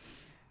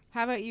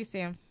 How about you,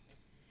 Sam?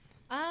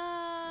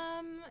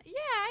 Yeah,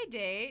 I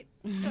date.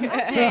 Yeah,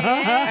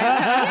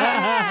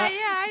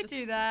 I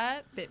do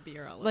that. Bit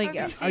beer all over. Like,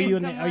 Okay. Are you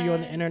on the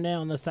Someone- internet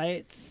on the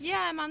sites? Yeah,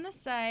 I'm on the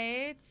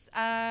sites.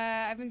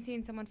 I've been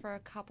seeing someone for a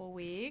couple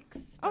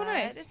weeks. Oh, but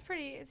nice. It's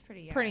pretty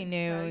young, Pretty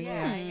new, so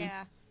yeah.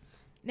 yeah.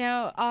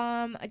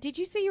 Now, did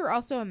you say you were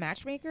also a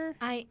matchmaker?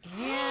 I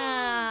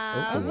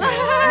am.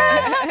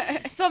 Oh.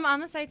 So I'm on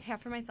the sites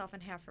half for myself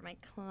and half for my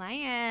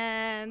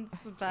clients,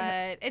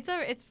 but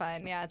it's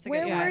fun. Yeah, it's a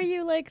Where good were time.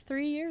 you like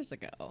 3 years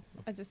ago?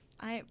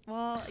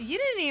 Well, you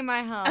didn't need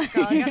my help,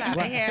 girl. Get out of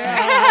What? here. So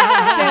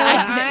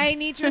I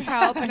need your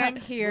help, and I'm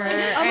here. Oh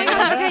my And-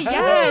 god. Okay.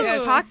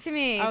 Yes. Ooh. Talk to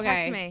me. Okay,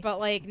 Talk to me. but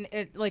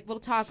like we'll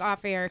talk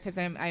off air because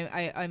I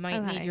might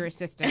need Okay. your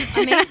assistance.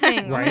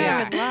 Amazing. Right. Oh, Yeah.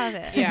 I would love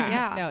it.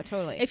 Yeah, no,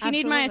 totally. If you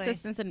need my Absolutely.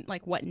 assistance in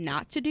like what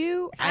not to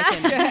do, I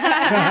can.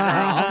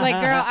 I was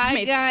like, girl, I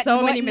Made got so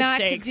what many not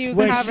mistakes. to do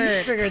When she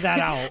covered. figured that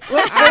out.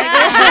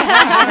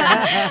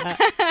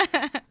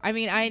 I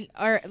mean,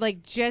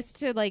 just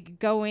to like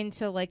go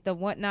into like the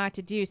what not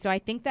to do. So I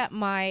think that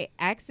my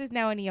ex is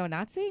now a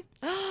neo-Nazi.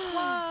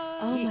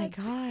 Oh my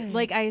god.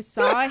 Like I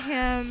saw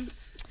him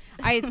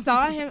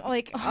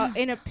like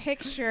in a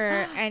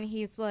picture, and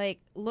he's like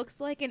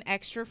looks like an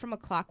extra from A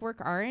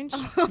Clockwork Orange,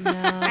 no.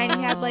 and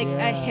he had like a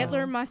Yeah.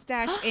 Hitler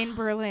mustache in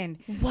Berlin.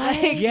 What?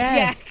 Like,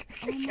 Yes.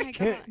 Oh my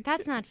god.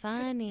 That's not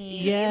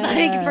funny. Yeah.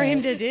 Like for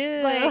him to do.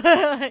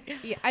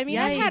 Yeah, I mean,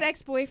 I've had Yikes.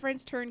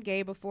 ex-boyfriends turn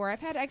gay before. I've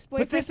had But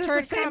ex-boyfriends this is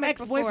turn the same comic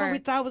ex-boyfriend before. we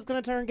thought was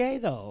gonna turn gay,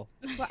 though.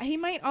 Well, he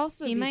might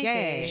also He be might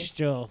gay. be.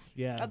 Still,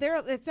 yeah.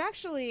 It's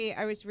actually,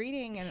 I was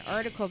reading an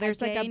article. There's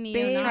like gay a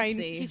neo-Nazi.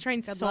 big. He's trying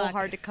Good so luck.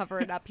 hard to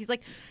cover it up. He's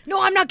like,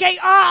 no, I'm not gay.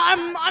 I'm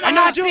a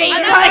Nazi. doing I'm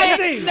it. not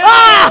Nazi. gay.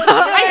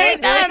 I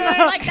hate them.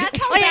 Like, that's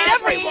how I hate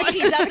bad we're he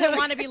doesn't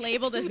want to be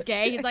labeled as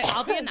gay. He's like,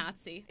 I'll be a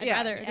Nazi. I'd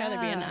rather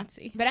be a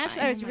Nazi. But It's actually,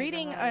 fine. I was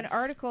reading an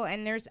article,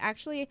 and there's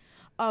actually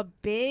a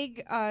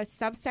big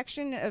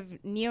subsection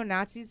of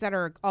neo-Nazis that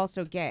are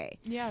also gay.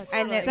 Yeah,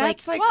 And that,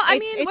 That's like, like- Well, I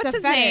it's- mean, it's what's a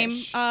his name?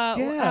 fetish.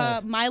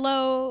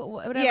 Milo,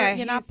 whatever. Yeah,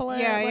 Yiannopoulos,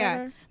 yeah.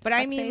 whatever. But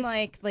I mean,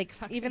 Fuckface. like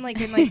even like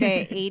in like the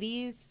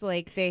 80s,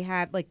 like they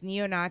had like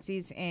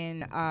neo-Nazis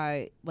in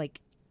like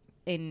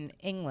in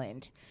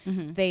England.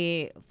 Mhm.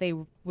 They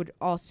would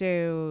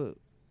also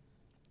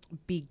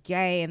be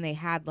gay, and they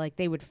had like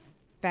they would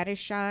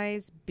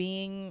fetishize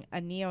being a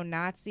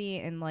neo-Nazi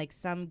in like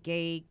some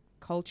gay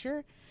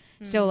culture.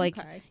 So like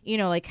okay. you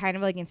know, like kind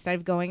of like instead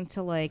of going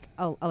to like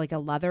a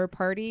leather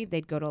party,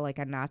 they'd go to like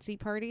a Nazi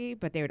party,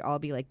 but they would all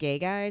be like gay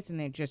guys, and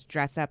they'd just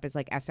dress up as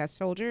like SS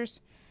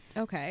soldiers.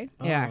 Okay.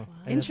 Yeah.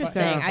 And just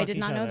Interesting. fuck I did each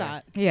not know other.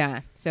 that.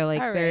 Yeah. So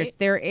like All there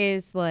right.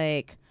 is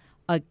like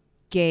a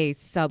gay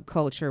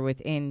subculture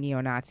within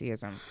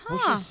neo-Nazism.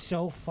 Which Huh. is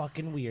so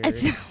fucking weird.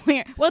 It's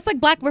weird. Well, it's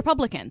like Black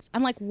Republicans.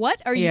 I'm like,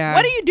 what are you? Yeah.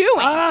 What are you doing?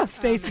 Ah,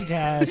 Stacey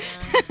Dash.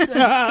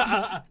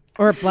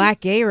 Or black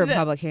gay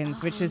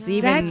Republicans, which is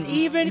even That's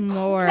even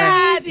more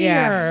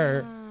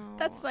crazier.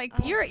 That's like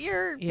you're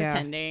Yeah.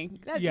 pretending.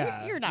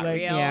 Yeah, You're not like,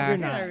 real. yeah. You're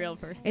You're not a not. real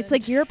person. It's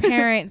like your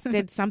parents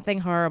did something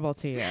horrible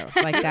to you.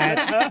 Like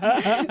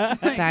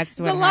that's It's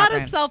what a lot of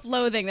happened.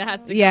 self-loathing that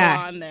has to Yeah.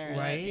 go on there.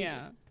 Right?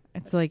 Yeah.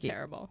 It's That's like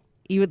terrible.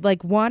 you would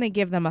like want to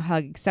give them a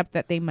hug, except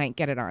that they might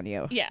get it on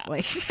you. Yeah.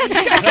 Like I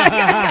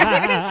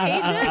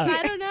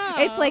don't know.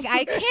 it's like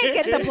I can't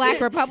get the black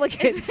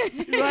Republicans.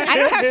 I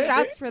don't have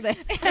shots for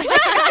this. For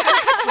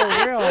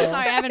I'm real.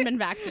 sorry, I haven't been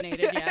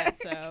vaccinated yet,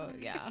 so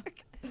yeah.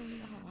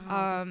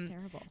 Wow, that's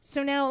terrible.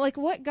 So now, like,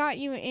 what got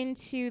you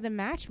into the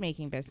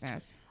matchmaking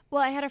business?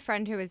 Well, I had a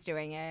friend who was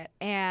doing it,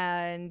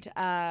 and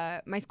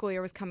my school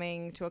year was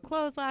coming to a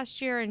close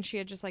last year, and she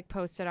had just like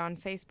posted on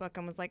Facebook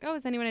and was like, "Oh,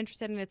 is anyone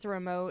interested?" And it's a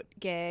remote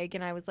gig,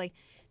 and I was like,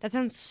 "That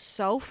sounds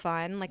so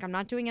fun! Like, I'm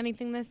not doing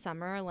anything this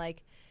summer.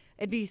 Like,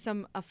 it'd be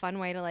a fun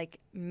way to like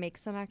make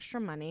some extra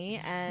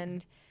money."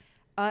 And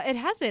it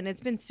has been.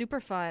 It's been super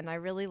fun. I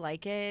really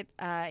like it.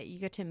 You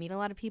get to meet a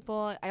lot of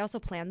people. I also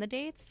plan the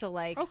dates, so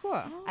like. Oh,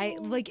 cool. I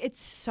like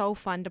it's so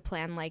fun to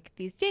plan like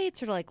these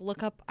dates or to like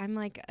look up. I'm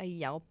like a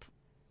Yelp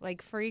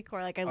like freak,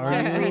 or like I Are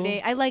love you?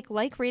 reading. I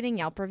like reading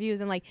Yelp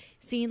reviews and like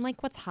seeing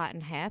like what's hot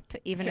and hip,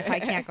 even if I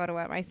can't go to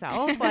it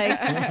myself.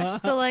 Like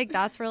so like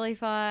that's really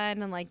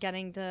fun, and like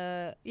getting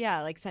to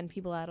like send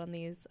people out on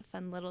these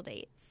fun little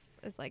dates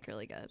is like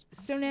really good.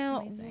 So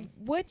now, amazing.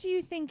 what do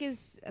you think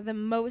is the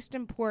most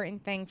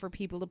important thing for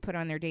people to put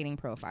on their dating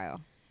profile?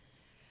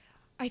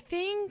 I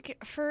think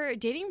for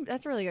dating,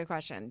 that's a really good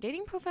question.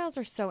 Dating profiles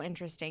are so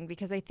interesting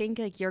because I think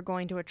like you're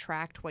going to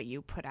attract what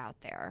you put out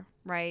there,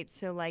 right?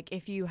 So like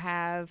if you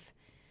have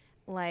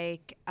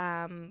like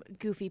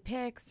goofy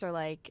pics or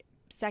like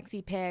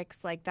sexy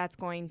pics, like that's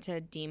going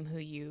to deem who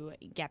you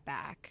get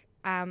back.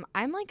 I'm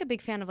like a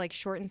big fan of like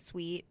short and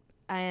sweet,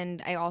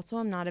 and I also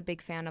am not a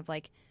big fan of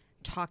like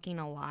talking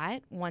a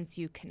lot once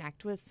you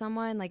connect with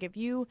someone. Like if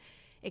you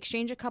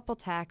exchange a couple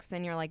texts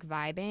and you're like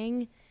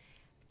vibing,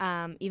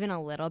 even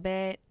a little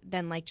bit,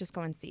 then like just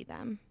go and see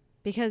them,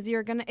 because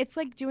it's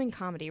like doing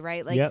comedy,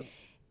 right? Like Yep.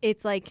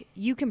 it's like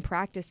you can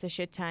practice a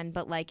shit ton,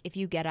 but like if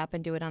you get up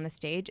and do it on a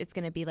stage, it's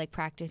going to be like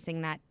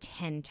practicing that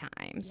 10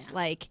 times.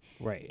 Like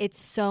Right. it's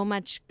so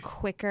much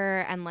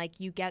quicker, and like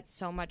you get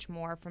so much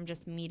more from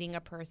just meeting a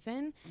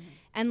person.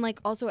 And like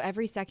also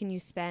every second you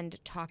spend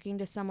talking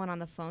to someone on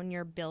the phone,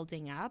 you're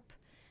building up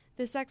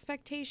this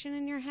expectation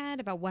in your head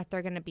about what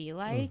they're going to be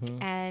like.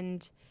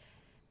 And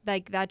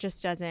like that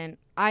just doesn't,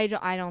 I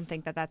don't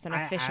think that that's an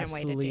efficient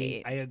way to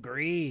date. I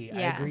agree. I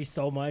Yeah. agree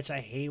so much. I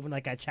hate when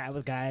like I chat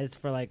with guys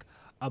for like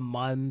a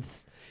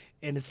month,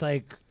 and it's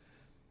like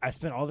I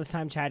spent all this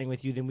time chatting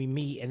with you, then we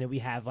meet, and then we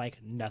have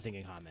like nothing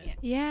in common.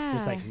 Yeah.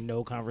 There's like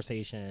no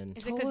conversation.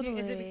 Is it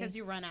because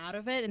you run out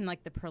of it in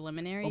like the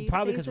preliminary? Well,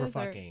 probably because we're stages,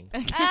 or- fucking.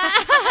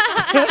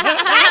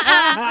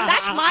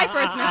 That's my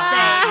first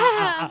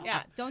mistake.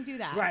 Yeah, don't do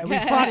that. Right, we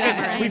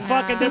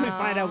fucking, then we know.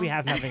 find out we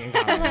have nothing in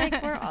common.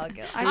 like we're all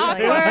good. I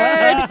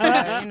Awkward. feel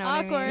like you know what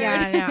I mean? Awkward.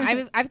 Yeah,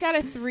 no, I've got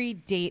a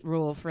 3-date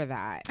rule for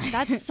that.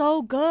 That's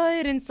so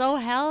good and so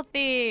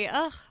healthy.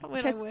 Ugh,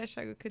 what I wish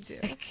I could do.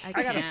 I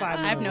got a can't.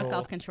 5-minute I have no rule.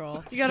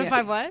 self-control. You got a Yes.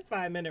 5 what?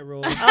 5-minute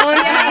rule. Oh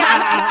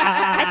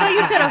yeah. I thought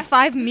you said a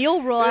 5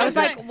 meal rule. I was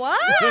like, what?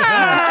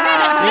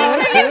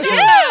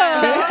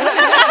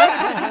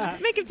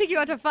 Make him take you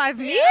out to 5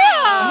 meals.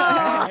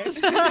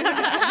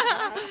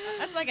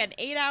 That's like an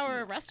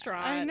 8-hour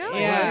restaurant. I know.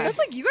 Yeah. That's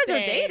like you guys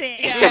are Stay. dating.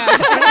 Yeah.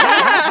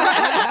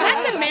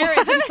 That's a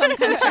marriage in some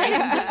countries.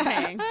 I'm just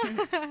saying.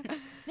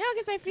 No,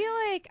 because I feel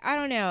like I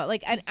don't know,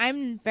 like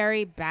I'm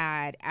very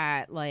bad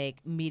at like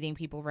meeting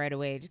people right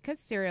away, just because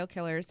serial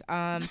killers.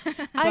 But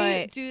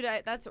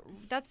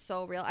That's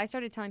so real. I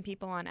started telling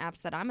people on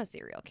apps that I'm a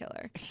serial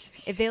killer.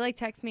 If they like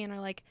text me and are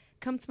like,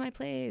 "Come to my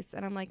place,"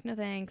 and I'm like, "No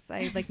thanks,"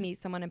 I like meet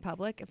someone in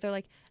public. If they're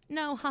like,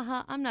 "No,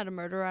 haha, I'm not a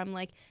murderer," I'm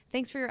like,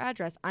 "Thanks for your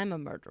address. I'm a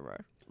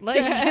murderer." Like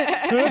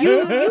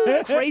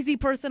you crazy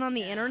person on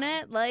the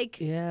internet. Like,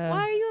 Yeah.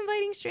 why are you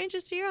inviting inviting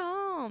strangers to your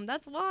home.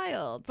 That's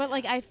wild. But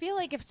like, I feel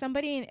like if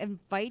somebody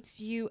invites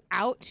you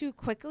out too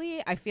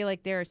quickly, I feel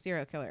like they're a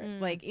serial killer.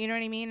 Like, you know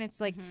what I mean? It's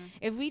like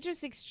if we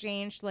just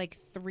exchanged like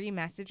 3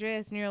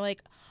 messages and you're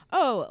like,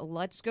 oh,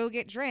 let's go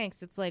get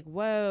drinks. It's like,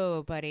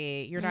 whoa,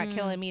 buddy, you're not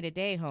killing me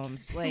today,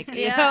 Holmes. Like,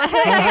 you know?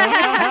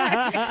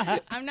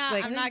 I'm not.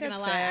 like, I'm not gonna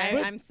lie.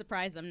 fair. I'm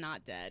surprised I'm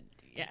not dead.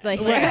 Yeah. Like,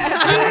 Me Because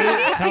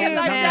too, I've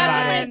man.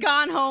 definitely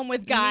gone home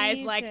with guys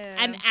Me like too.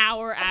 an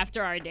hour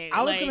after our date.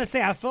 I was like, gonna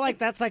say, I feel like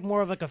that's like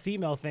more of like a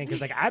female thing,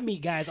 because like I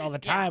meet guys all the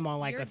time on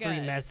like you're a 3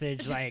 good.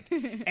 message, like,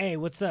 "Hey,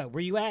 what's up?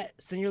 Where you at?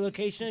 Send your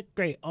location.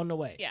 Great, on the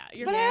way." Yeah,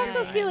 you're but good. I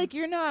also Fine. feel like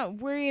you're not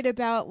worried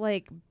about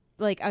like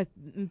a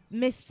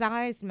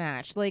missized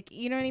match. Like,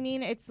 you know what I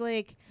mean? It's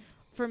like,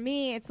 for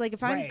me, it's like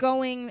if I'm Right.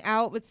 going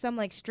out with some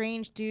like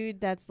strange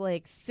dude that's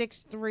like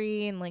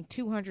 6'3" and like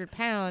 200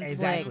 pounds,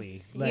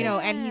 Exactly. like, you know,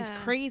 and he's Yeah.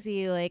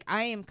 crazy. Like,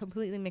 I am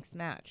completely mixed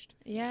matched.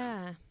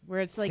 Yeah.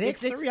 Where it's like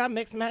 6'3", I'm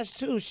mixed match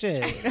too.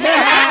 Shit. We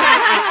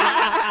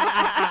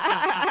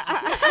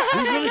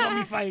really gonna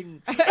be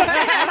fighting.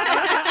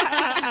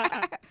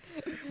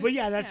 But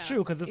yeah, that's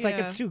true, because it's like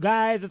Yeah. if 2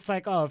 guys, it's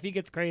like, oh, if he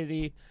gets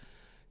crazy,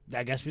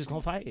 I guess we're just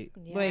gonna fight.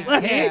 Like,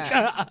 Like,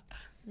 yeah.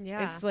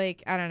 Yeah. It's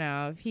like, I don't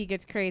know, if he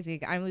gets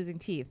crazy, I'm losing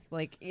teeth.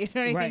 Like, you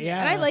know what I Right, mean?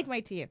 yeah. And I like my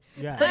teeth.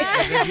 yeah.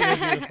 They're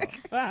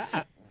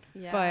beautiful.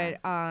 Yeah. But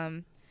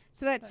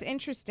so that's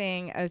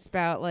interesting as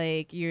about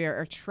like you're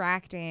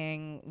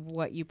attracting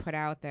what you put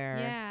out there.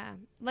 Yeah.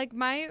 Like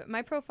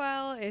my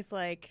profile is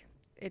like,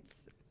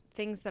 it's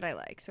things that I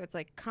like. So it's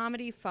like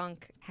comedy,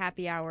 funk,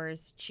 happy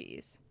hours,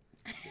 cheese.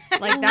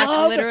 Like that's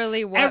love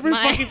literally what Every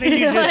my fucking thing you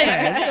just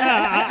said.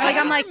 like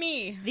I'm like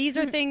me. these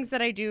are things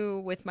that I do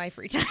with my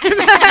free time.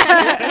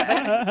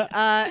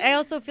 I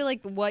also feel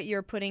like what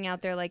you're putting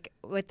out there, like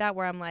with that,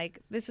 where I'm like,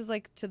 this is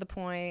like to the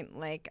point.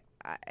 Like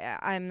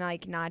I'm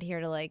like not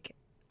here to like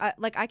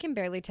I can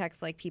barely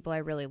text like people I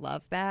really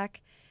love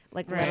back,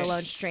 like let Right.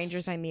 alone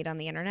strangers I meet on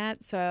the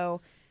internet.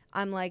 So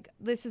I'm like,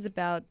 this is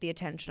about the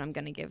attention I'm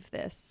gonna give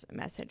this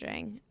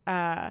messaging.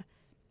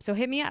 So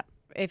hit me up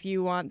if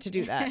you want to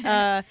do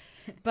that.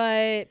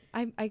 But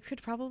I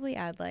could probably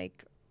add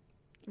like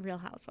Real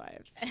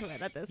Housewives to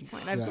it at this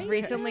point. I've Yeah.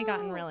 recently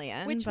gotten really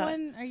in. Which but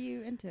one are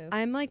you into?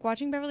 I'm like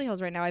watching Beverly Hills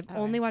right now. I've Okay.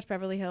 only watched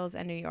Beverly Hills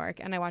and New York,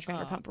 and I watch Oh.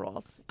 Vanderpump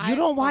Rules. You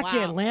don't watch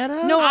wow.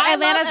 Atlanta? No, I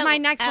Atlanta's love my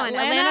next one.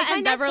 Atlanta Atlanta's my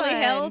and next Beverly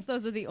one. Hills.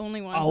 Those are the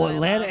only ones. Oh, that I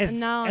Atlanta love. is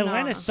No,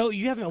 Atlanta's no. so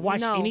you haven't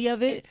watched No. any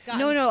of it? It's gotten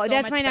No, so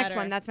that's much my next better.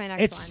 one. That's my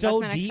next It's one. so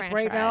that's my next deep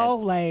right now.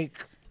 franchise.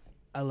 Like,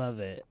 I love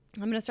it.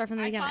 I'm gonna start from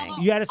the I beginning.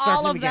 follow You gotta start all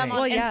from the of them beginning. on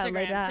Well, yeah, lay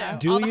Instagram down.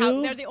 too. Do All the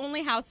you? they're the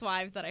only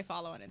housewives that I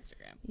follow on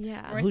Instagram.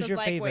 Yeah. Where it Who's says, your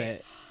like, wait,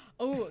 favorite?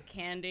 Oh,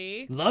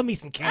 Candy. Love me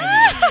some candy.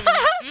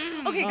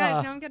 Okay,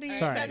 guys, now I'm getting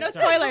sorry. So, no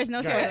sorry. spoilers.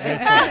 No Sorry. spoilers.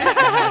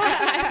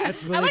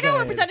 That's I really like how we're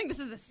good. presenting this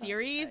as a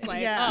series.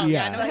 Like, Yeah. oh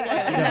yeah, no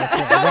Yeah.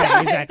 spoilers.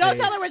 Right, exactly. Don't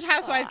tell her which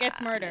housewife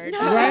gets murdered.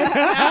 Right?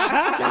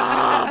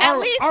 At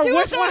least or two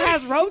which of them. one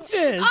has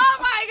roaches? Oh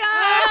my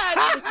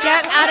god!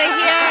 Get out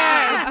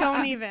of here!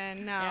 Don't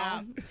even. No.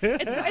 Yeah.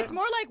 It's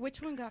more like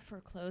which one got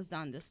foreclosed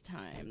on this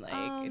time. Like,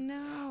 Oh it's,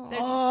 no.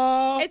 there's-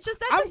 Oh, it's just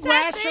that's I'm a sad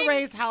glad thing.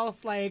 Sheree's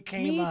house like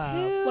came Me up.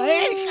 too.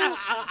 Like,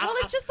 Well,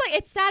 it's just like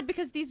it's sad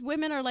because these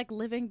women are like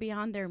living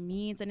beyond their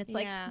means, and it's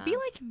like Yeah. be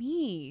like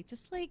me,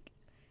 just like.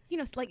 You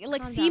know, like Calm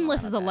down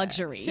seamless a is a little bit.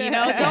 luxury. You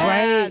know, don't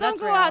Right. don't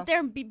go out there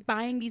and be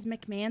buying these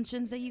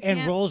McMansions that you and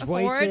can't Rolls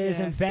afford. Royces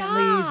and Stop.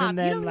 Bentleys, and You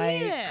then don't like,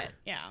 need it.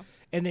 Yeah,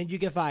 and then you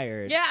get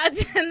fired. yeah,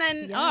 and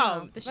then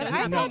Yeah. the show's But not I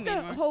paying thought me the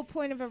anymore. whole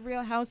point of a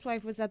Real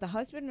Housewife was that the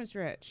husband was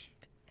rich.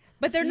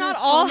 But they're not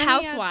so all many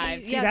of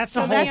housewives. See, Yeah, that's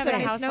so the many whole of the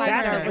thing. housewives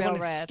That's are what, real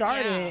when it rich.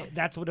 started, Yeah.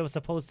 that's what it was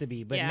supposed to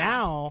be. But Yeah.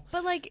 now,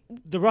 But like,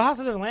 the Real House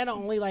of Atlanta,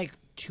 only like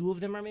 2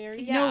 of them are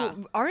married. Yeah.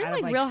 no, aren't Out of,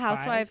 like like, Real 5?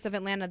 Housewives of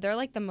Atlanta? They're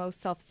like the most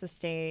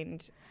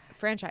self-sustained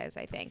franchise,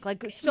 I think.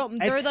 Like, so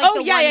they're It's- like Oh,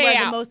 the yeah, one yeah, where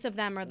yeah. the most of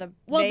them are the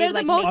Well, they, they're the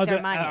like, most- make Are their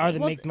the, money. are the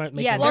Well, make,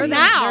 make yeah, money? Well,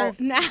 they're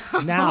the- now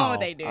Now.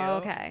 they do. Oh,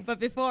 okay. But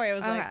before it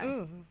was like, Okay.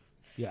 ooh,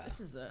 Yeah. this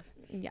is a.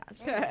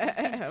 Yes.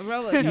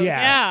 Roller coaster.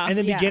 Yeah. In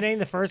the Yeah. beginning,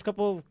 the first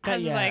couple. I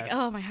was yeah. like,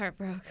 oh, my heart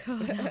broke. Oh,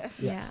 no.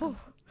 Yeah.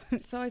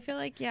 So I feel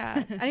like,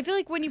 yeah. And I feel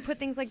like when you put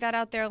things like that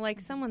out there,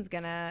 like someone's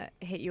gonna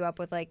hit you up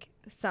with like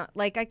some,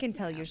 like I can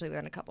tell usually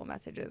within a couple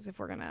messages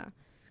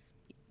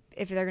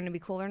if they're gonna be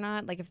cool or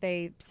not. Like if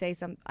they say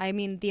some, I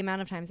mean, the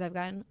amount of times I've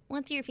gotten,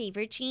 "What's your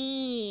favorite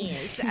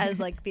cheese?" as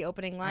like the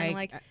opening line. I'm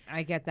like,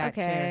 I get that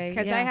okay, too.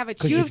 Because yeah. I have a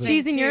 'Cause cheese you you have think-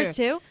 cheese in yours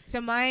too? So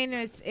mine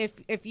is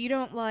if you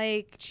don't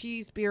like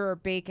cheese, beer, or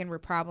bacon, we're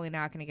probably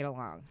not going to get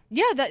along.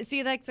 Yeah. That's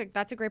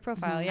a great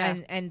profile. Yeah.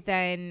 And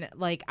then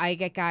like I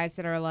get guys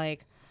that are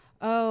like,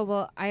 oh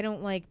well, I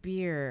don't like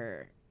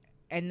beer,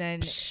 and then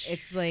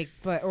it's like,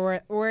 but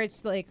or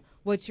it's like,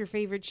 what's your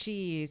favorite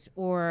cheese?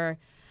 Or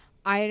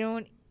I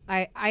don't.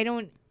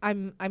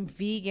 I'm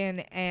vegan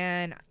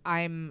and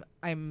I'm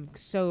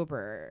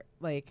sober.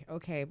 Like,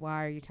 okay,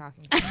 why are you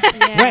talking to me?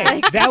 Yeah.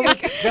 Right.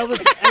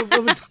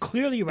 It was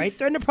clearly right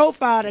there in the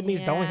profile. That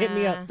means don't hit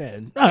me Yeah. up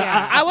then.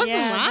 I wasn't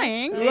Yeah,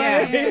 lying.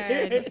 Yeah.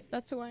 Yeah,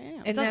 that's who I am.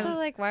 It's And also then-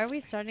 like, why are we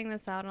starting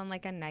this out on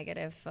like a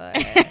negative foot?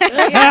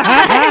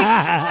 Yeah.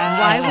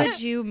 Why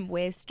would you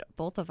waste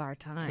both of our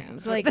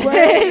times? Like,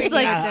 Right. it's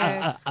like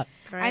Yeah. this.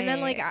 And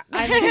then like Great.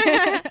 I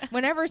like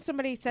whenever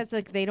somebody says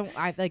like I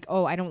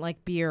don't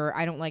like beer, or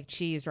I don't like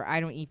cheese, or I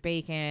don't eat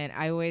bacon,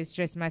 I always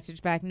just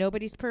message back,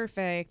 nobody's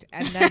perfect,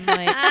 and then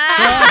like Such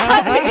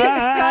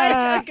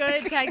a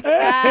good text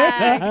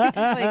back.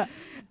 like,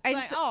 It's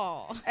like,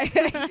 oh.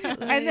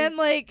 and then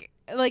like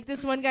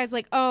this one guy's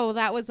like, oh,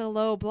 that was a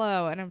low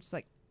blow, and I'm just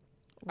like,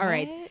 all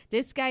right, What?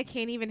 this guy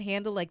can't even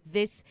handle like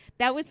this.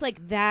 That was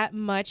like that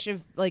much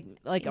of like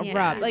a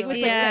Yeah. rub. Like it was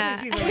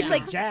Yeah. like it was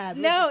like jab.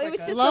 no, it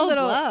was just low a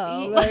little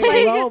blow. Like,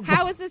 like, low blow.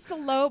 how is this a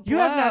low blow? You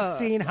have not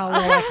seen how low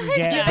I can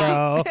get,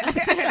 bro.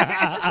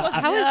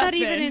 How is that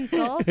even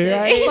insulting?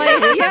 Right?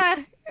 Like yeah,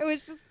 it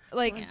was just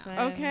like Listen.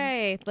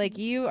 okay, like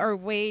you are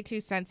way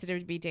too sensitive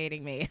to be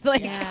dating me.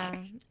 Like Yeah.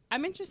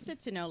 I'm interested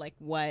to know like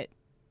what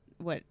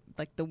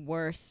like the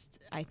worst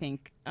I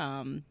think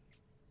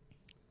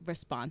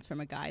response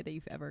from a guy that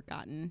you've ever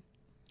gotten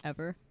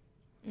ever.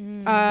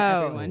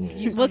 oh, everyone.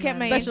 you look at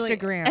my Especially-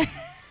 Instagram.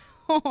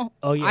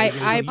 Oh yeah.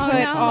 I you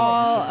put no.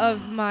 all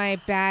of my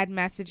bad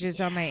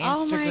messages on my Instagram.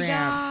 Oh my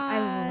god. I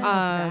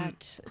love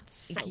that. It's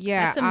so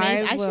Yeah, That's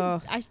amazing. I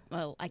will.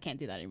 Well, I can't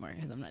do that anymore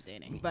because I'm not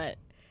dating. But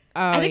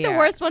Oh, I think the yeah.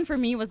 worst one for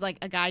me was like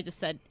a guy just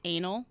said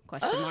anal ?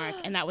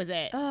 And that was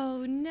it.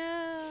 Oh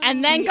no.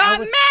 And then See, got I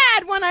was-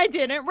 mad when I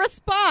didn't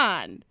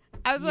respond.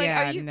 I was like,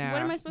 Yeah, "Are you? no.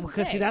 What am I supposed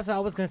Because to see, say?" that's what I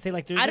was gonna say.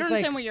 Like, there's I don't just,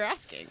 understand like, what you're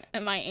asking.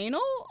 Am I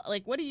anal?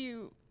 Like, what do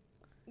you?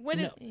 What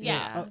is? No,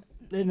 Yeah.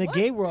 in the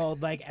gay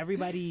world, like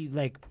everybody,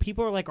 like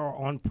people are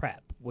on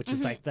PrEP, which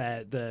is like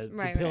the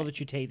Right, pill right. that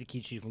you take that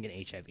keeps you from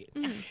getting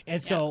HIV.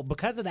 And so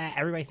because of that,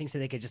 everybody thinks that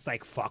they could just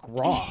like fuck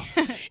raw.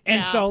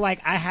 And No. so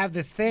like I have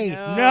this thing.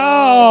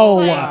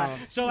 No. No.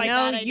 So like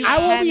No, you I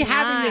will be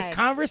having cannot. these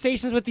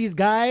conversations with these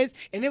guys,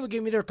 and they would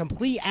give me their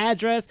complete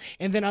address,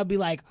 and then I'll be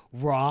like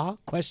raw ?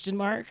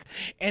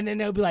 And then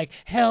they'll be like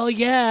hell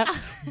yeah,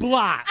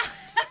 block.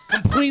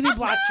 Completely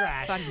block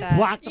trash. Fuck Just that.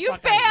 block the You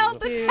fuck out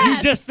of failed you. the Dude. test.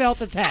 You just failed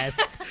the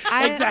test.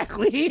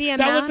 Exactly. the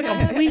That was a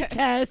amount of- complete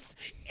test,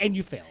 and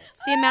you failed.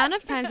 The amount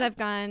of times I've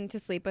gone to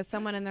sleep with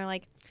someone and they're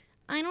like,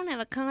 I don't have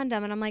a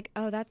condom, and I'm like,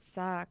 oh, that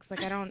sucks.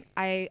 Like I'm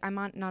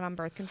not on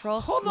birth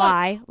control. Hold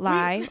on.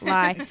 Lie.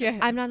 Yeah.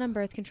 I'm not on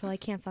birth control. I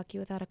can't fuck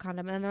you without a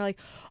condom. And then they're like,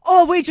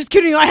 oh wait, just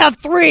kidding. I have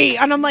 3.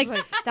 And I'm like,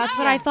 that's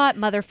what I thought,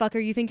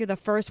 motherfucker. You think you're the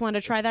first one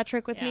to try that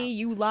trick with me?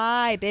 You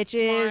lie,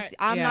 bitches. Smart.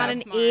 I'm Yeah. not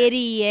an Smart.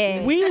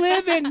 idiot. We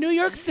live in New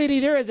York City.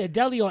 There is a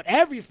deli on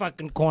every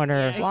fucking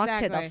corner. Yeah. Walk to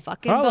Exactly. the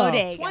fucking Hello.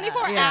 bodega.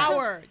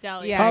 24-hour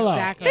deli. Yeah, Hello.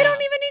 exactly. They don't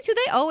even need to.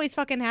 They always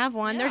fucking have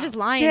one. They're Yeah. just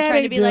lying, Yeah, trying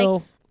they to be like,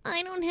 do.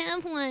 I don't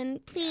have one,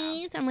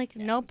 please. I'm like,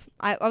 nope.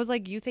 I was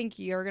like, you think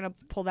you're gonna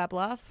pull that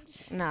bluff?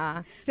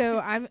 Nah.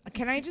 So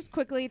can I just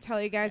quickly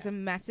tell you guys a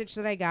message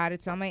that I got?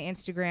 It's on my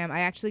Instagram.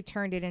 I actually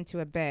turned it into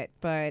a bit,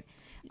 but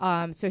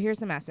so here's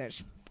the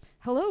message.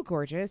 Hello,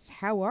 gorgeous.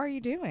 How are you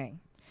doing?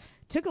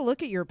 Took a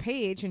look at your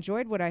page,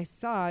 enjoyed what I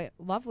saw.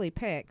 Lovely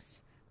pics.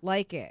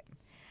 Like it.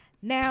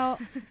 Now,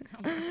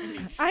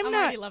 I'm I'm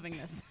not already loving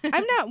this.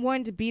 I'm not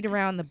one to beat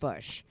around the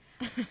bush.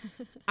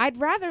 I'd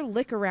rather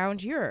lick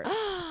around yours.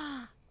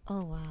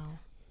 Oh wow.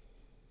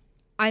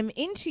 I'm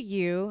into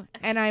you,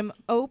 and I'm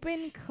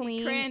open,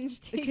 clean.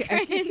 Cringed. He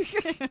cringed.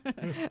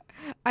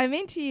 I'm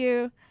into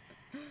you,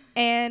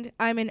 and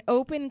I'm an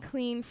open,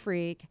 clean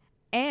freak,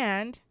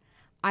 and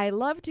I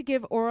love to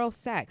give oral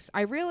sex.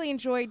 I really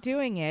enjoy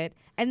doing it.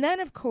 And then,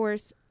 of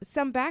course,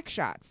 some back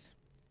shots.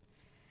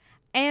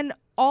 And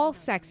all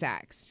sex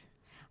acts.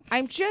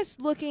 I'm just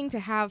looking to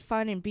have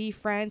fun and be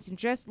friends and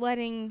just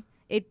letting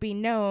it be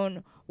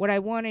known what I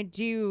want to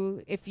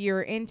do if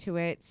you're into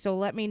it. So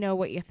let me know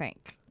what you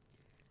think.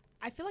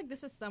 I feel like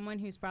this is someone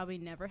who's probably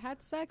never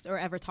had sex or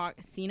ever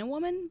seen a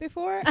woman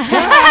before. And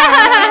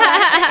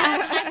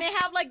they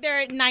have like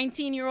their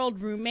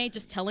 19-year-old roommate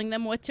just telling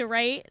them what to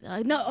write.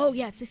 No, oh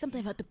yeah, say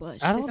something about the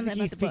bush. I Say don't something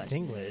think he about the speaks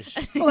bush.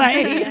 English.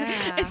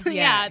 Like,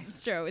 Yeah,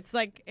 it's true. It's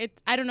like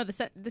I don't know.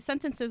 The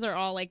sentences are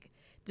all like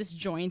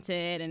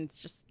disjointed, and it's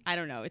just I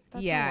don't know.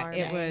 That's yeah,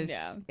 alarming.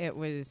 it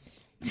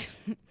was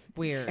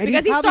weird. And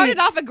Because he probably- started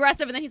off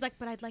aggressive, and then he's like,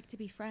 "But I'd like to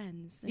be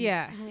friends." And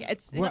Yeah.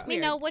 it's Let Let me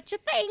weird. know what you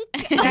think.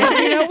 you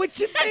know what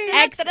you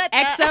think?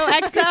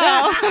 XOXO. So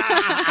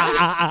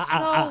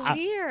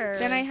weird.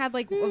 Then I had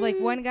like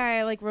one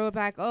guy like wrote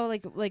back, oh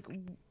like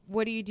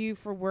what do you do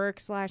for work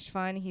 /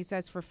 fun? He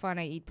says for fun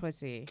I eat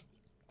pussy.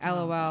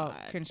 LOL God.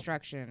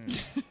 construction.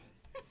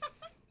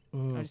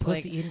 Mm, just pussy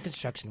like- eating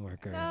construction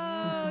worker.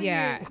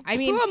 Yeah, I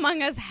mean Who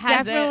among us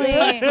has definitely.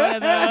 it? It's one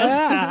of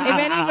those. if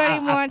anybody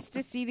wants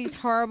to see these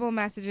horrible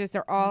messages,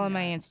 they're all on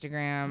my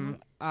Instagram.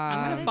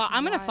 I'm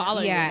gonna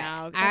follow you yeah,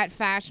 now. at That's-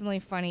 Fashionably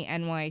Funny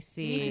NYC.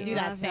 You need to do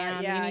that, Love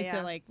Sam. Yeah, you need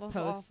to like We'll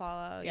post.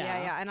 follow. Yeah.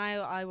 Yeah, and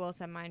I will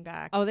send mine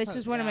back. Oh, this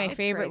is one of my It's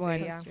favorite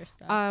crazy, ones. yeah. Your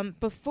stuff.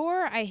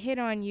 Before I hit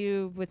on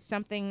you with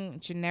something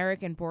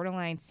generic and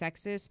borderline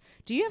sexist,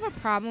 do you have a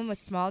problem with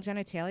small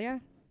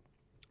genitalia?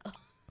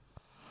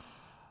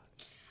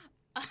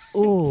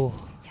 Ooh.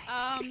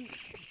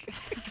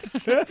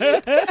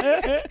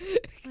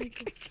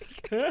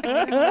 No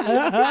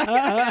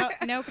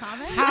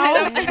comment.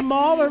 How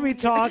small are we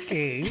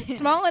talking?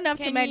 Small enough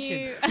to Can mention.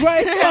 you-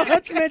 Right, so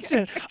let's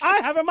mention. I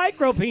have a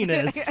micro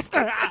penis.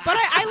 But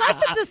I like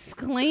the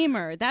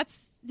disclaimer.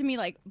 That's to me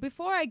like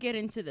before I get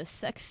into the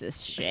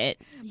sexist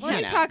shit.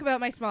 Let me talk about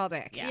my small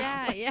dick.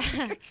 Yeah.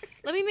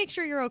 Let me make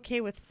sure you're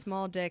okay with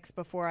small dicks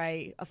before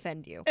I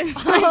offend you. Wait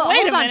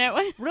Hold a on. minute.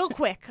 What? Real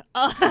quick.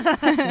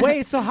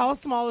 Wait, so how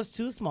small is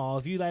too small?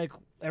 Have you like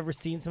ever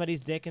seen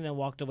somebody's dick and then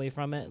walked away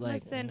from it?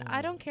 Like, Listen,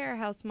 I don't care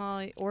how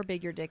small or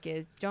big your dick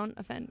is. Don't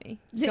offend me.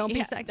 Don't be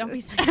Yeah, sexist. Don't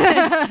be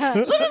sexist.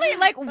 Literally,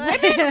 like women,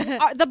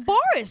 the bar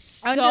is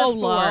so Under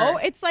low.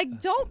 4. It's like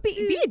don't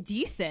be a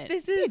decent.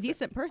 This Be a is-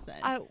 decent person.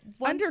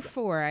 Under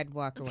 4, I'd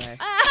walk away.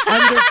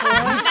 under 4?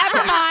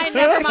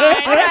 Never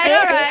mind. All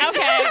right.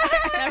 Okay.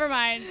 Never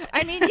mind.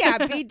 I mean, yeah,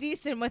 be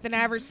decent with an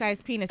average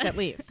sized penis at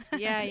least.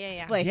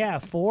 Yeah. Like, Yeah,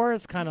 4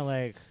 is kind of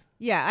like.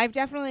 yeah, I've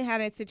definitely had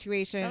a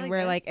situation like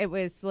where like this? it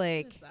was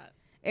like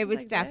it was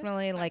like this?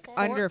 definitely Is that like 4?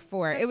 under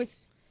 4. It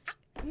was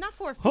Not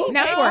 4 feet. Oh,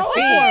 Not oh, 4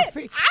 feet. 4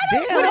 feet.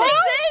 Damn. What is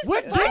this?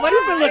 What What dick is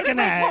you been this? looking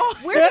at?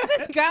 where does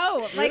this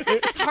go? Like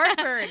this is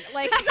heartburn.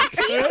 Like this is a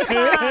pizza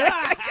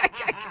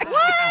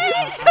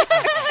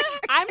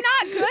I'm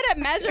not good at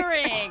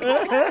measuring.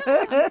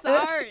 I'm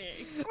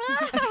sorry.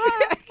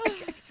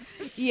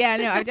 Yeah,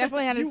 no, I've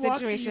definitely had a You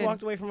situation.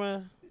 walked away from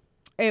a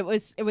It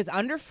was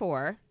under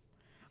 4.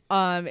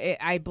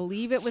 I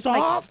believe it was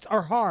soft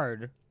or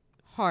hard? like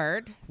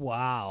hard.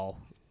 Wow.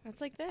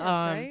 That's like this, Um,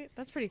 right?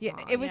 That's pretty Yeah,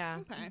 small. it was. Yeah.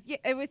 Yeah,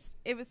 it was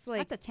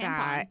like That's a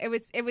that.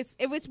 tampon.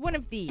 It was one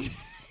of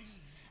these,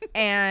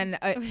 and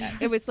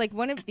it was like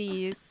one of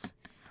these,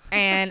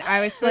 and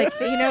I was like,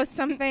 you know,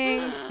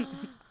 something.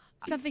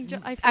 Something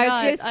I I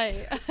forgot. just,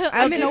 I'm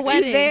I'll in a just do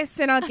wedding. this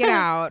and I'll get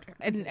out,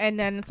 and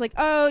then it's like,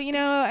 oh, you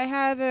know, I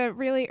have a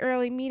really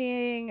early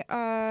meeting.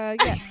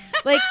 Yeah,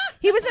 like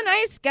he was a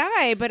nice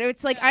guy, but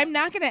it's like I'm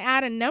not gonna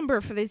add a number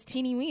for this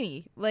teeny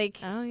weeny. Like,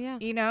 Oh yeah.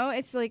 you know,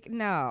 it's like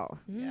no,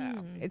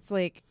 it's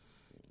like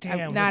Damn.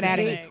 not was the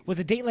adding date, was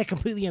the date like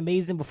completely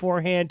amazing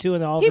beforehand too,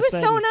 and then all he of a was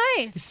sudden, so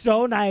nice.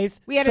 so nice.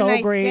 We had so a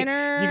nice great.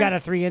 dinner. You got a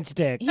 3-inch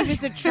dick. He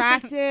was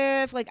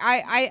attractive. Like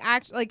I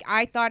actually like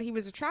I thought he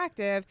was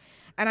attractive,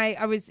 and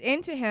I was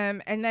into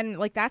him, and then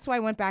like that's why I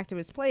went back to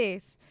his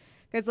place.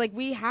 Because like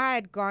we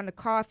had gone to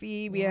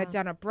coffee, we had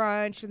done a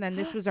brunch, and then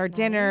this was our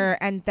dinner,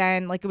 and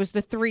then like it was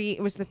the 3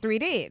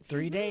 dates.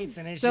 3 dates,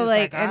 and it's So just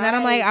like, and then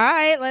I'm like, "Alright." all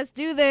right, let's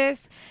do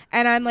this.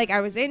 And I'm like, I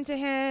was into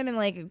him, and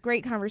like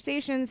great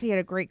conversations. He had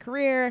a great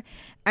career,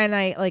 and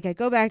I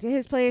go back to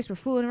his place. We're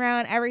fooling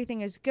around.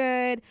 Everything is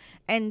good,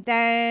 and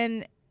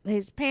then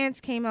his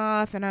pants came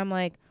off, and I'm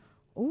like,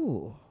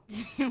 ooh,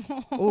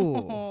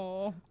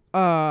 ooh.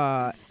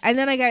 And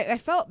then I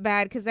felt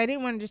bad because I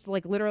didn't want to just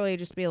like literally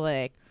just be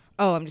like,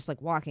 oh, I'm just like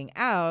walking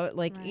out,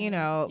 like you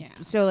know. Yeah.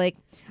 So like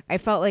I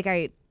felt like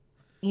I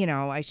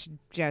should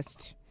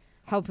just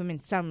help him in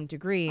some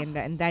degree and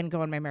then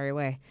go on my merry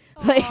way.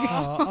 Like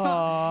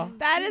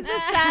That is the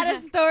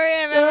saddest story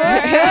I've ever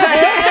heard.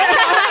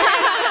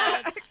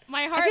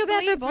 My heart feel bad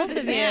for bleeds both this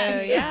of you.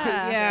 man.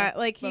 Yeah. yeah,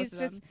 like Both he's of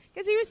just them.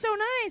 because he was so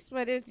nice,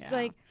 but it's Yeah.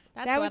 like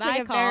That's that what was like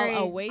I a call very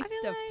a waste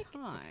feel of like-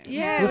 time.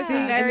 Yeah, it Well, was see,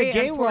 in very the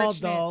gay world,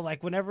 unfortunate. though,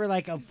 like whenever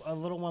like a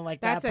little one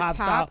like That's that a pops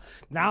top. out,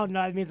 now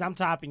that means I'm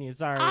topping you.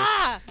 Sorry,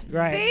 Ah,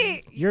 right?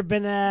 see, You're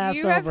been ass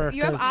you have over.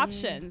 you have 'cause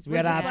options. We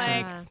We're got just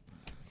options. like,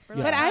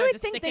 Yeah. But I oh, would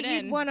just think stick that it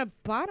you'd in. want a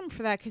bottom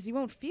for that because you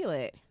won't feel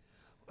it.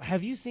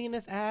 Have you seen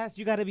this ass?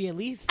 You got to be at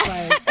least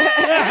like. You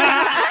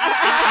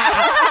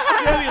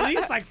gotta be at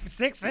least like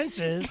 6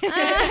 inches. You're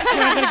not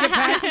gonna get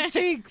past the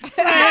cheeks. He's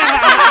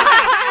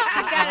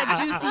got a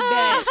juicy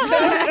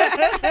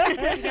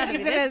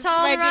bed. This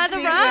tall to ride the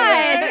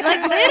ride,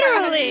 like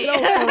literally. No, for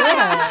real.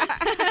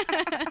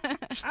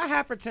 I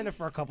have pretended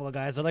for a couple of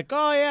guys. They're like,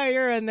 "Oh yeah,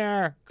 you're in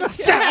there."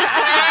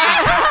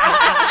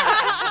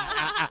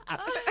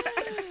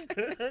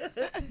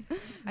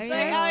 I mean, It's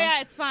like, oh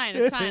yeah, it's fine.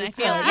 It's fine. I It's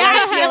feel it. fine. Yeah,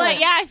 I feel it.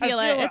 Yeah, I feel feel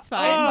it. it. It's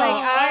fine. Oh.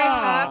 like I'm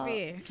Oh.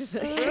 happy.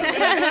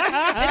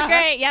 It's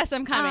great. Yes,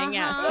 I'm coming.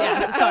 Yes,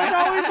 yes, of Those course. are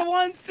always the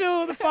ones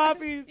too, the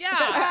poppies. Yeah.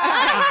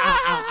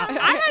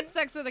 I had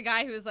sex with a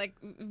guy who was like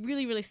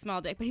really, really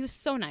small dick, but he was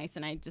so nice,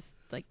 and I just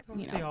like,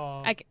 you They know,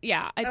 all- they're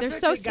think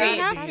so they gotta sweet.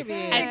 have to be.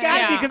 They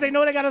gotta be because they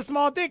know they got a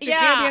small dick. They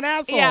can't be an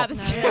asshole. Yeah,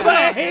 that's true.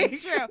 Like-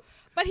 That's true.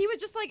 But he was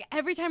just like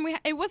every time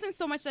it wasn't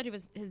so much that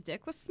his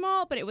dick was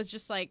small, but it was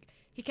just like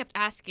he kept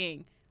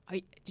asking,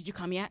 "Did you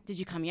come yet? Did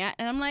you come yet?"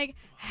 And I'm like,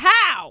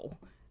 "How?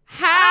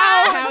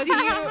 How do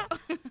you?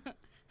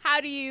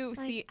 How do you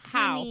see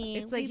how?" Honey,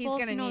 It's like we he's both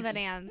gonna know need that to-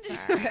 answer.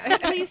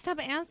 Please stop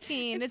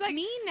asking. It's like-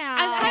 me And now.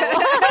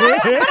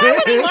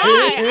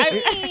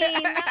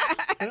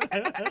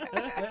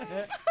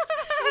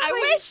 I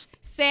wish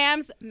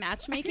Sam's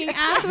matchmaking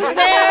ass was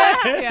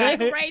there,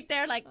 like right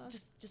there, like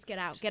just get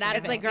out of It's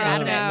it. like, get girl,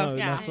 out of it. no, you're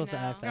Yeah. not supposed to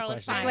ask that Girl,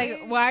 it's question. fine.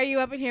 It's like, why are you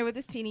up in here with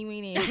this teeny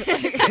weeny?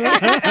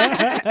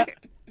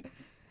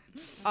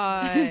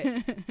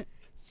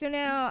 So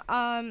now,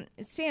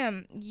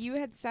 Sam, you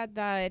had said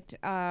that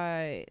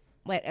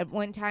like at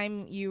one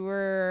time you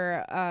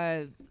were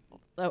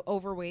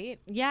overweight?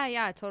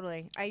 Yeah,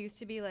 totally. I used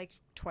to be like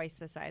twice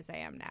the size I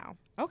am now.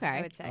 Okay.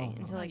 I would say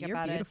until like You're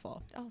about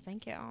beautiful. Oh,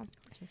 thank you.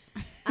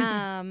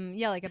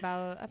 Yeah, like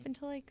about up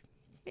until like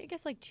I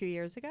guess like 2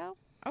 years ago.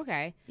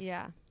 Okay.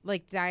 Yeah.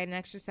 Like diet and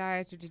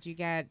exercise, or did you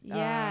get?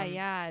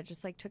 Yeah.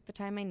 Just like took the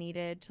time I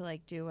needed to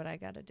like do what I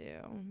got to do.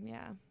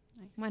 Yeah.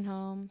 Nice. Went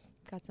home,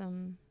 got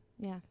some.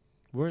 Yeah.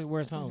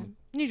 Where's home?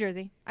 New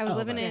Jersey. I was Oh,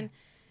 living okay. in.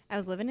 I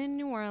was living in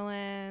New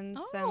Orleans.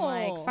 Then Oh.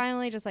 like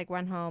finally just like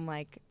went home,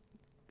 like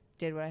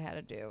did what I had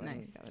to do. and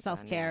Nice. got it done,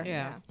 Self-care.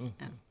 Yeah.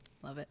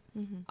 Love it.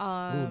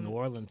 Ooh, New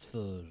Orleans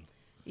food.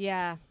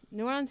 Yeah.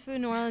 New Orleans food,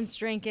 New Orleans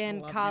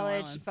drinking, love New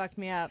college Orleans. fucked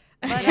me up.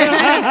 But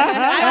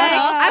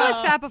I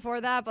was fat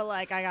before that, but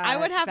like I got. I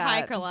would have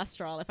high fat.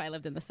 cholesterol if I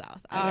lived in the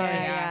South. Oh,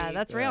 yeah,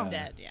 that's real.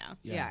 Dead, yeah.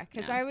 Yeah,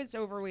 because Yeah. I was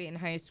overweight in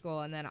high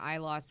school, and then I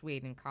lost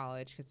weight in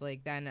college. Because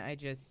like then I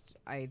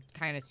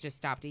kind of just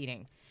stopped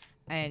eating,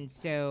 and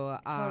so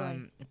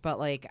Totally. but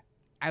like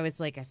I was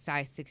like a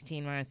size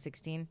 16 when I was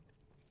 16.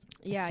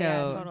 Yeah, so,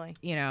 yeah, totally.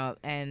 You know,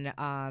 and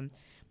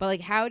but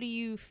like, how do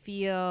you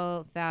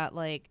feel that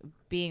like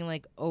being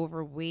like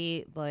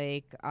overweight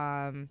like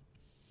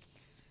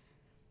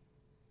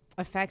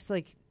affects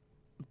like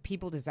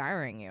people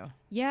desiring you?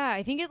 Yeah,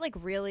 I think it like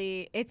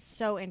really, it's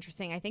so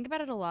interesting. I think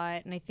about it a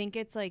lot, and I think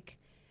it's like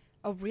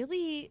a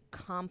really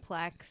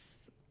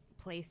complex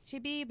place to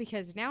be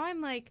because now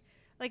I'm like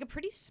a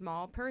pretty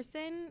small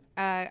person.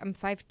 I'm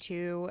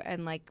 5'2"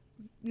 and like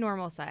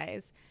normal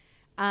size.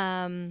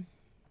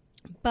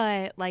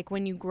 But like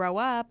when you grow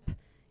up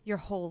your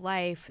whole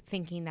life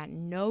thinking that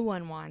no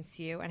one wants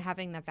you and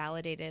having that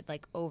validated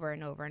like over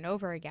and over and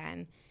over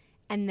again,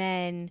 and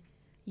then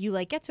you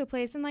like get to a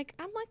place and like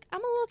I'm a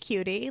little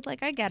cutie,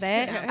 like I get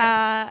it,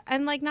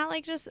 and like not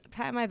like just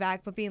pat my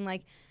back, but being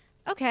like,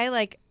 okay,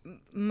 like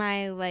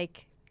my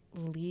like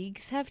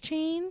leagues have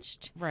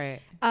changed, Right.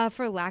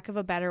 for lack of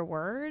a better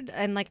word,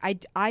 and like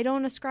I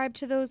don't ascribe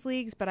to those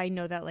leagues, but I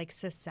know that like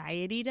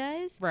society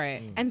does,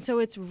 Right. and so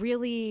it's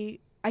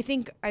really, I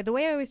think the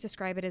way I always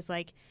describe it is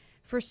like,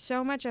 for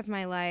so much of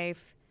my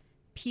life,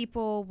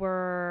 people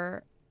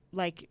were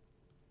like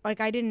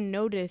I didn't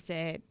notice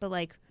it, but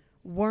like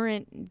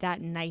weren't that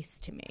nice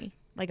to me.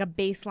 Like a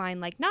baseline,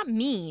 like not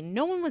mean.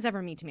 No one was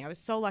ever mean to me. I was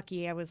so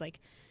lucky. I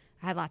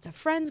had lots of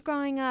friends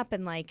growing up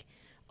and like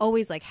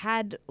always like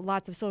had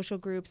lots of social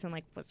groups and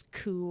like was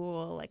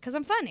cool, like because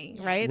I'm funny,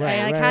 right?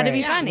 I like had to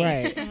be funny.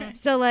 Right.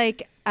 So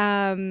like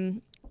I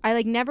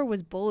like never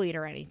was bullied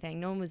or anything.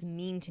 No one was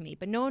mean to me,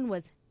 but no one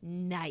was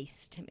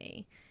nice to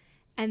me.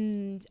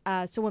 And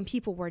so when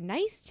people were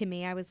nice to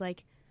me, I was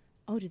like,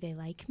 oh, do they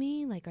like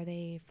me? Like, are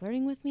they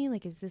flirting with me?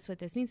 Like, is this what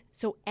this means?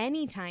 So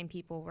anytime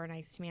people were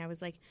nice to me, I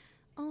was like,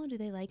 oh, do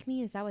they like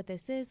me? Is that what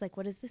this is? Like,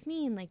 what does this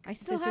mean? Like, I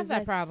still this have is that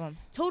this. problem.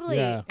 Totally.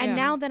 Yeah. And Yeah.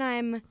 now that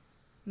I'm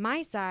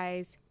my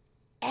size,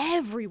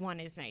 everyone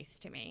is nice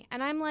to me.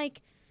 And I'm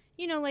like,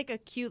 you know, like a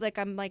cute, like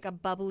I'm like a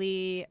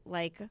bubbly,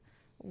 like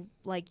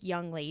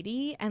young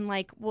lady. And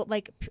like, well,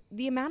 like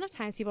the amount of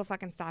times people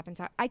fucking stop and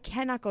talk, I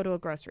cannot go to a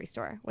grocery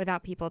store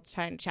without people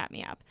trying to chat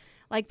me up.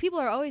 Like people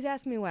are always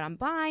asking me what I'm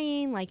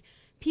buying. Like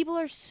people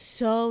are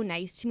so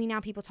nice to me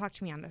now. People talk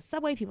to me on the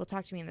subway. People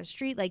talk to me in the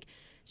street. Like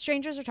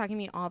strangers are talking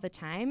to me all the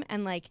time.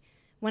 And like,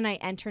 when I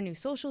enter new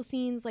social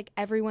scenes, like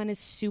everyone is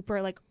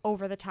super like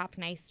over the top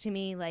nice to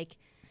me. Like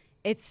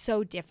it's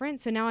so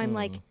different. So now I'm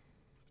like,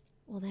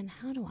 well, then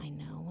how do I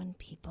know when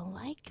people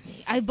like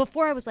me?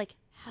 Before I was like,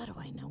 how do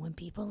I know when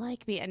people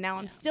like me? And now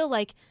I'm still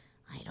like,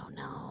 I don't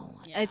know.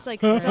 It's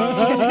like so, it's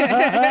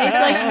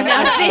like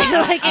nothing.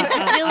 Like it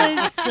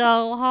still is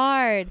so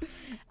hard.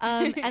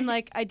 And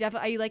like I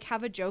like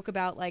have a joke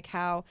about like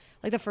how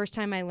like the first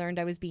time I learned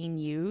I was being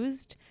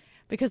used,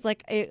 because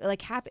like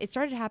it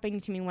started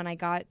happening to me when I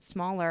got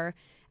smaller,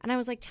 and I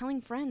was like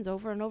telling friends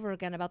over and over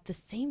again about the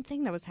same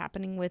thing that was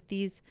happening with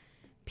these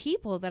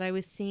people that I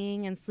was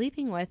seeing and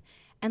sleeping with.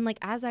 And like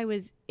as I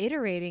was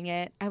iterating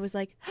it, I was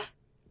like,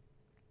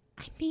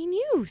 I'm being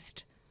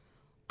used.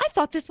 I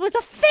thought this was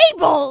a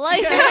fable.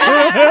 Like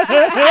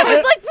I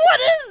was like, what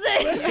is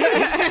this?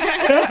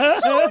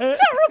 It's so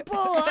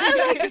terrible.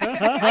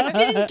 I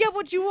didn't get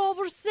what you all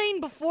were saying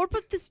before,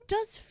 but this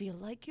does feel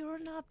like you're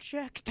an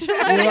object. Like,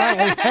 I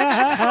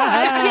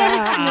get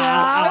it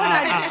now, and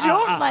I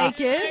don't like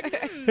it.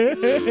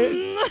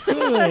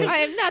 I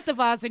am not the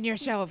vase on your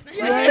shelf.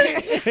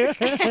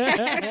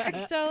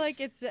 So like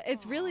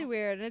it's really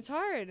weird and it's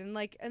hard, and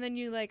like and then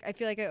you like I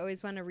feel like I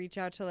always want to reach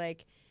out to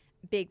like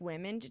big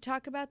women to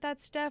talk about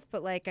that stuff,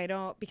 but like I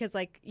don't, because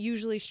like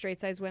usually straight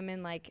size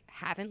women like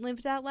haven't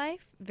lived that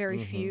life. Very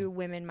few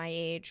women my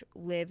age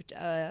lived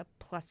a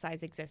plus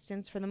size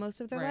existence for the most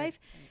of their Right. life.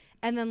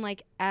 And then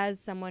like as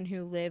someone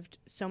who lived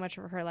so much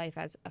of her life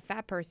as a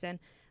fat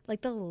person,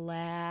 Like the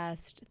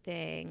last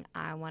thing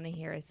I want to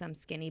hear is some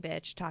skinny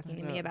bitch talking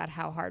to me about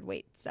how hard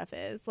weight stuff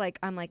is. Like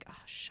I'm like, oh,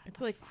 shut It's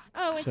the like, fuck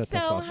oh, Shut it's the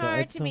so fuck up. hard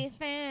It's to so- be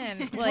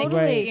thin. Like,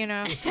 Right. you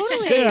know.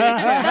 Totally.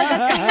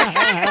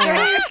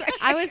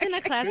 I was in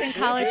a class in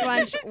college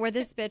once where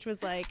this bitch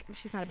was like,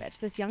 she's not a bitch.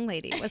 This young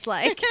lady was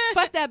like,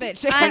 Fuck that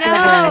bitch. I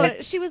know.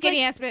 She was Skinny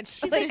like, ass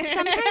bitch. she's like,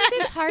 sometimes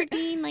it's hard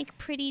being like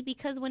pretty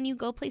because when you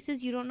go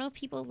places, you don't know if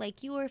people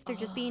like you or if they're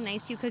just being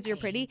nice to you because you're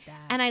pretty.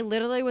 And I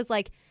literally was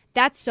like,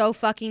 that's so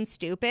fucking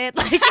stupid.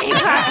 Like, in class.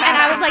 And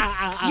I was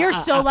like, you're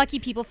so lucky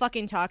people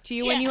fucking talk to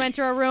you when you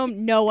enter a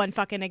room. No one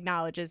fucking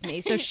acknowledges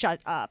me, so shut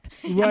up.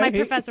 And my Right.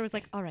 professor was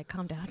like, all right,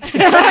 calm down.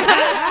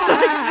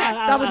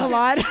 That was a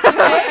lot.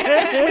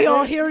 We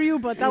all hear you,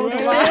 but that was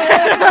a lot.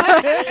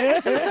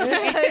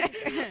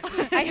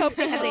 I hope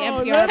they had the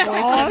Oh, NPR that's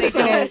voice so they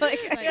could. Like,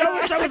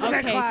 I wish I was in that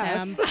okay, class.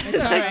 Sam. It's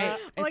all right.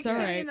 It's all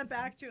right. the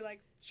back too,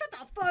 like, shut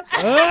the fuck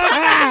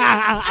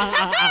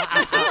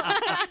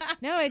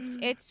No,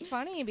 it's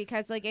funny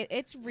because like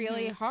it's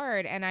really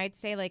hard, and I'd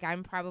say like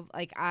I'm probably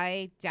like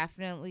I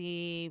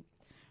definitely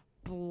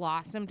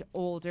blossomed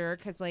older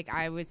because like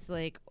I was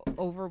like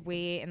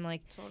overweight and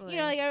like you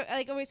know like I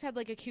like always had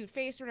like a cute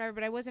face or whatever,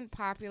 but I wasn't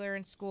popular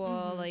in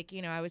school. Like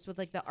you know I was with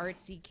like the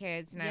artsy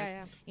kids and I was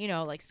you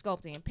know like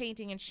sculpting and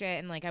painting and shit,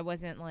 and like I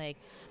wasn't a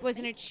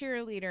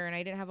cheerleader and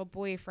I didn't have a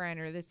boyfriend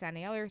or this that, and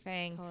the other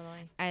thing.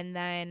 Totally. And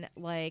then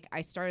like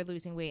I started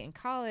losing weight in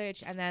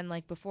college, and then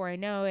like before I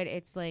know it,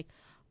 it's like,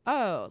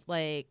 oh,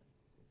 like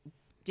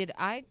did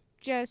I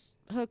just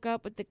hook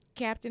up with the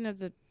captain of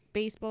the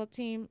baseball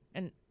team?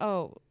 And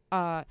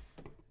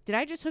did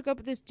I just hook up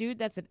with this dude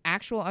that's an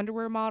actual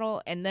underwear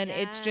model? And then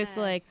it's just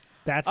like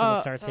That's when Oh,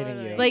 it starts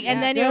hitting you. like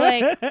and then you're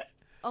like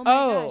Oh my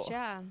Oh. gosh,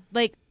 yeah.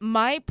 like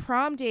my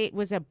prom date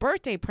was a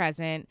birthday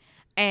present,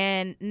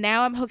 and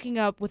now I'm hooking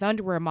up with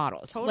underwear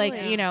models. Like,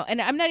 Totally. you know, and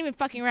I'm not even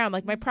fucking around.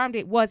 Like my prom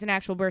date was an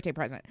actual birthday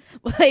present.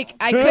 Like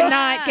I could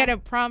not get a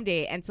prom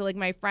date. And so like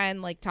my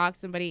friend like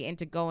talked somebody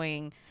into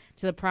going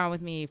to the prom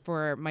with me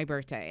for my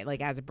birthday,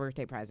 like as a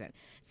birthday present.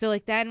 So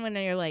like then when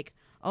you're like,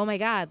 oh my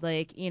God,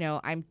 like, you know,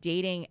 I'm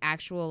dating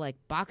actual like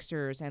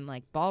boxers and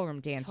like ballroom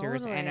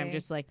dancers, and I'm Totally.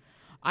 just like,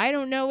 I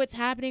don't know what's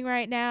happening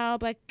right now,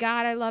 but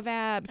God, I love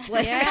abs.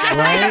 Like, Yeah,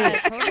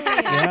 Right? totally.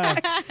 Yeah.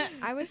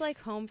 I was like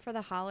home for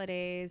the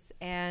holidays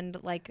and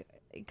like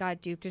got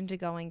duped into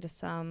going to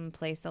some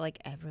place that like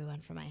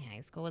everyone from my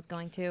high school was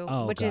going to,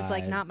 Oh, which is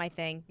like God. not my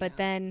thing. But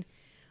then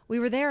we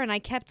were there and I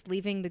kept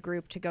leaving the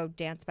group to go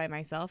dance by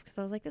myself because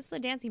I was like, this is a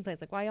dancing place.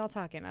 Like, why y'all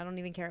talking? I don't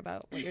even care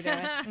about what you're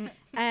doing.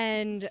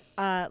 And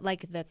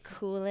like the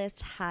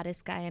coolest,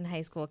 hottest guy in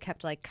high school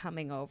kept like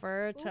coming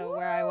over to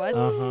where I was.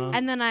 Uh-huh.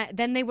 And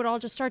then they would all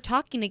just start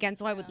talking again,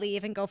 so I would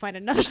leave and go find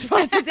another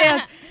spot to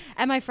dance.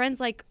 And my friends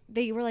like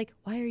they were like,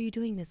 "Why are you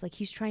doing this? Like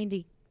he's trying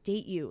to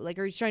date you, like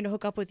or he's trying to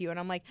hook up with you." And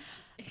I'm like,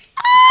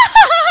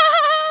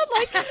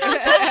 like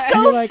that's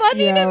so You're like,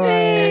 funny yeah, to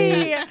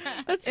me. right.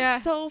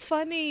 That's so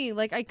funny.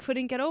 Like I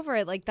couldn't get over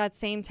it. Like that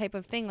same type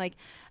of thing. Like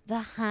the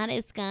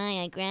hottest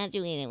guy I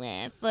graduated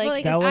with.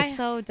 Like That it's was-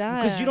 so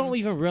dumb. Because you don't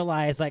even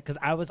realize, like, because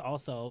I was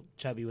also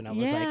chubby when I was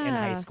like in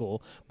high Yeah.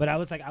 school, but I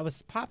was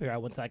popular. I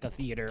went to like a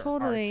theater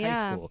Totally, arts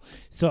high yeah. school,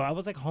 so I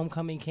was like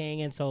homecoming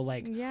king, and so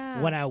like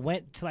Yeah. when I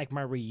went to like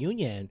my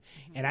reunion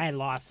and I had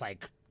lost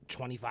like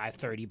 25,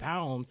 30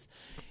 pounds.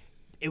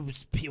 It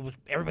was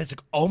everybody's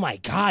like, oh my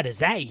God, is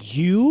that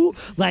you?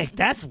 Like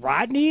that's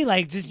Rodney?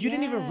 Like just you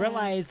didn't even Yeah.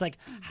 realize like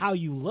how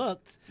you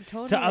looked to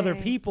other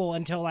Totally. people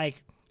until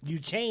like you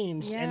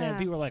changed, and then Yeah.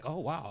 people were like, oh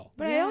wow.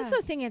 But I Yeah.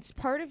 also think it's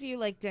part of you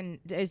like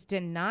is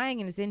denying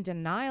and is in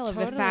denial of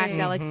the fact Totally.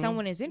 that like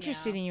someone is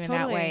interested in you in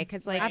that way.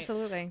 Because like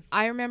absolutely.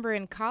 I remember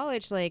in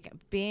college, like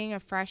being a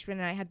freshman,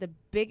 and I had the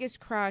biggest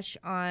crush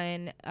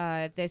on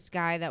this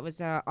guy that was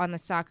on the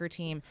soccer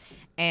team,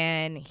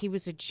 and he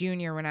was a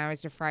junior when I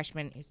was a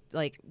freshman. He's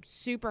like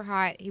super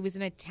hot. He was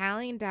an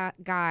Italian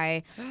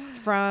guy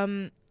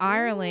from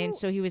Ireland,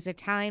 so he was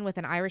Italian with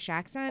an Irish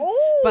accent.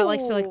 But like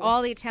so, like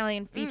all the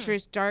Italian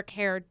features, dark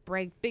haired,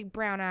 big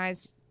brown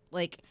eyes,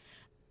 like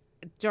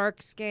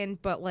dark skin,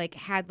 but like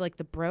had like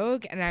the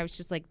brogue, and I was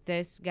just like,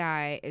 this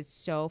guy is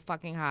so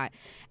fucking hot.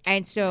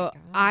 And so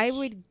I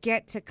would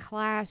get to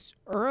class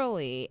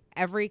early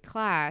every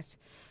class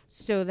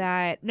so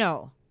that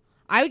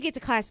I would get to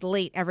class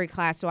late every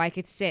class so I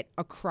could sit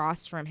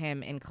across from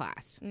him in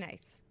class.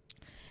 Nice.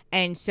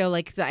 And so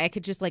like I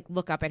could just like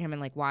look up at him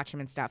and like watch him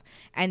and stuff.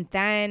 And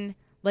then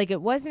like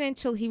it wasn't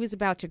until he was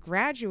about to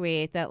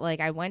graduate that like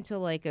I went to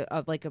like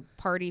a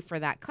party for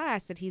that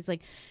class that he's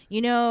like,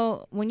 you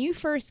know, when you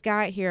first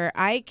got here,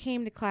 I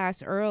came to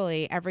class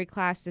early, every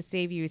class to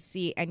save you a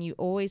seat, and you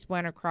always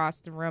went across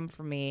the room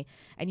from me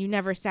and you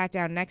never sat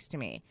down next to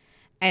me.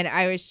 And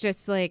I was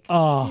just like,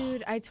 Oh,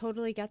 Dude, I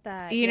totally get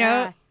that. you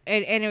Yeah. know,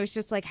 and it was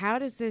just like, how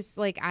does this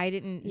like I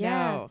didn't Yeah.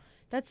 know.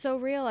 That's so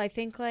real. I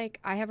think like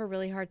I have a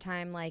really hard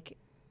time like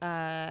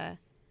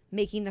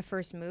making the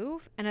first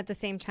move, and at the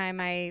same time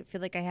I feel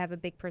like I have a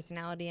big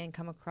personality and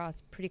come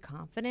across pretty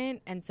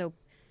confident, and so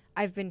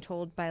I've been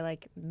told by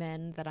like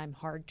men that I'm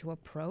hard to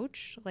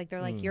approach. Like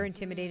they're like, you're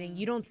intimidating.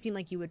 You don't seem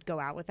like you would go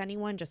out with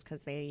anyone just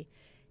because they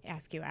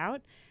ask you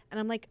out. And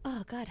I'm like,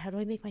 oh God, how do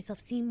I make myself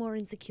seem more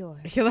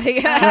insecure? You're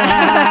like,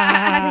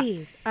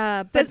 Please.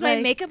 But does my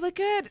like, makeup look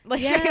good?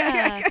 Like,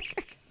 yeah.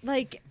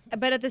 Like,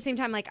 but at the same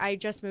time, like I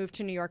just moved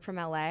to New York from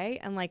LA,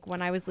 and like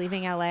when I was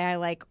leaving LA, I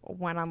like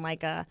went on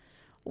like a,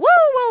 whoa,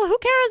 well, who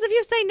cares if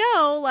you say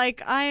no?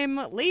 Like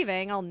I'm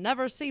leaving, I'll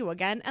never see you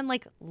again, and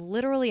like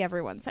literally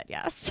everyone said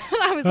yes.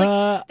 And I was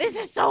like, this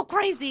is so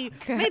crazy.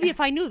 Maybe if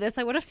I knew this,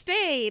 I would have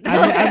stayed.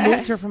 I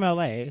moved here from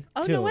LA.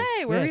 Oh, too. no way.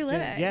 Where Yeah, were you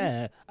living?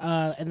 Yeah,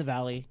 in the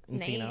Valley, in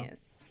Encino. Nice.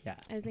 Yeah.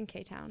 I was in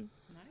K-Town.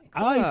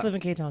 Oh, I used to live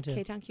in K-Town too.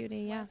 K-Town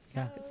cutie, yeah.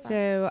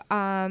 So,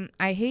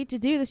 I hate to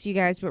do this, you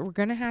guys, but we're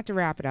gonna have to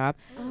wrap it up.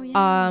 Oh,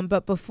 yeah.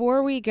 But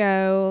before we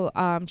go,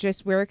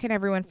 just where can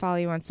everyone follow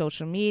you on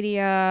social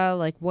media?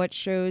 Like, what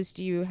shows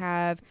do you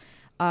have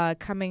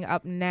coming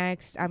up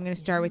next? I'm gonna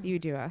start with you,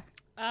 Dua.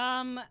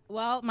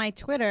 Well, my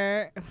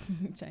Twitter,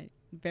 which I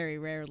very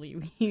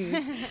rarely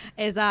use,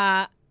 is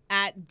at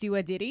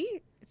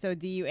Duadiddy. So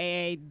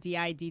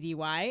DUAADIDDY.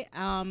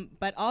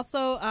 But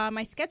also,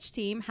 my sketch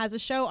team has a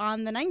show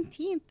on the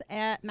 19th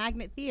at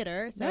Magnet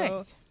Theater. So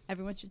Nice.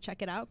 everyone should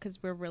check it out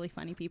because we're really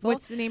funny people.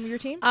 What's the name of your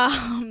team?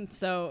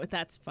 So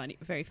that's funny.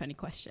 Very funny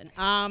question.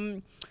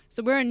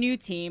 So we're a new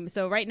team.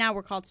 So right now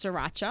we're called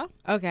Sriracha,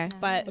 Okay.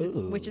 but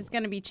which is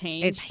going to be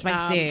changed. It's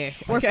spicy.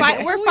 We're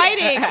fighting. We're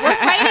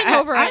fighting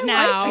over it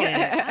now.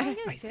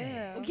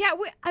 Yeah,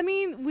 I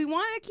mean, we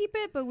want to keep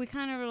it, but we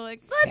kind of were like,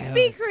 let's So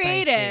be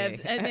creative,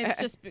 spicy. and it's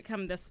just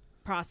become this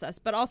process.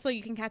 But also,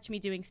 you can catch me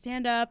doing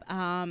stand up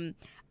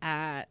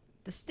at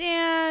the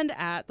Stand,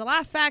 at the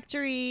Laugh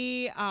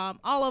Factory,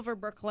 all over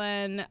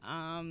Brooklyn,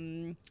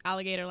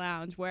 Alligator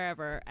Lounge,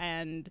 wherever,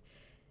 and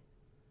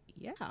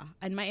yeah,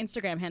 and my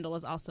Instagram handle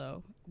is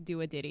also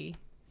Duadiddy.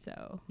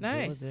 So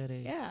Nice.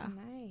 yeah,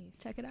 Nice.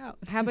 check it out.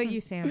 How about you,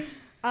 Sam?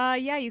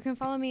 Yeah, you can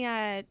follow me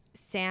at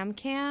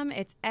SamCam.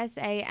 It's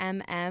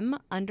SAMM_CAMM.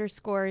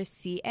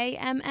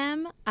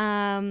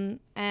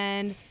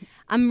 And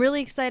I'm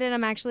really excited.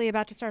 I'm actually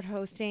about to start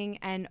hosting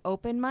an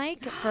open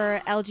mic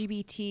for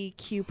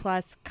LGBTQ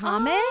plus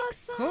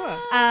comics. Cool.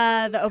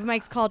 The open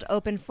mic's called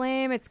Open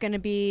Flame. It's going to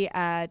be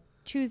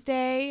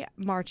Tuesday,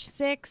 March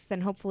 6th,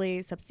 and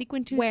hopefully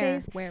subsequent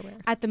Tuesdays. Where?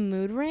 At the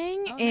Mood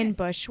Ring in nice.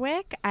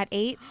 Bushwick at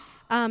 8.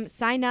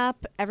 Sign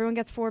up. Everyone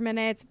gets 4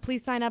 minutes.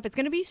 Please sign up. It's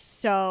going to be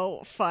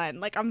so fun.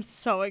 Like, I'm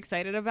so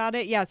excited about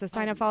it. Yeah, so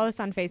sign up. Follow us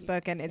on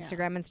Facebook and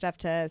Instagram and stuff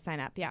to sign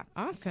up. Yeah.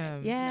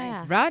 Awesome. Yeah.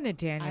 Nice. Rodney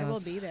Daniels. I will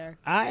be there.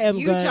 I am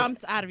You going.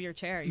 jumped out of your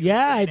chair. You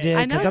Yeah, were I so did.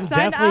 I know, Because I'm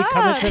sign definitely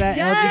coming to up.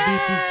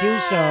 that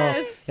LGBTQ show.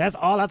 Yes. That's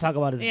all I talk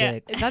about is Yeah.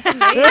 dicks. That's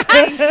amazing.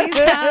 Please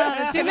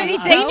come. Too many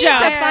So dates to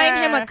there. find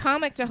him a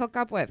comic to hook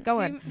up with.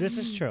 Go on. This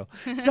is true.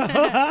 So He's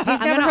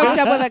never hooked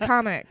up with a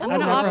comic. I'm I've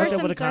going to never offer hooked up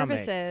some with a comic.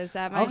 services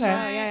at my Okay. show.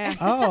 Yeah.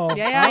 Oh.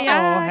 Yeah.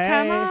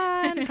 Hey. Come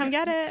on. Come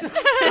get it.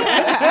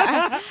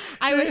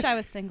 I wish I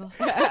was single.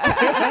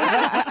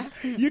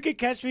 You can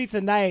catch me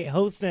tonight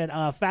hosting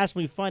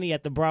Fashionably Funny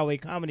at the Broadway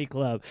Comedy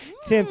Club,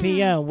 10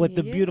 p.m. with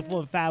the beautiful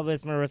and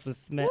fabulous Marissa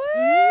Smith.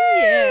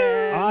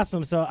 Yeah.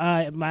 Awesome. So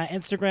my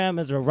Instagram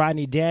is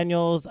Rodney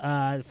Daniels.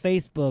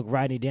 Facebook,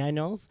 Rodney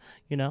Daniels.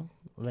 You know,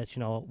 let you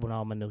know when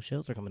all my new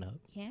shows are coming up.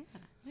 Yeah.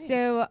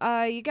 So,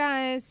 you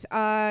guys,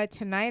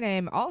 tonight I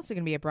am also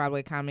going to be at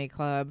Broadway Comedy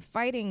Club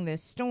fighting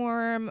this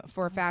storm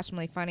for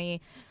Fashionably Funny.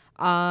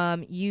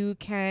 You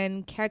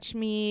can catch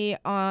me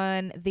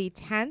on the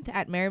 10th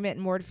at Merriment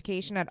and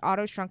Mortification at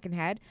Auto Shrunken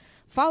Head.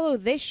 Follow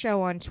this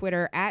show on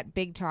Twitter at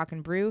Big Talk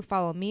and Brew.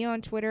 Follow me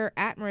on Twitter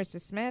at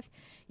Marissa Smith.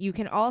 You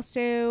can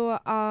also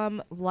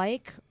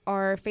like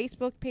our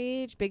Facebook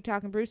page, Big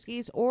Talk and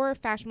Brewskis, or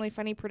Fashionably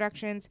Funny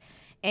Productions,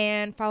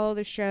 and follow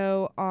the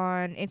show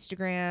on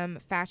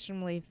Instagram,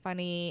 Fashionably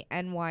Funny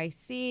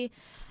NYC.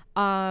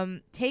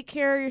 Take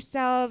care of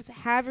yourselves.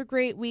 Have a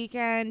great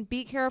weekend.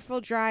 Be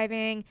careful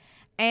driving.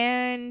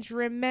 And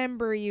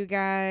remember, you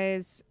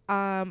guys,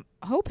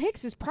 Hope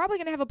Hicks is probably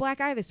going to have a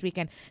black eye this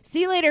weekend.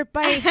 See you later.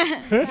 Bye.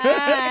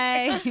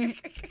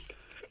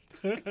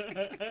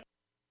 Bye.